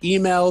in our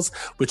emails,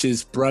 which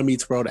is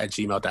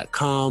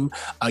bromeetsworld@gmail.com.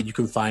 You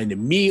can find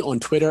me on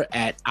Twitter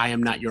at I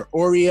am not your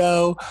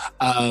Oreo.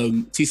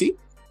 TC?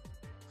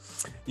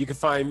 You can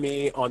find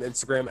me on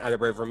Instagram at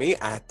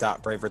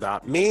 @braverme,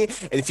 @braver.me.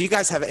 And if you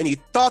guys have any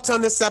thoughts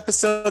on this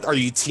episode, are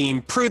you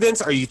Team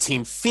Prudence? Are you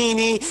Team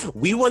Feeney?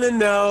 We want to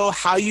know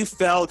how you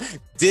felt.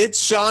 Did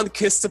Sean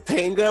kiss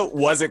Topanga?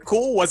 Was it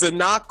cool? Was it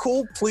not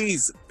cool?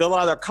 Please fill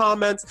out our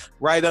comments,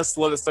 write us,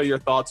 let us know your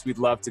thoughts. We'd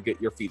love to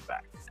get your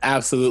feedback.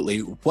 Absolutely.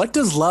 What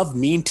does love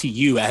mean to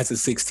you as a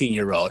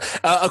 16-year-old?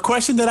 A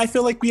question that I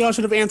feel like we all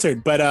should have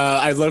answered, but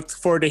I look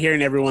forward to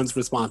hearing everyone's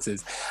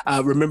responses.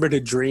 Remember to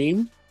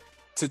dream,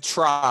 To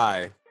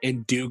try.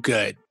 and do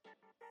good.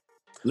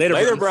 Later,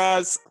 bros.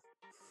 bros.